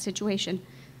into that situation.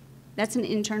 That's an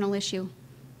internal issue.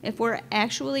 If we're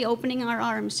actually opening our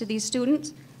arms to these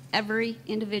students, every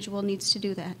individual needs to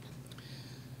do that.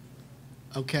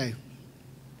 Okay.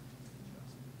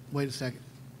 Wait a second.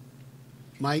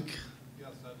 Mike,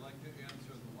 Yes, I'd like to answer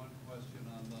the one question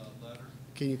on the letter.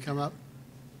 can you come up?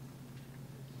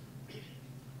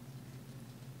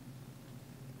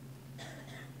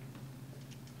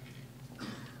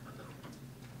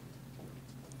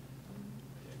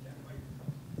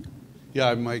 Yeah,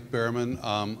 I'm Mike Behrman.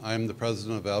 I'm the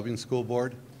president of Albion School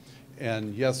Board.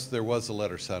 And yes, there was a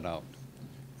letter sent out.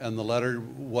 And the letter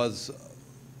was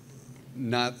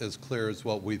not as clear as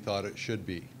what we thought it should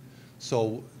be.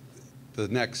 So the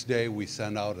next day, we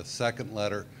sent out a second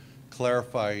letter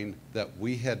clarifying that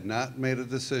we had not made a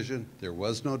decision, there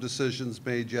was no decisions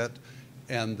made yet,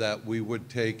 and that we would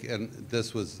take, and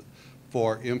this was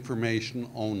for information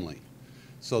only.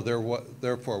 So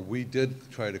therefore, we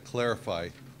did try to clarify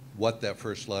what that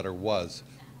first letter was.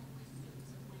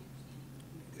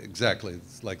 Exactly,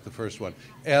 it's like the first one.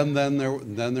 And then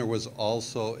there was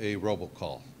also a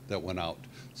robocall that went out.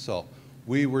 So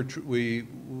we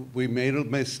made a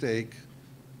mistake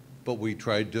but we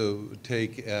tried to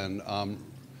take and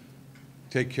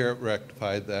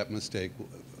rectify that mistake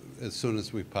as soon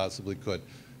as we possibly could.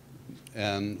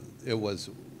 And it was,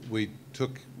 we've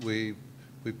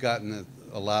gotten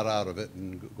a lot out of it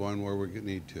and going where we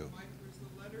need to. Mike, was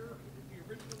the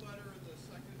original letter and the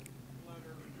second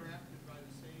letter drafted by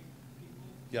the same people?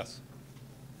 Yes.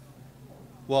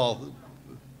 Well,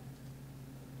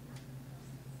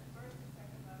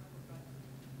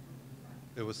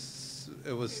 they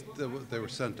were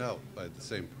sent out by the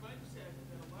same. Mike said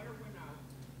that a letter went out.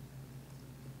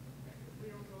 We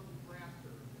don't know the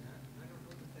drafter of that. I don't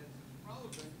know that that's as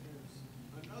relevant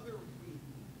as another meeting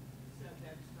said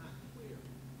that's not clear.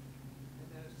 And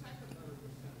then a second letter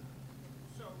was sent out.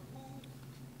 So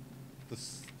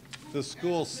The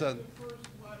school sent sent, the first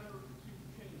letter to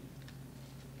change?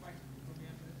 Mike, let me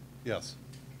answer this. yes.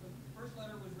 The first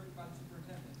letter was written by the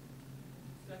superintendent.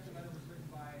 Second letter was written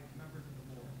by members of the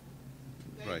board.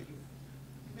 Right.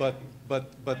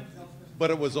 But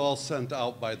it was all sent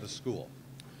out by the school.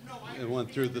 No, I It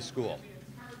went through the understand that, school. but I mean,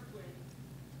 it's hard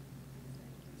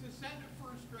to send a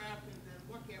first draft and then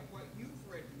look at what you've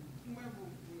written, whoever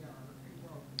we are, and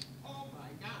go, oh my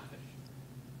gosh,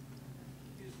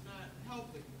 is not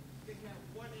helping. To have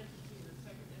one entity and a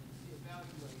second entity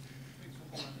evaluate makes a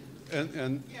whole lot of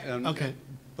difference. And Okay.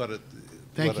 but it.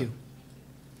 Thank but it- you.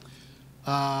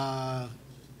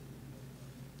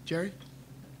 Jerry?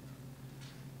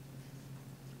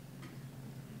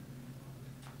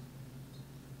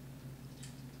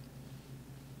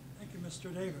 Thank you,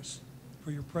 Mr. Davis,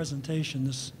 for your presentation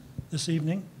this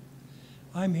evening.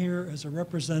 I'm here as a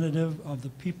representative of the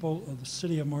people of the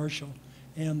City of Marshall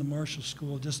and the Marshall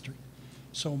School District.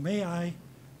 So may I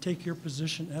take your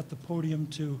position at the podium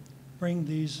to bring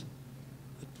these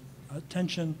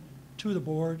attention to the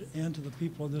board and to the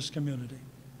people of this community?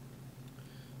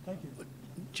 Thank you.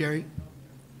 Jerry?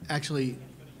 Actually,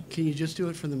 can you just do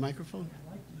it from the microphone?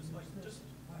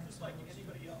 Just like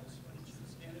anybody else, why don't you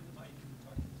just stand at the mic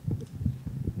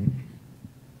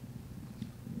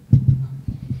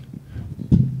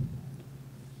and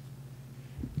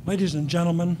talk? Ladies and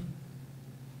gentlemen,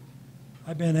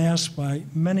 I've been asked by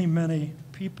many, many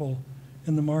people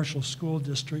in the Marshall School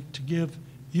District to give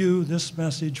you this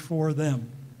message for them.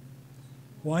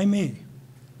 Why me?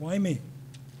 Why me?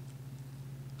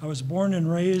 I was born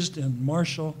and raised in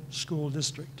Marshall School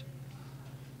District.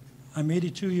 I'm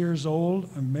 82 years old.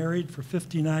 I'm married for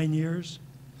 59 years.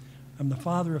 I'm the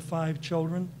father of 5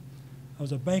 children. I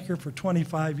was a banker for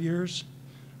 25 years.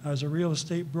 I was a real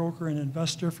estate broker and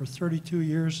investor for 32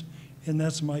 years, and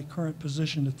that's my current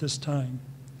position at this time.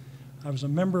 I was a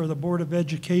member of the Board of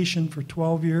Education for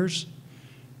 12 years,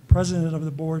 president of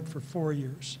the board for 4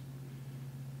 years.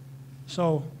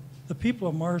 So the people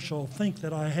of Marshall think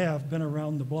that I have been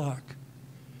around the block,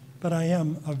 but I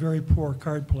am a very poor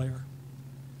card player.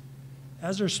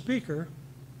 As their speaker,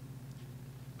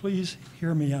 please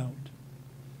hear me out.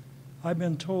 I've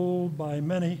been told by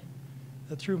many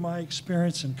that through my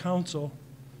experience in council,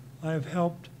 I have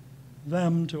helped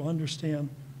them to understand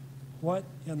what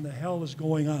in the hell is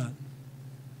going on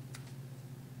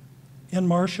in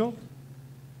Marshall,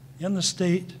 in the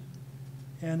state,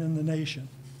 and in the nation.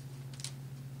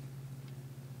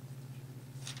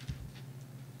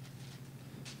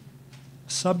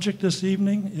 Subject this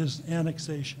evening is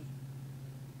annexation.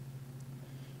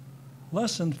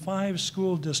 Less than 5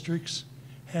 school districts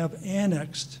have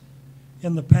annexed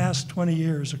in the past 20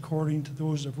 years, according to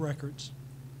those of records.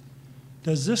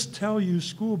 Does this tell you,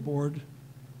 school board,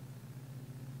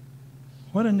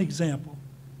 what an example?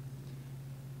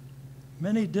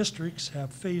 Many districts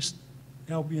have faced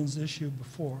Albion's issue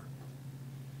before,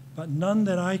 but none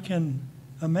that I can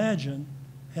imagine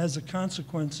has the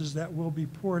consequences that will be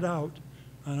poured out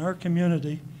on our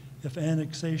community if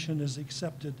annexation is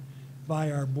accepted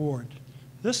by our board.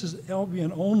 This is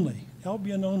Albion only,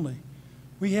 Albion only.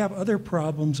 We have other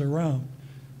problems around.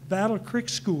 Battle Creek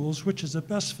Schools, which is the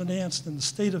best financed in the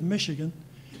state of Michigan,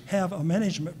 have a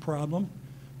management problem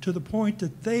to the point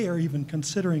that they are even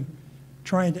considering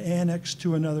trying to annex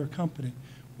to another company.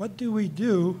 What do we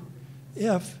do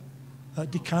if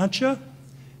DeConcha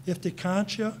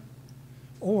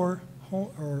or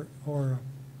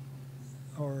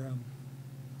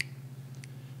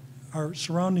our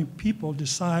surrounding people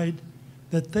decide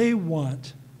that they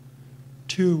want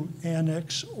to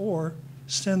annex or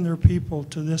send their people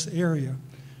to this area?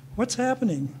 What's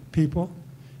happening, people,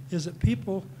 is that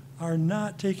people are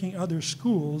not taking other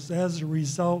schools as a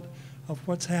result of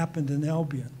what's happened in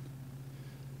Albion.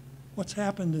 What's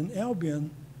happened in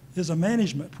Albion is a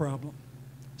management problem,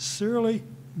 surely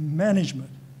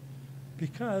management,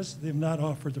 because they've not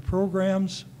offered the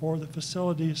programs or the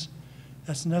facilities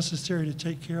that's necessary to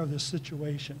take care of this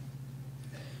situation.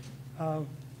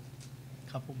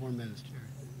 Couple more minutes, Jerry.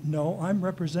 No, I'm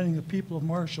representing the people of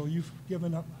Marshall. You've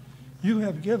given up. You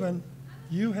have given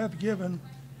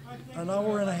an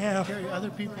hour and a half. Jerry, other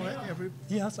people,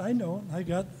 Yes, I know. I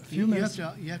got a few you minutes.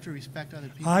 have to respect other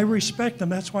people. I respect them.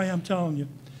 That's why I'm telling you.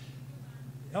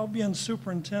 Albion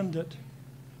Superintendent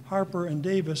Harper and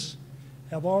Davis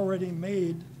have already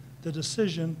made the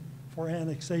decision for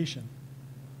annexation.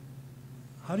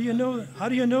 How do you know? How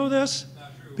do you know this?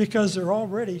 Because they're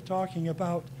already talking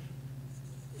about,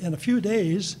 in a few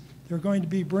days, they're going to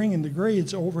be bringing the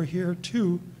grades over here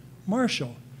to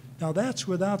Marshall. Now that's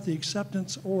without the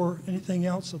acceptance or anything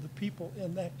else of the people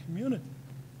in that community.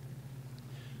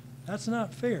 That's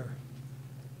not fair.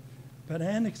 But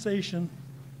annexation,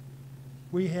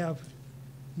 we have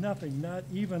nothing, not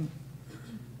even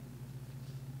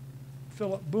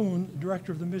Philip Boone,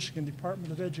 director of the Michigan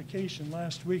Department of Education,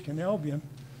 last week in Albion,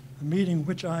 a meeting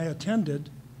which I attended.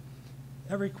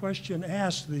 Every question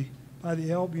asked by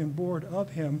the Albion board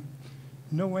of him,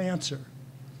 no answer.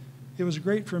 It was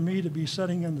great for me to be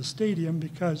sitting in the stadium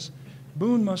because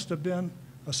Boone must have been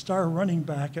a star running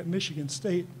back at Michigan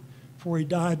State, for he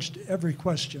dodged every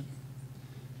question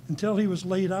until he was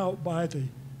laid out by the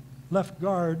left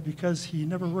guard because he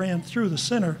never ran through the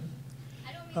center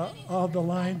of the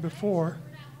line before,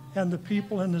 and the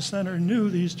people in the center knew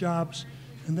these jobs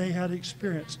and they had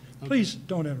experience. Please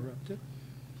don't interrupt it.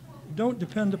 Don't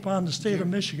depend upon the state of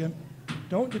Michigan.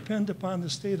 Don't depend upon the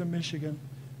state of Michigan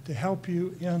to help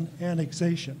you in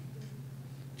annexation.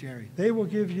 Jerry. They will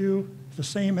give you the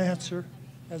same answer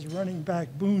as running back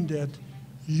Boone did.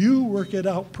 You work it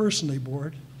out personally,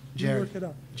 board. You Jerry, work it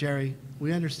out. Jerry,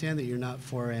 we understand that you're not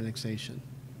for annexation.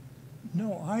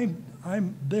 No,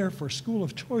 I'm there for school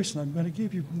of choice, and I'm going to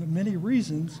give you many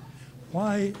reasons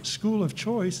why school of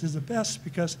choice is the best,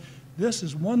 because this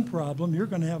is one problem. You're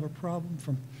going to have a problem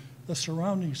from the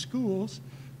surrounding schools,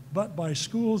 but by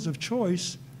schools of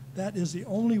choice, that is the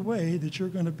only way that you're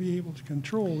going to be able to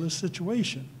control this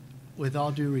situation. With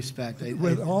all due respect,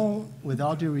 with all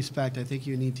due respect, I think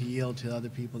you need to yield to other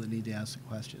people that need to ask the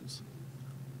questions.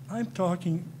 I'm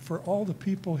talking for all the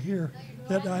people here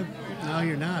that I've. No,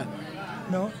 you're not.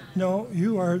 No,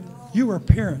 you are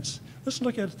parents. Let's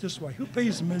look at it this way. Who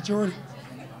pays the majority?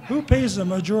 Who pays the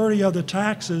majority of the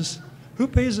taxes? Who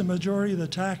pays the majority of the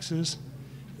taxes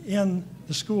in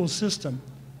the school system?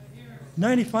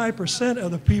 95%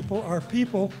 of the people are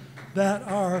people that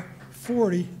are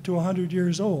 40 to 100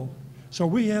 years old. So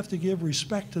we have to give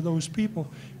respect to those people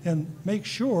and make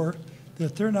sure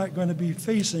that they're not going to be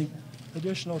facing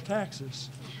additional taxes.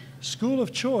 School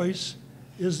of choice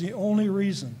is the only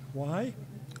reason. Why?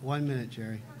 1 minute,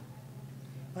 Jerry.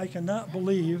 I cannot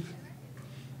believe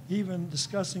even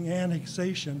discussing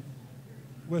annexation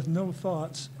with no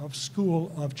thoughts of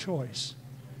school of choice.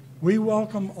 We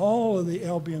welcome all of the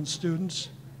Albion students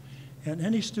and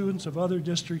any students of other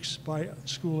districts by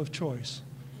school of choice.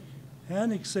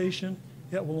 Annexation,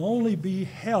 it will only be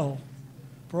hell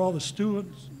for all the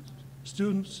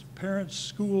students, parents,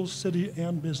 schools, city,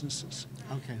 and businesses.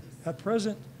 Okay. At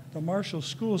present, the Marshall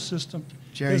school system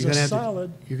Jerry, is you're a gonna have to-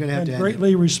 solid you're gonna have and to end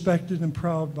greatly respected and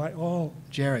proud by all.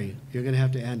 Jerry, you're going to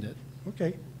have to end it.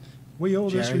 Okay. We owe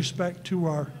this Jerry? respect to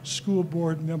our school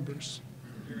board members,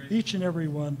 each and every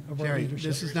one of our Jerry, leadership.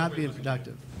 this is not being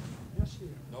productive. Yes, you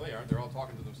are. No, they aren't. They're all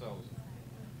talking to themselves.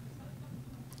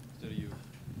 Instead of you.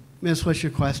 Miss, what's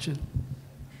your question?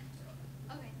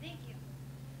 Okay, thank you.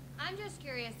 I'm just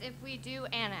curious, if we do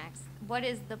annex, what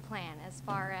is the plan as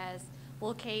far as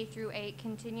will K through 8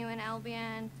 continue in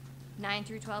Albion, 9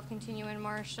 through 12 continue in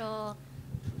Marshall?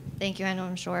 Thank you, I know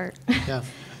I'm short. Yeah.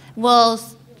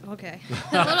 Okay,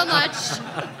 a little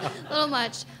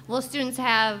much. Will students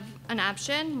have an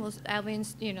option? Will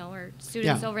Albion's, or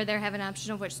students Yeah. over there have an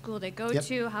option of which school they go Yep.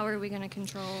 to? How are we going to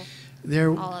control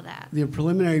all of that? The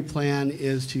preliminary plan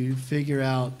is to figure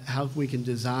out how we can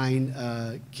design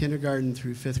a kindergarten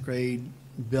through 5th grade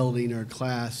building or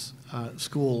class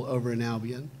school over in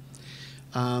Albion.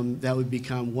 That would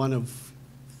become one of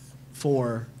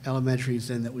 4 elementaries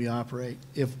then that we operate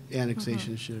if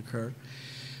annexation should occur.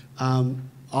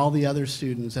 All the other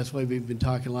students, that's why we've been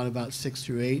talking a lot about 6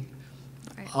 through 8.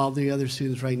 Right. All the other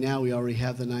students right now, we already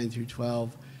have the 9 through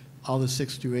 12. All the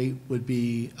 6 through 8 would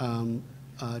be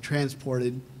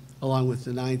transported along with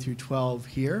the 9 through 12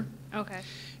 here. Okay.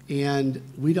 And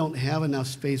we don't have enough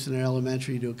space in our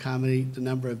elementary to accommodate the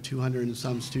number of 200 and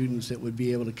some students that would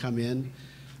be able to come in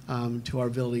to our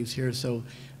buildings here. So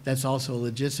that's also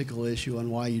a logistical issue on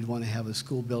why you'd want to have a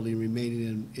school building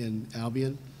remaining in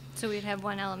Albion. So we'd have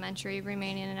one elementary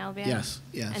remaining in Albion? Yes,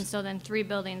 yes. And so then 3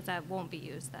 buildings that won't be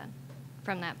used then,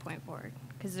 from that point forward?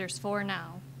 Because there's 4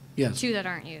 now. Yes. 2 that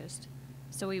aren't used.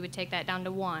 So we would take that down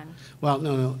to 1. Well,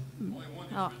 no.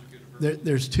 Oh,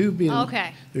 There's 2 being.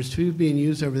 Okay. There's 2 being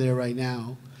used over there right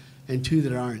now, and 2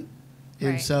 that aren't.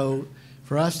 And Right. so,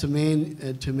 for us to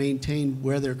maintain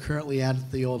where they're currently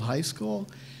at the old high school,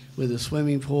 with the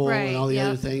swimming pool Right, and all the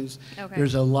other yep. thof Okay.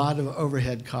 there's a lot of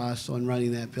overhead costs on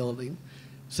running that building.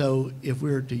 So if we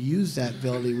were to use that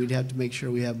building, we'd have to make sure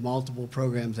we have multiple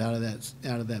programs out of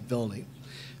that building.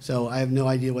 So I have no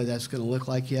idea what that's going to look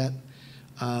like yet.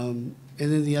 And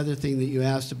then the other thing that you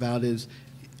asked about is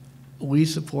we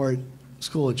support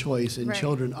school of choice, and Right.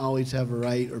 children always have a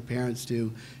right, or parents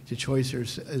do, to choice their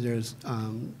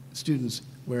students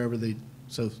wherever they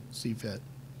so see fit.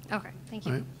 okay, thank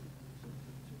All you. right?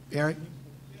 Eric?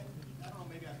 Yeah, I don't know,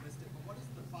 maybe I missed it, but what is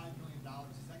the $5 million?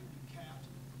 Is that gonna be capped?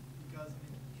 Because, I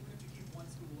mean, even if you keep one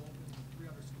school open, 3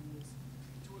 other schools,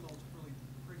 2 of those are really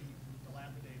pretty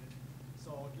dilapidated.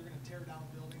 So if you're gonna tear down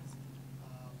buildings,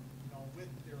 with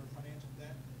their financial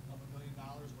debt of $1 million,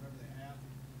 whatever they have,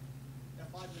 that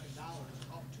 $5 million,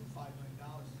 up to $5 million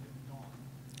is gonna be gone.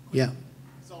 Yeah.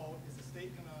 So is the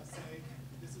state gonna say,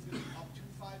 this is gonna be up to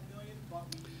 $5 million, but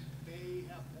we may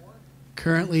have more?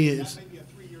 Currently, That it's, may be a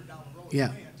 3-year down the road Yeah.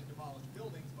 plan to demolish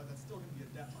buildings, but that's still gonna be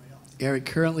a debt by us. Eric,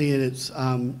 currently it's,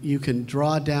 you can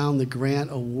draw down the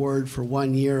grant award for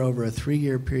 1 year over a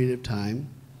 3-year period of time.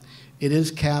 It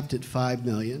is capped at $5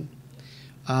 million.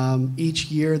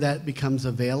 Each year that becomes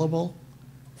available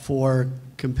for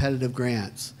competitive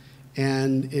grants.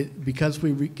 And because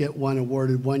we get one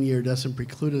awarded 1 year doesn't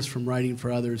preclude us from writing for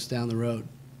others down the road.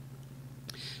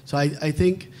 So I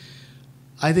think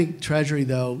Treasury,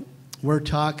 though, we're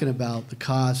talking about the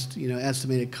cost,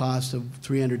 estimated cost of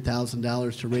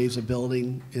 $300,000 to raise a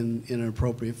building in an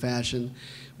appropriate fashion.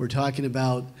 We're talking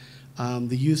about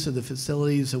the use of the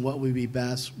facilities and what would be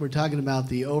best. We're talking about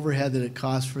the overhead that it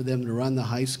costs for them to run the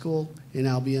high school in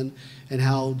Albion, and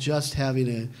how just having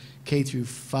a K through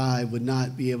 5 would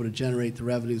not be able to generate the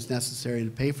revenues necessary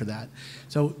to pay for that.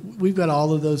 So we've got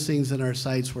all of those things in our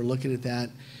sights. We're looking at that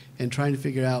and trying to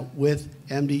figure out with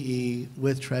MDE,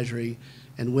 with Treasury,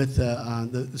 and with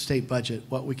the state budget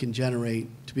what we can generate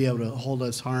to be able to hold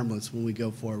us harmless when we go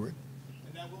forward.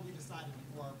 And that will be decided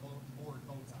before our board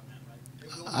votes on that, right? It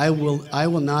will be I will, decided I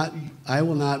will after not, the- I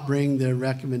will not bring the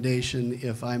recommendation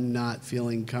if I'm not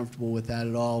feeling comfortable with that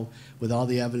at all, with all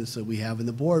the evidence that we have. And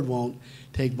the board won't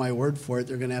take my word for it.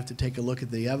 They're going to have to take a look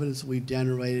at the evidence that we've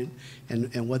generated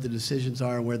and what the decisions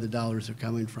are and where the dollars are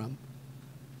coming from.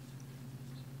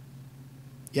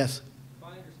 Yes? If I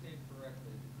understand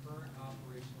correctly, the current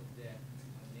operational debt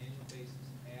on an annual basis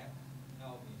at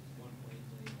Albion is $1.8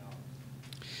 million.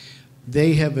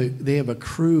 They have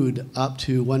accrued up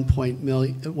to $1.8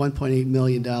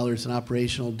 million in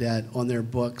operational debt on their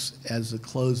books as the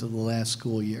close of the last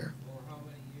school year. For how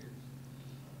many years?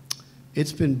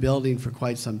 It's been building for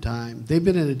quite some time. They've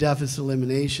been in a deficit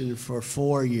elimination for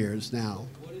 4 years now.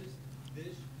 What is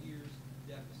this year's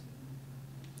deficit?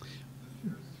 This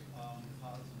year's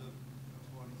positive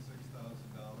 $26,000.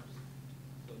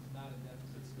 So it's not a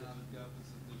deficit. It's not a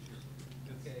deficit this year.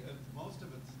 Okay. Most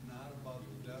of it's not about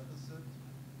the deficit.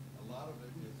 A lot of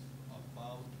it is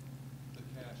about the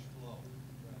cash flow.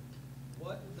 Right.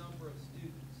 What number of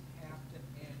students have to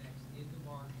annex into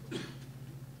Marshall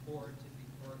for it to be,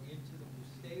 or into the,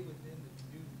 stay within the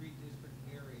new redistrict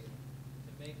area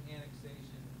to make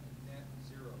annexation a net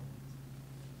zero?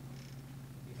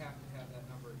 You have to have that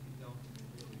number. If you don't, you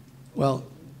really. Well,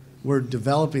 we're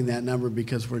developing that number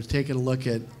because we're taking a look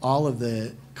at all of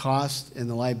the costs and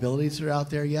the liabilities that are out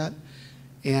there yet.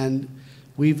 And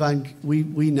we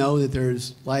know that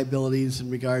there's liabilities in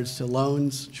regards to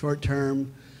loans,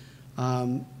 short-term.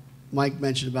 Mike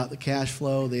mentioned about the cash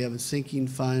flow. They have a sinking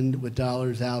fund with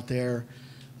dollars out there.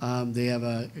 They have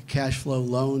a cash flow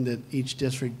loan that each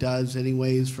district does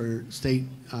anyways for state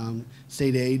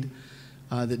aid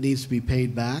that needs to be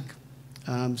paid back.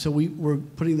 So we're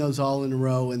putting those all in a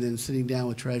row and then sitting down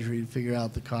with Treasury to figure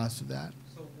out the cost of that.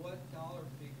 So what dollar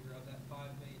figure of that $5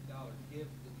 million gift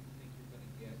that you think you're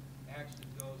gonna get actually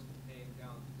goes to paying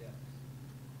down the debt?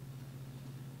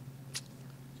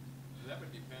 That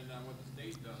would depend on what the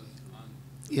state does on.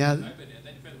 Yeah. That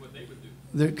depends what they would do.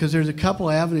 Because there's a couple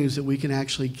avenues that we can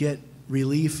actually get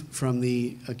relief from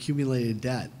the accumulated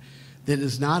debt that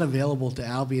is not available to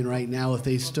Albion right now if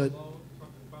they stood. From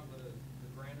the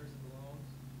grantors of the loans,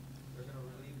 they're gonna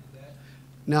relieve the debt?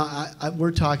 Now,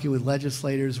 we're talking with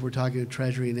legislators, we're talking with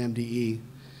Treasury and MDE,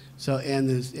 so,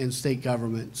 and state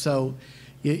government. So,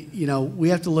 we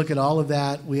have to look at all of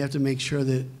that. We have to make sure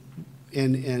that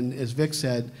and as Vic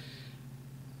said,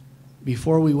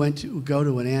 before we go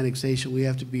to an annexation, we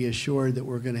have to be assured that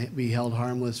we're going to be held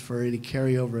harmless for any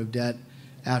carryover of debt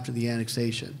after the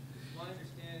annexation. It's my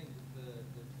understanding that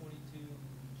the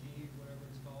 22G, whatever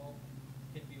it's called,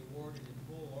 can be awarded in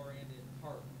full or in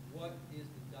part. What is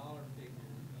the dollar figure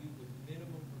that you would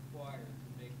minimum require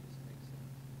to make this make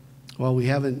sense? Well, we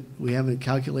haven't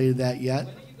calculated that yet.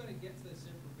 When are you going to get this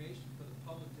information for the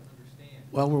public to understand?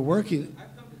 Well, we're working.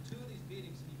 I've come to 2 of these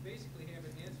meetings and you basically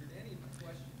haven't answered any of my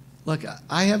questions. Look,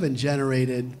 I haven't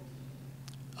generated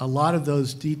a lot of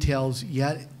those details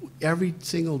yet. Every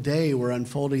single day we're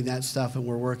unfolding that stuff and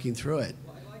we're working through it.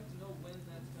 Well, I'd like to know when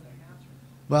that's going to happen.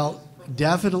 Well,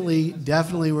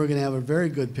 definitely we're going to have a very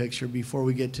good picture before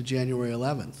we get to January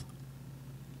 11th,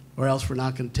 or else we're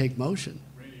not going to take motion.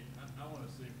 Randy, I want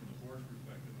to say from the board's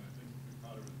perspective, and I think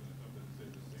Crowder was going to jump in and say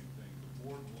the same thing, the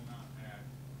board will not act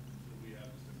until we have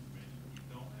this information. We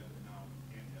don't have it now,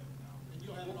 we can't have it now. And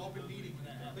you'll have an open meeting when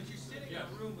that happens. But you're sitting in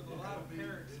a room with a lot of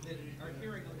parents that are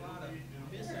hearing a lot of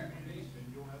misinformation.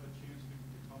 And you'll have a chance to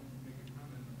come make a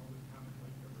comment, a public comment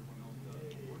like everyone else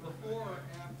does. We're not Before or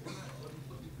gonna act. after?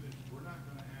 Let me finish. We're not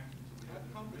gonna act until we have I've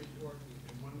the come to information. the board meeting.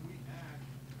 And when we act,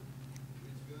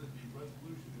 it's gonna be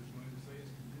resolution, it's going to say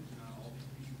it's contingent on all these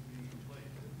pieces being in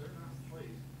place. If they're not in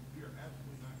place, we are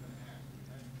absolutely not gonna act. We've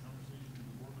had conversations with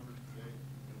the board members today,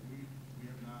 and we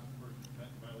have not, for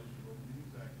that violation of Open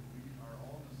Meetings Act, we are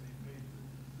all on the same page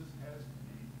that this has to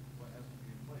be what has to be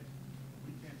in place.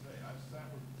 We can't say, I've sat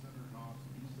with Senator Knox,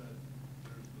 and he said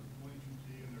there's the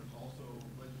 22G and there's also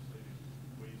legislative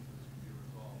ways that this can be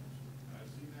resolved. And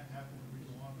I've seen that happen with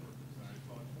regional law enforcement, and I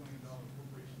saw a $20 million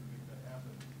corporation to make that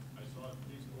happen. I saw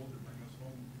Jason Golder bring us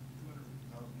home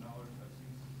 $200,000. I've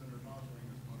seen Senator Knox bring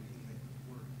us money to make this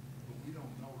work. But we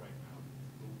don't know right now.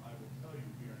 So I will tell you,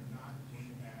 we are not going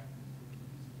to act until the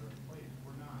pieces are in place.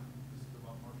 We're not. This is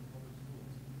about Marshall Public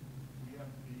Schools. We have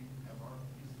to have our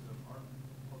pieces of our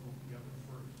puzzle together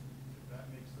first. If that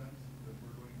makes sense, then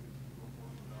we're going to go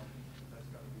forward without it. That's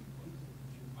got to be in place.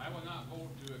 I will not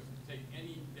vote to take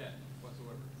any debt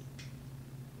whatsoever.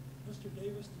 Mr.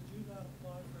 Davis, did you not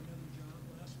apply for another job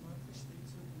last month as state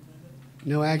superintendent?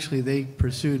 No, actually, they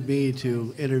pursued me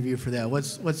to interview for that.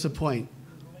 What's the point?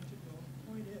 You're going to go. The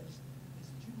point is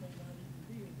that you may not even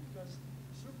be here because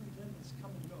superintendents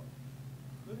come and go,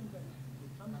 good and bad, they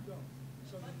come and go.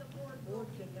 So the board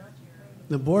cannot.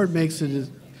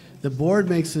 The board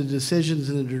makes the decisions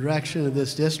in the direction of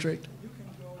this district. You can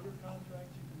go, your contract,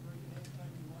 you can break it anytime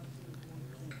you want to. If you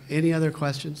want to. Any other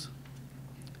questions?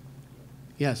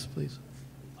 Yes, please.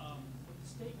 With the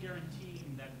state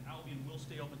guaranteeing that Albion will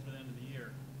stay open to the end of the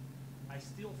year, I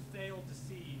still fail to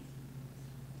see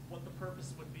what the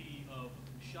purpose would be of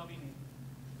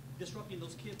disrupting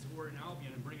those kids who are in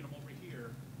Albion and bringing them over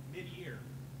here mid-year.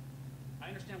 I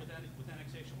understand with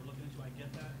annexation we're looking into, I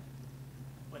get that,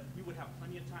 but we would have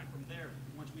plenty of time from there,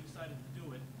 once we decided to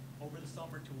do it, over the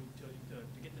summer to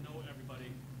get to know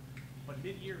everybody. But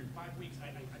mid-year in 5 weeks, I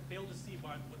fail to see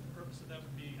what the purpose of that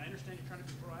would be. I understand you're trying to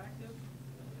be proactive.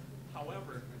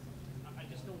 However, I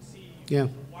just don't see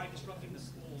why disrupting the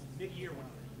school mid-year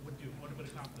would do, what it would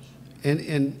accomplish.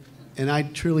 And I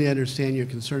truly understand your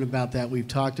concern about that. We've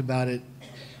talked about it.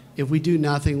 If we do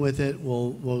nothing with it,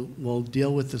 we'll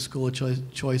deal with the school of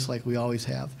choice like we always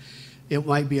have. It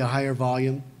might be a higher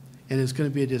volume, and it's going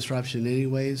to be a disruption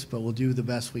anyways, but we'll do the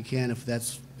best we can if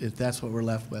that's what we're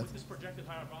left with. This projected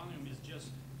higher volume is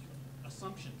just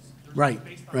assumptions. They're Right,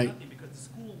 based on right. nothing because the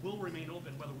school will remain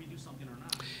open whether we do something or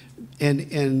not.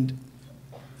 And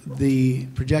the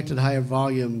projected higher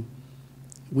volume,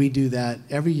 we do that.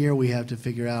 Every year we have to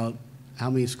figure out how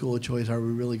many school of choice are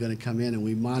we really going to come in, and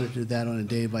we monitor that on a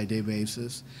day-by-day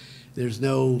basis. There's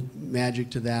no magic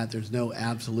to that. There's no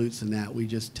absolutes in that. We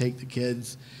just take the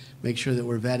kids, make sure that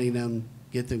we're vetting them,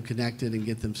 get them connected, and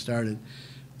get them started.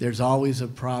 There's always a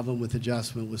problem with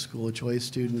adjustment with school of choice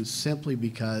students simply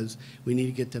because we need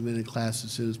to get them into class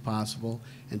as soon as possible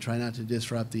and try not to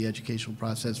disrupt the educational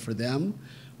process for them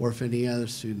or for any other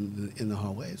student in the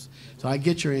hallways. So I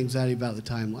get your anxiety about the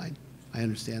timeline. I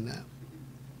understand that.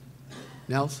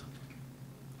 Nels?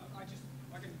 I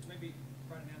can maybe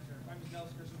provide an answer. My name is Nels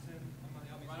Christensen. I'm on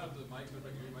the Albion. Might have the mic,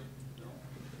 but you might.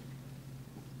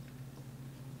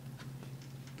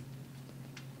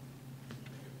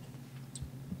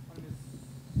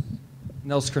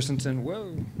 Nels Christensen.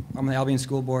 Whoa. I'm on the Albion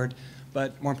School Board,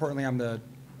 but more importantly, I'm the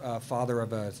father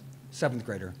of a 7th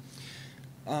grader.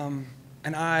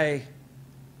 And I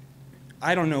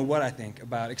don't know what I think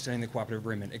about extending the cooperative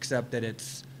agreement, except that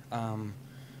it's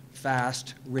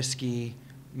fast, risky,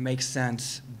 makes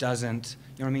sense, doesn't.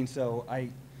 You know what I mean? So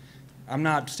I'm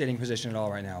not stating position at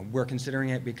all right now. We're considering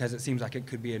it because it seems like it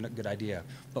could be a good idea.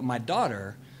 But my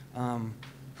daughter,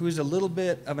 who's a little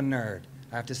bit of a nerd,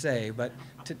 I have to say, but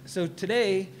so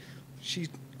today,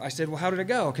 I said, well, how did it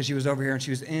go? Because she was over here and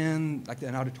she was in like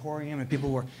an auditorium and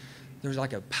there was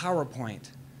like a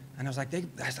PowerPoint. And I was like,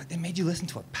 they made you listen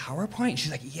to a PowerPoint?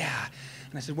 She's like, yeah.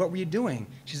 And I said, what were you doing?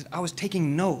 She said, I was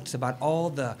taking notes about all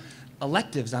the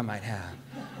electives I might have.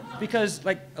 Because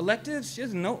like electives, she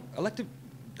doesn't know,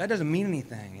 that doesn't mean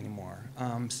anything anymore.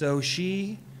 So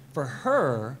for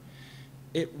her,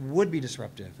 it would be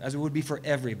disruptive, as it would be for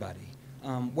everybody.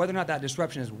 Whether or not that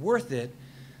disruption is worth it,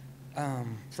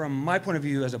 from my point of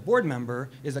view as a board member,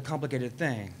 is a complicated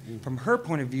thing. From her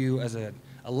point of view as an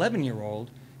 11-year-old,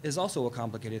 is also a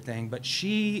complicated thing, but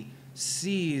she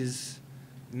sees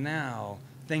now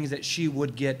things that she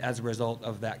would get as a result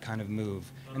of that kind of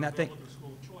move. And that thing. With her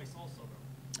school of choice also,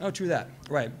 though. Oh, true that.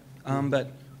 Right.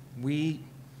 But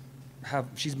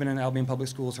she's been in Albion Public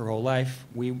Schools her whole life.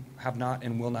 We have not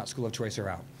and will not school of choice her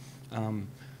out.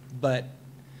 But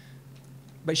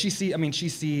she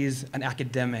sees an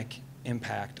academic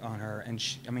impact on her,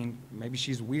 and maybe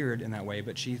she's weird in that way,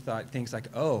 but she thinks like,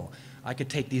 oh, I could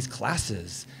take these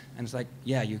classes, and it's like,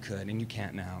 yeah, you could, and you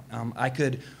can't now. I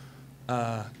could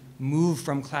move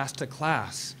from class to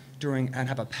class and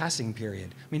have a passing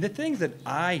period. I mean, the things that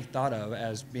I thought of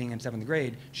as being in 7th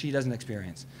grade, she doesn't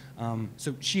experience.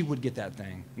 So she would get that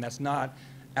thing, and that's not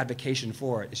advocation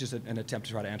for it. It's just an attempt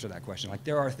to try to answer that question. Like,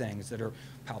 there are things that are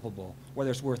palpable.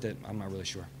 Whether it's worth it, I'm not really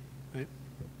sure. Right.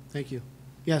 Thank you.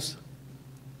 Yes.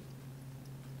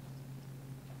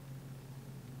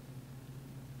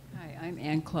 Hi, I'm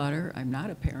Ann Clotter. I'm not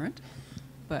a parent,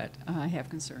 but I have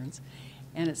concerns.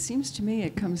 And it seems to me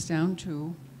it comes down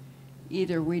to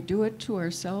either we do it to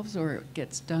ourselves or it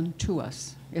gets done to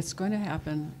us. It's going to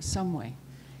happen some way.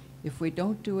 If we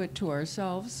don't do it to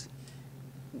ourselves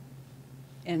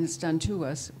and it's done to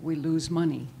us, we lose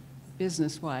money,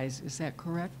 business-wise. Is that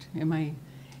correct? Am I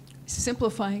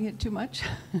simplifying it too much?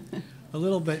 A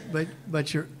little bit,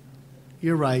 but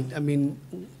you're right. I mean,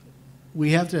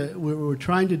 we're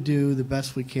trying to do the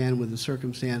best we can with the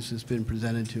circumstances that's been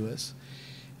presented to us.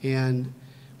 And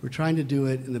we're trying to do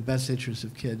it in the best interest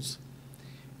of kids.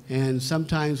 And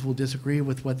sometimes we'll disagree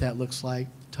with what that looks like,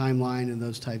 timeline and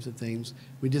those types of things.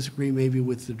 We disagree maybe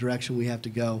with the direction we have to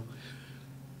go.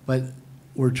 But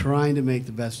we're trying to make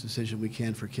the best decision we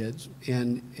can for kids.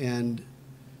 And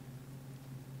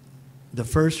the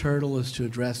first hurdle is to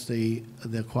address the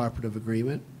cooperative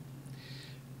agreement.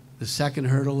 The second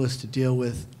hurdle is to deal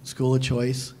with school of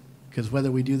choice, because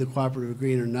whether we do the cooperative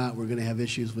agreement or not, we're going to have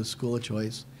issues with school of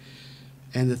choice.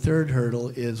 And the third hurdle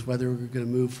is whether we're going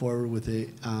to move forward with the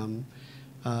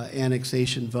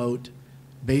annexation vote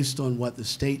based on what the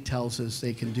state tells us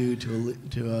they can do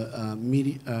to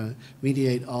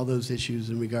mediate all those issues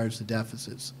in regards to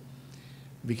deficits.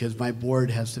 Because my board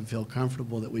has to feel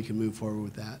comfortable that we can move forward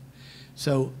with that.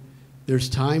 So there's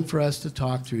time for us to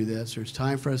talk through this. There's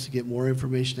time for us to get more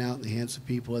information out in the hands of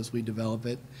people as we develop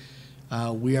it.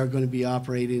 We are going to be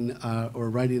operating or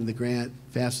writing the grant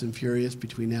fast and furious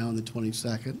between now and the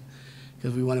 22nd,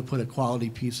 because we want to put a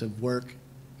quality piece of work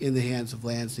in the hands of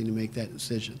Lansing to make that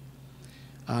decision.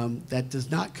 That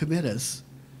does not commit us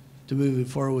to moving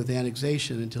forward with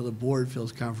annexation until the board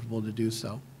feels comfortable to do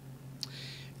so.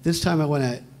 This time I want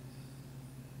to,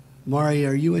 Mari,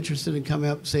 are you interested in coming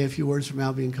up and say a few words from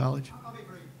Albion College? I'll be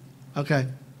brief. Okay.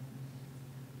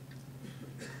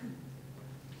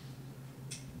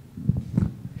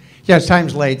 Yes,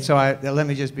 time's late, so let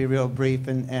me just be real brief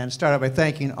and start out by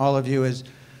thanking all of you as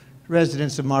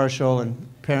residents of Marshall and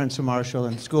parents of Marshall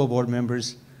and school board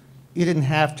members. You didn't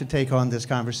have to take on this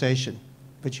conversation,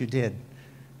 but you did.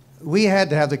 We had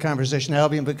to have the conversation at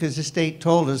Albion because the state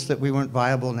told us that we weren't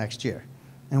viable next year,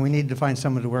 and we needed to find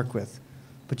someone to work with.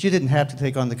 But you didn't have to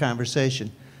take on the conversation.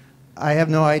 I have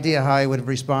no idea how I would have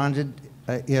responded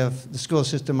if the school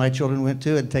system my children went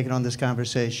to had taken on this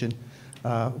conversation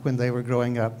when they were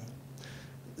growing up.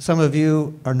 Some of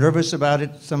you are nervous about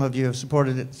it, some of you have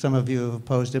supported it, some of you have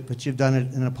opposed it, but you've done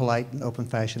it in a polite and open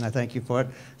fashion. I thank you for it.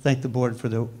 Thank the board for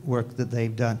the work that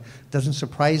they've done. It doesn't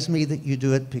surprise me that you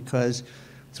do it because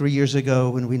 3 years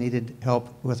ago when we needed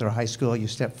help with our high school, you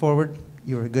stepped forward,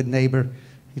 you were a good neighbor,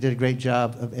 you did a great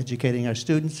job of educating our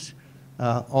students.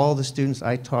 All the students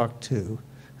I talked to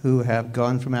who have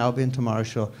gone from Albion to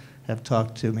Marshall have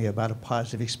talked to me about a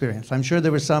positive experience. I'm sure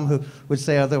there were some who would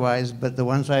say otherwise, but the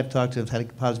ones I've talked to have had a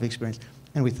positive experience,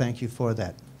 and we thank you for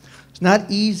that. It's not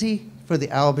easy for the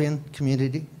Albion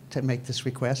community to make this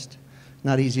request.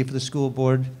 Not easy for the school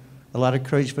board. A lot of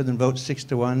courage for them to vote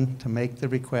 6-1 to make the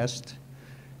request.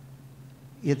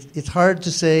 It's hard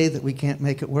to say that we can't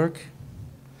make it work,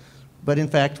 but in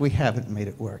fact, we haven't made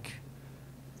it work.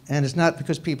 And it's not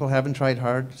because people haven't tried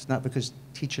hard. It's not because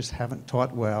teachers haven't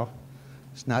taught well.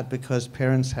 It's not because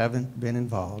parents haven't been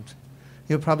involved.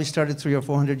 It probably started 300 or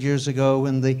 400 years ago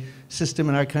when the system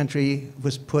in our country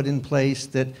was put in place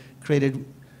that created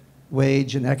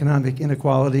wage and economic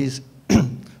inequalities.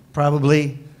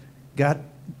 Probably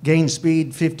gained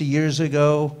speed 50 years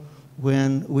ago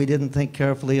when we didn't think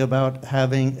carefully about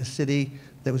having a city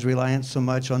that was reliant so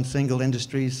much on single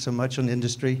industries, so much on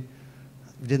industry.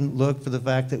 We didn't look for the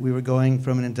fact that we were going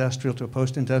from an industrial to a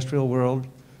post-industrial world.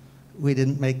 We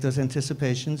didn't make those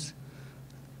anticipations.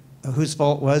 Whose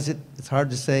fault was it? It's hard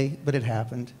to say, but it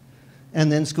happened.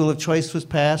 And then school of choice was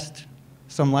passed.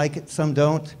 Some like it, some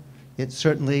don't. It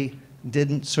certainly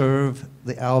didn't serve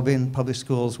the Albion public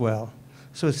schools well.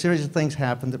 So a series of things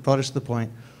happened that brought us to the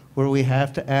point where we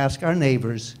have to ask our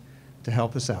neighbors to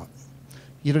help us out.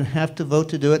 You don't have to vote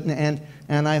to do it,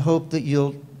 and I hope that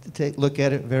you'll look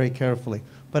at it very carefully.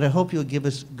 But I hope you'll give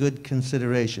us good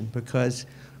consideration, because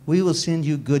we will send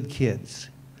you good kids.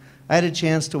 I had a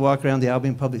chance to walk around the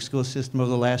Albion public school system over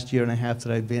the last year and a half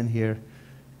that I've been here,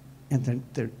 and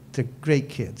they're great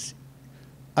kids.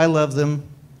 I love them,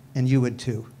 and you would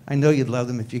too. I know you'd love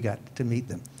them if you got to meet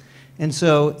them. And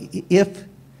so if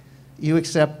you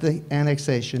accept the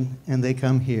annexation and they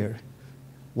come here,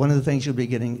 one of the things you'll be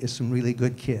getting is some really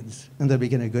good kids, and they'll be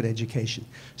getting a good education.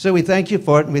 So we thank you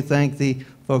for it, and we thank the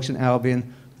folks in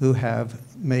Albion who have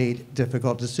made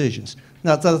difficult decisions.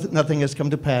 Nothing has come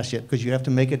to pass yet, because you have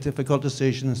to make a difficult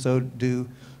decision, and so do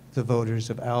the voters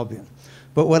of Albion.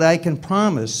 But what I can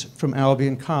promise from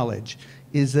Albion College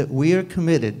is that we are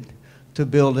committed to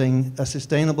building a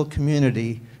sustainable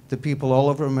community that people all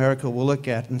over America will look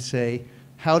at and say,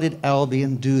 how did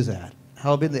Albion do that?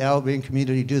 How did the Albion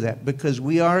community do that? Because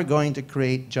we are going to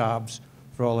create jobs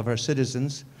for all of our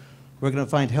citizens. We're going to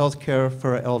find health care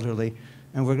for our elderly,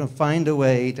 and we're going to find a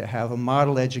way to have a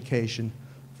model education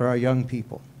for our young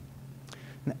people.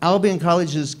 And Albion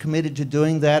College is committed to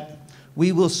doing that.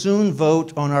 We will soon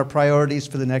vote on our priorities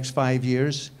for the next 5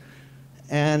 years.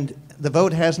 And the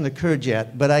vote hasn't occurred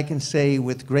yet, but I can say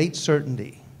with great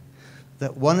certainty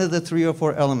that one of the 3 or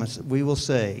 4 elements that we will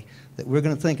say that we're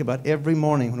going to think about every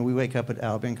morning when we wake up at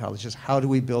Albion College is how do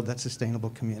we build that sustainable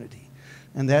community?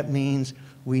 And that means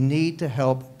we need to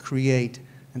help create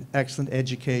an excellent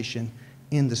education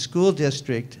in the school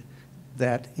district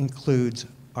that includes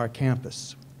our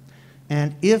campus.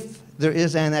 And if there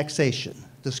is annexation,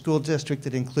 the school district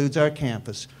that includes our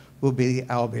campus will be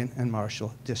the Albion and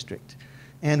Marshall district.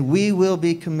 And we will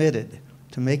be committed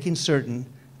to making certain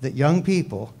that young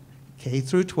people, K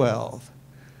through 12,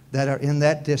 that are in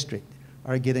that district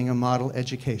are getting a model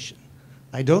education.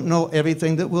 I don't know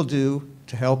everything that we'll do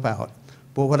to help out,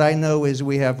 but what I know is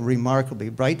we have remarkably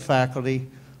bright faculty,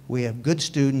 we have good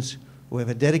students, we have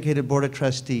a dedicated board of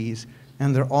trustees,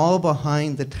 and they're all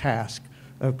behind the task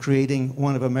of creating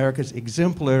one of America's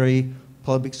exemplary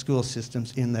public school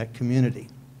systems in that community.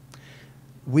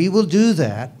 We will do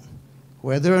that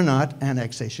whether or not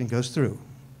annexation goes through.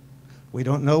 We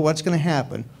don't know what's going to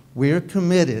happen. We're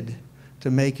committed to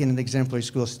making an exemplary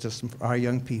school system for our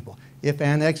young people. If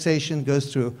annexation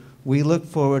goes through, we look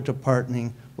forward to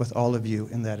partnering with all of you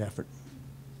in that effort.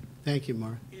 Thank you,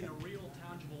 Mark. In a real,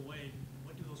 tangible way,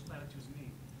 what do those platitudes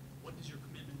mean? What does your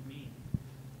commitment mean?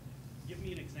 Give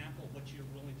me an example of what you're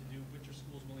willing to do, what your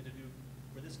school's willing to do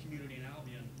for this community in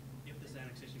Albion if this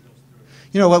annexation goes through.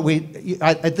 You know what,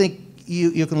 I think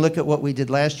you can look at what we did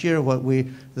last year,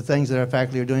 the things that our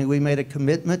faculty are doing. We made a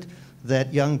commitment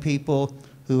that young people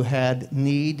who had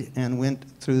need and went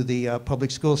through the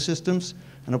public school systems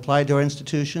and applied to our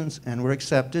institutions and were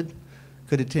accepted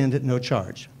could attend at no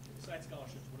charge. Besides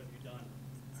scholarships, what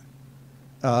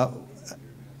have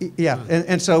you done? Yeah,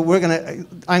 and so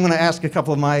I'm going to ask a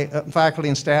couple of my faculty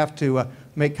and staff to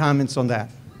make comments on that.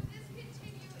 Would this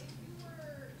continue if you were to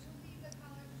leave the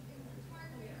college in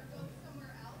retirement or go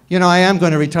somewhere else? You know, I am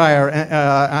going to retire.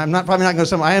 I'm probably not going to go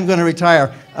somewhere. I am going to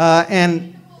retire.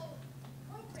 And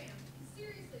Program,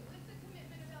 seriously, with the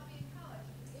commitment of Albion College,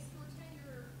 if your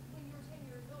tenure, when your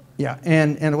tenure is over. yeah,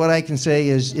 and what I can say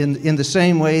is in the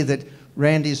same way that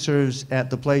Randy serves at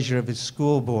the pleasure of his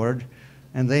school board,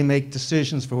 and they make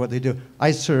decisions for what they do,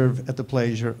 I serve at the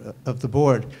pleasure of the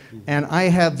board. And I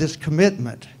have this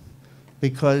commitment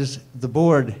because the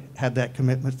board had that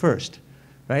commitment first,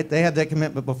 right? They had that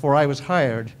commitment before I was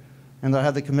hired, and they'll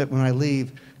have the commitment when I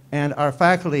leave. And our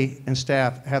faculty and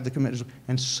staff have the commitment,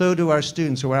 and so do our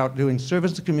students who are out doing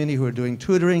service to the community, who are doing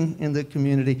tutoring in the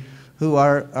community, who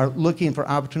are looking for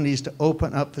opportunities to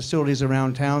open up facilities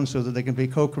around town so that they can be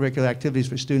co-curricular activities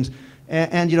for students.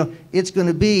 And you know, it's going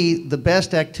to be the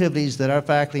best activities that our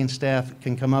faculty and staff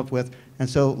can come up with. And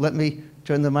so let me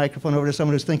turn the microphone over to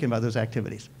someone who's thinking about those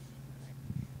activities.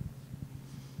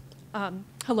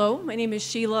 Hello, my name is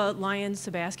Sheila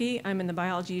Lyons-Sabaski. I'm in the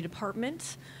biology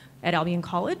department at Albion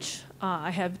College. I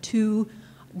have 2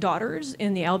 daughters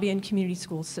in the Albion Community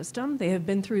School system. They have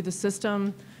been through the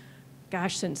system,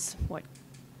 gosh, since what?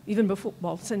 Even before,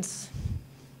 well, since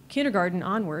kindergarten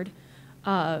onward.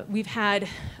 We've had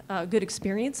good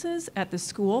experiences at the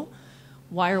school.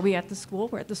 Why are we at the school?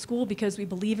 We're at the school because we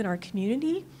believe in our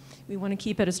community. We want to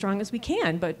keep it as strong as we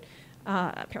can, but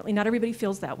apparently not everybody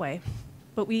feels that way.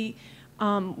 But we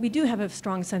do have a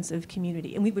strong sense of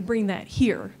community, and we would bring that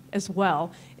here as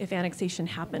well if annexation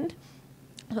happened.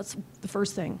 That's the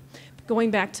first thing. Going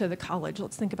back to the college,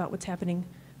 let's think about what's happening,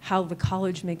 how the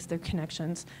college makes their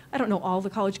connections. I don't know all the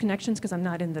college connections because I'm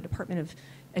not in the Department of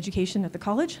Education at the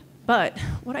college, but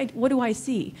what do I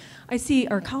see? I see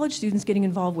our college students getting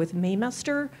involved with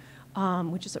Maymester,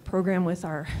 which is a program with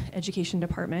our education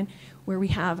department, where we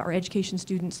have our education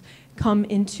students come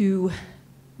into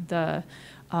the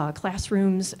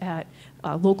classrooms at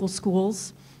local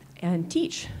schools and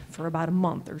teach for about a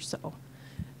month or so.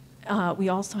 We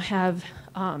also have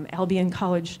Albion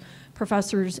College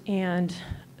professors and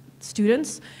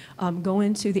students go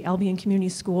into the Albion Community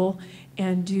School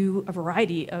and do a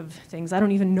variety of things. I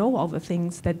don't even know all the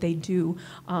things that they do.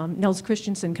 Nels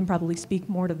Christensen can probably speak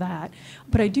more to that.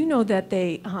 But I do know that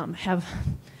they have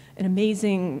an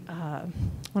amazing,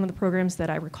 one of the programs that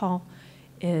I recall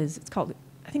is,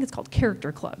 I think it's called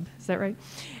Character Club, is that right?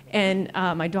 And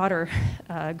my daughter,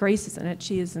 Grace, is in it.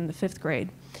 She is in the 5th grade.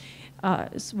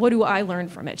 So what do I learn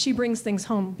from it? She brings things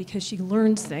home because she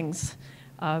learns things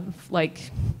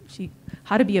like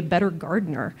how to be a better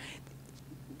gardener.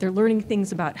 They're learning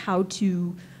things about how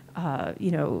to,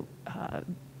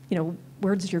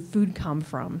 where does your food come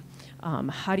from?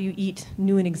 How do you eat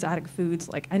new and exotic foods?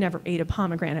 Like I never ate a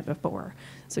pomegranate before,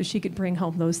 so she could bring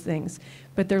home those things.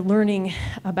 But they're learning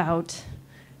about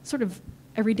sort of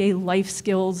everyday life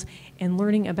skills and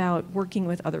learning about working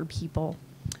with other people.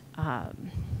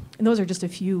 And those are just a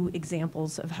few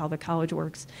examples of how the college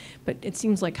works. But it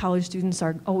seems like college students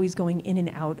are always going in and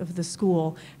out of the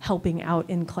school, helping out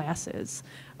in classes.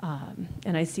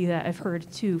 And I see that, I've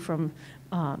heard too from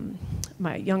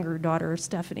my younger daughter,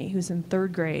 Stephanie, who's in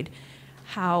 3rd grade,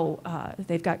 how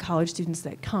they've got college students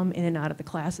that come in and out of the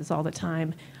classes all the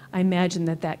time. I imagine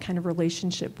that that kind of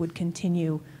relationship would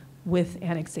continue with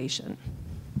annexation.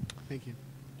 Thank you.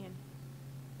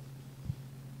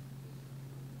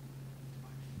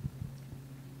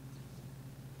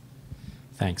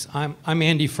 Thanks. I'm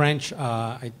Andy French.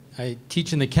 I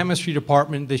teach in the chemistry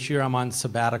department. This year I'm on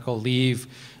sabbatical leave,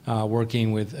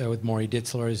 working with Maury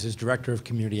Ditzler as his director of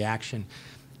community action.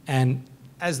 And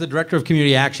as the director of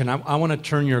community action, I want to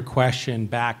turn your question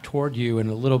back toward you in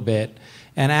a little bit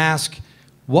and ask,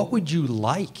 what would you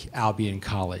like Albion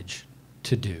College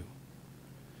to do?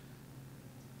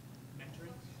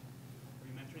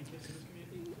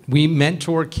 We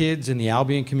mentor kids in the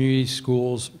Albion community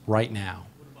schools right now.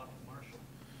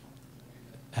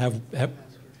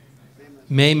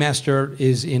 Maymester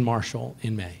is in Marshall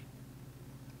in May.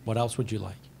 What else would you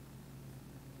like?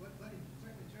 What in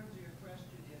terms of your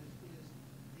question is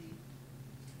the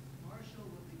Marshall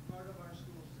will be part of our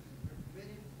school system. We're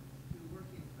committed to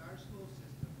working with our school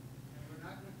system, and we're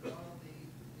not going to follow the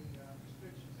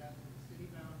restrictions after the city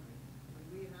boundary. When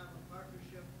we have a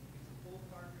partnership, it's a full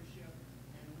partnership,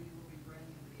 and we will be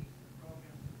bringing the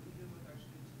programs that we do with our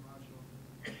students in Marshall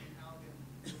and Albion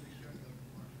will be sharing those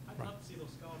with Marshall. I'd love to see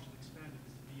those scholarships expanded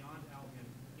beyond Albion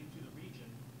into the region,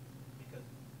 because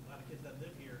a lot of kids that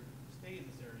live here stay in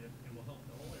this area and will help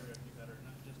the whole area be better,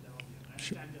 not just Albion. I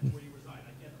understand that's where you reside.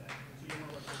 I get that. So you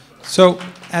don't know So,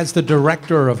 as the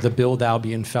director of the Build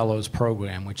Albion Fellows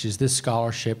program, which is this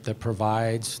scholarship that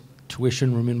provides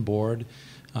tuition, room, and board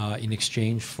in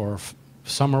exchange for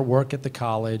summer work at the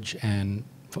college and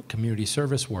for community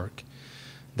service work,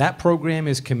 that program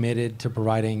is committed to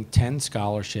providing 10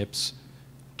 scholarships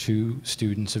to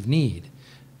students of need.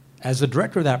 As the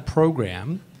director of that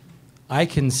program, I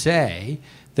can say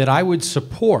that I would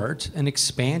support an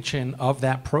expansion of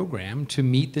that program to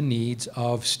meet the needs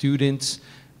of students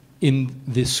in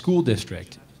this school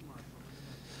district.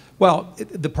 Well,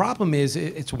 the problem is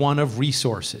it's one of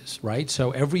resources, right? So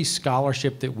every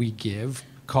scholarship that we give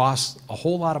costs a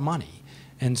whole lot of money.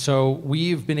 And so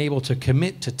we've been able to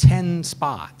commit to 10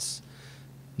 spots.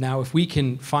 Now, if we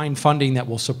can find funding that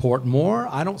will support more,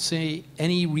 I don't see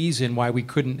any reason why we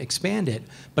couldn't expand it.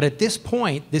 But at this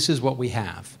point, this is what we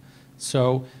have.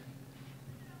 So,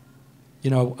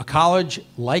 you know, a college,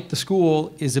 like the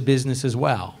school, is a business as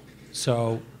well.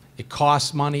 So it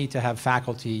costs money to have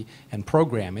faculty and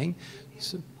programming.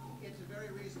 So, It's a very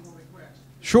reasonable request.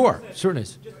 sure, sure it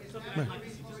is. Right.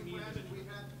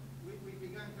 We've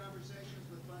begun conversations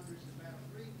with funders about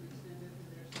free to extend it to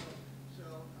there, so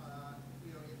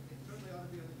you know, it certainly ought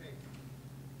to be on the paper.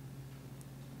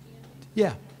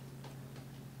 Yeah.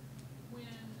 When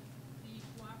the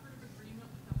cooperative agreement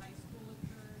with the high school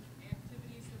occurred,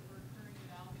 activities that were occurring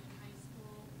at Albion High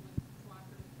School with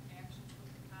cooperative actions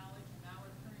with the college now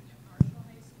are occurring at Marshall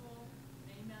High School,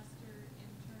 Maymester,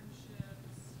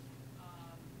 internships,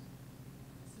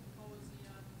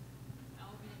 symposium.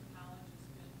 Albion College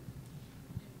has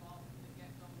been involved from the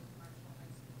get-go with Marshall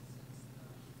High School since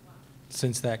the law.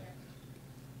 Since that,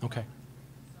 okay.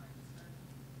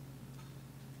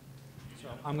 So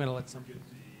I'm going to let some. Get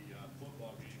the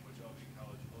football game, which Albion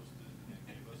College hosted, and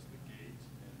gave us the gate,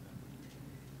 and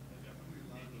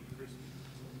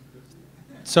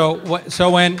then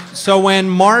So when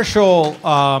Marshall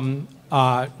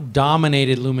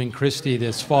dominated Lumen Christi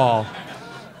this fall,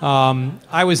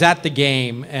 I was at the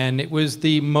game, and it was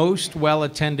the most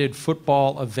well-attended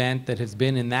football event that has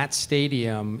been in that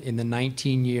stadium in the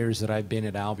 19 years that I've been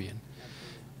at Albion.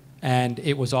 And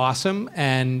it was awesome,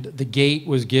 and the gate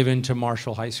was given to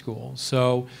Marshall High School.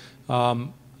 So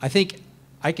I think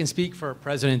I can speak for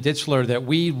President Ditchler that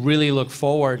we really look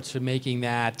forward to making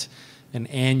that an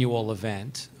annual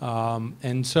event.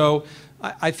 And so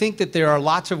I think that there are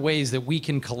lots of ways that we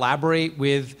can collaborate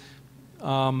with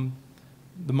the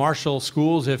Marshall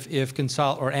schools if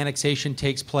annexation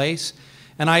takes place.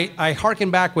 And I hearken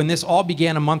back when this all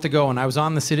began a month ago, and I was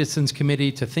on the Citizens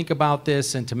Committee to think about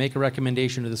this and to make a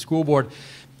recommendation to the school board.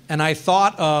 And I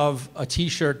thought of a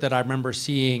T-shirt that I remember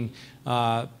seeing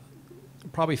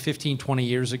probably 15, 20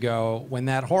 years ago when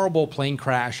that horrible plane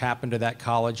crash happened to that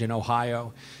college in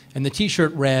Ohio. And the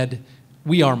T-shirt read,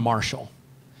 "We are Marshall."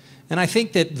 And I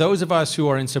think that those of us who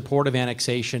are in support of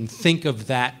annexation think of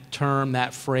that term,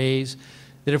 that phrase,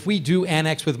 that if we do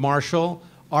annex with Marshall,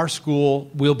 our school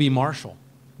will be Marshall.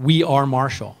 We are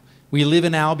Marshall. We live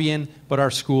in Albion, but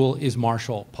our school is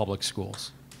Marshall Public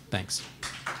Schools. Thanks.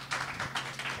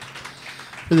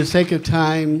 For the sake of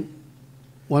time,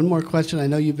 one more question. I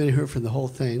know you've been here for the whole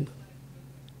thing.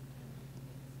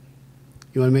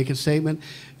 You want to make a statement?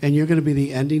 And you're going to be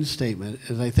the ending statement,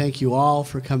 as I thank you all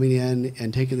for coming in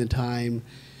and taking the time,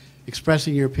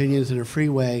 expressing your opinions in a free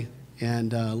way,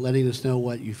 and letting us know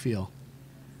what you feel.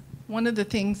 One of the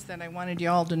things that I wanted you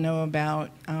all to know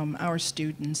about our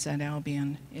students at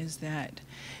Albion is that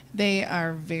they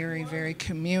are very, very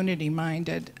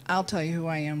community-minded. I'll tell you who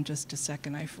I am just a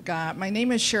second. I forgot. My name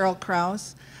is Cheryl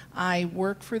Krause. I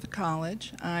work for the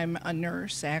college. I'm a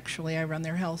nurse, actually. I run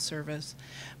their health service.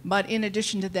 But in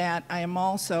addition to that, I am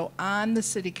also on the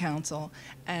city council,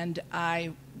 and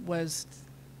I was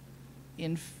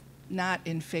not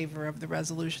in favor of the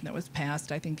resolution that was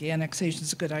passed. I think the annexation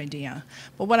is a good idea.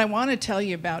 But what I want to tell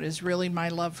you about is really my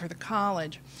love for the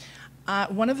college.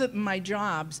 One of my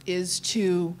jobs is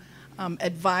to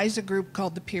advise a group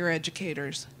called the Peer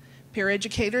Educators. Peer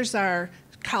Educators are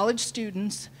college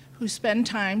students who spend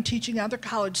time teaching other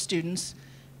college students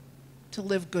to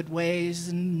live good ways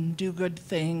and do good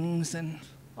things and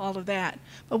all of that.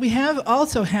 But we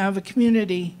also have a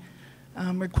community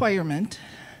requirement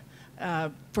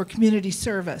for community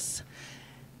service.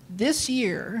 This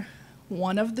year,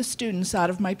 one of the students out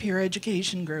of my peer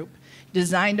education group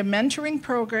designed a mentoring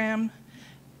program,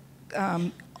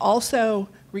 also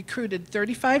recruited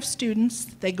 35 students.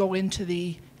 They go into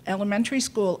the elementary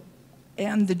school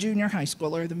and the junior high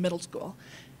school or the middle school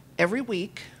every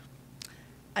week,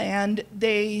 and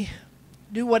they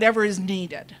do whatever is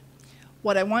needed.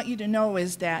 What I want you to know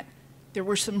is that there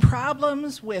were some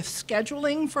problems with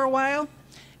scheduling for a while,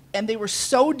 and they were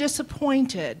so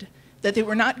disappointed that they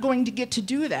were not going to get to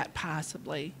do that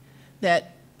possibly,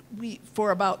 that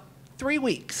for about 3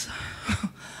 weeks,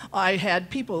 I had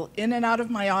people in and out of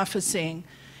my office saying,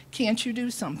 "Can't you do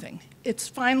something?" It's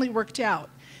finally worked out.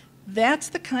 That's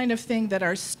the kind of thing that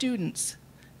our students,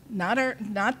 not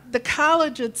the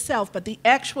college itself, but the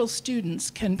actual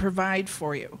students can provide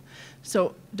for you.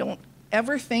 So don't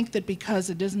ever think that because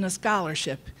it isn't a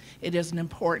scholarship, it isn't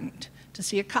important. To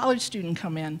see a college student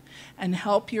come in and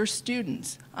help your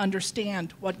students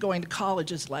understand what going to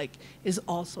college is like is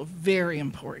also very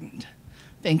important.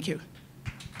 Thank you.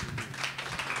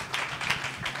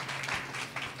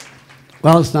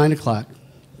 Well, it's 9 o'clock.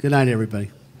 Good night,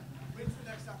 everybody. When's the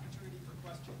next opportunity for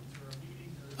questions?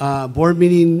 Board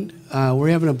meeting, we're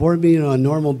having a board meeting on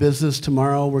normal business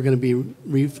tomorrow. We're going to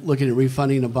be looking at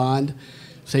refunding a bond,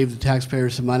 save the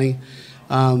taxpayers some money.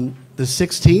 The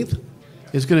 16th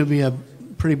is going to be a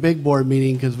pretty big board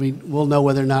meeting because we'll know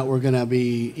whether or not we're going to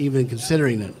be even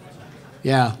considering it.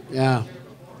 Yeah, yeah.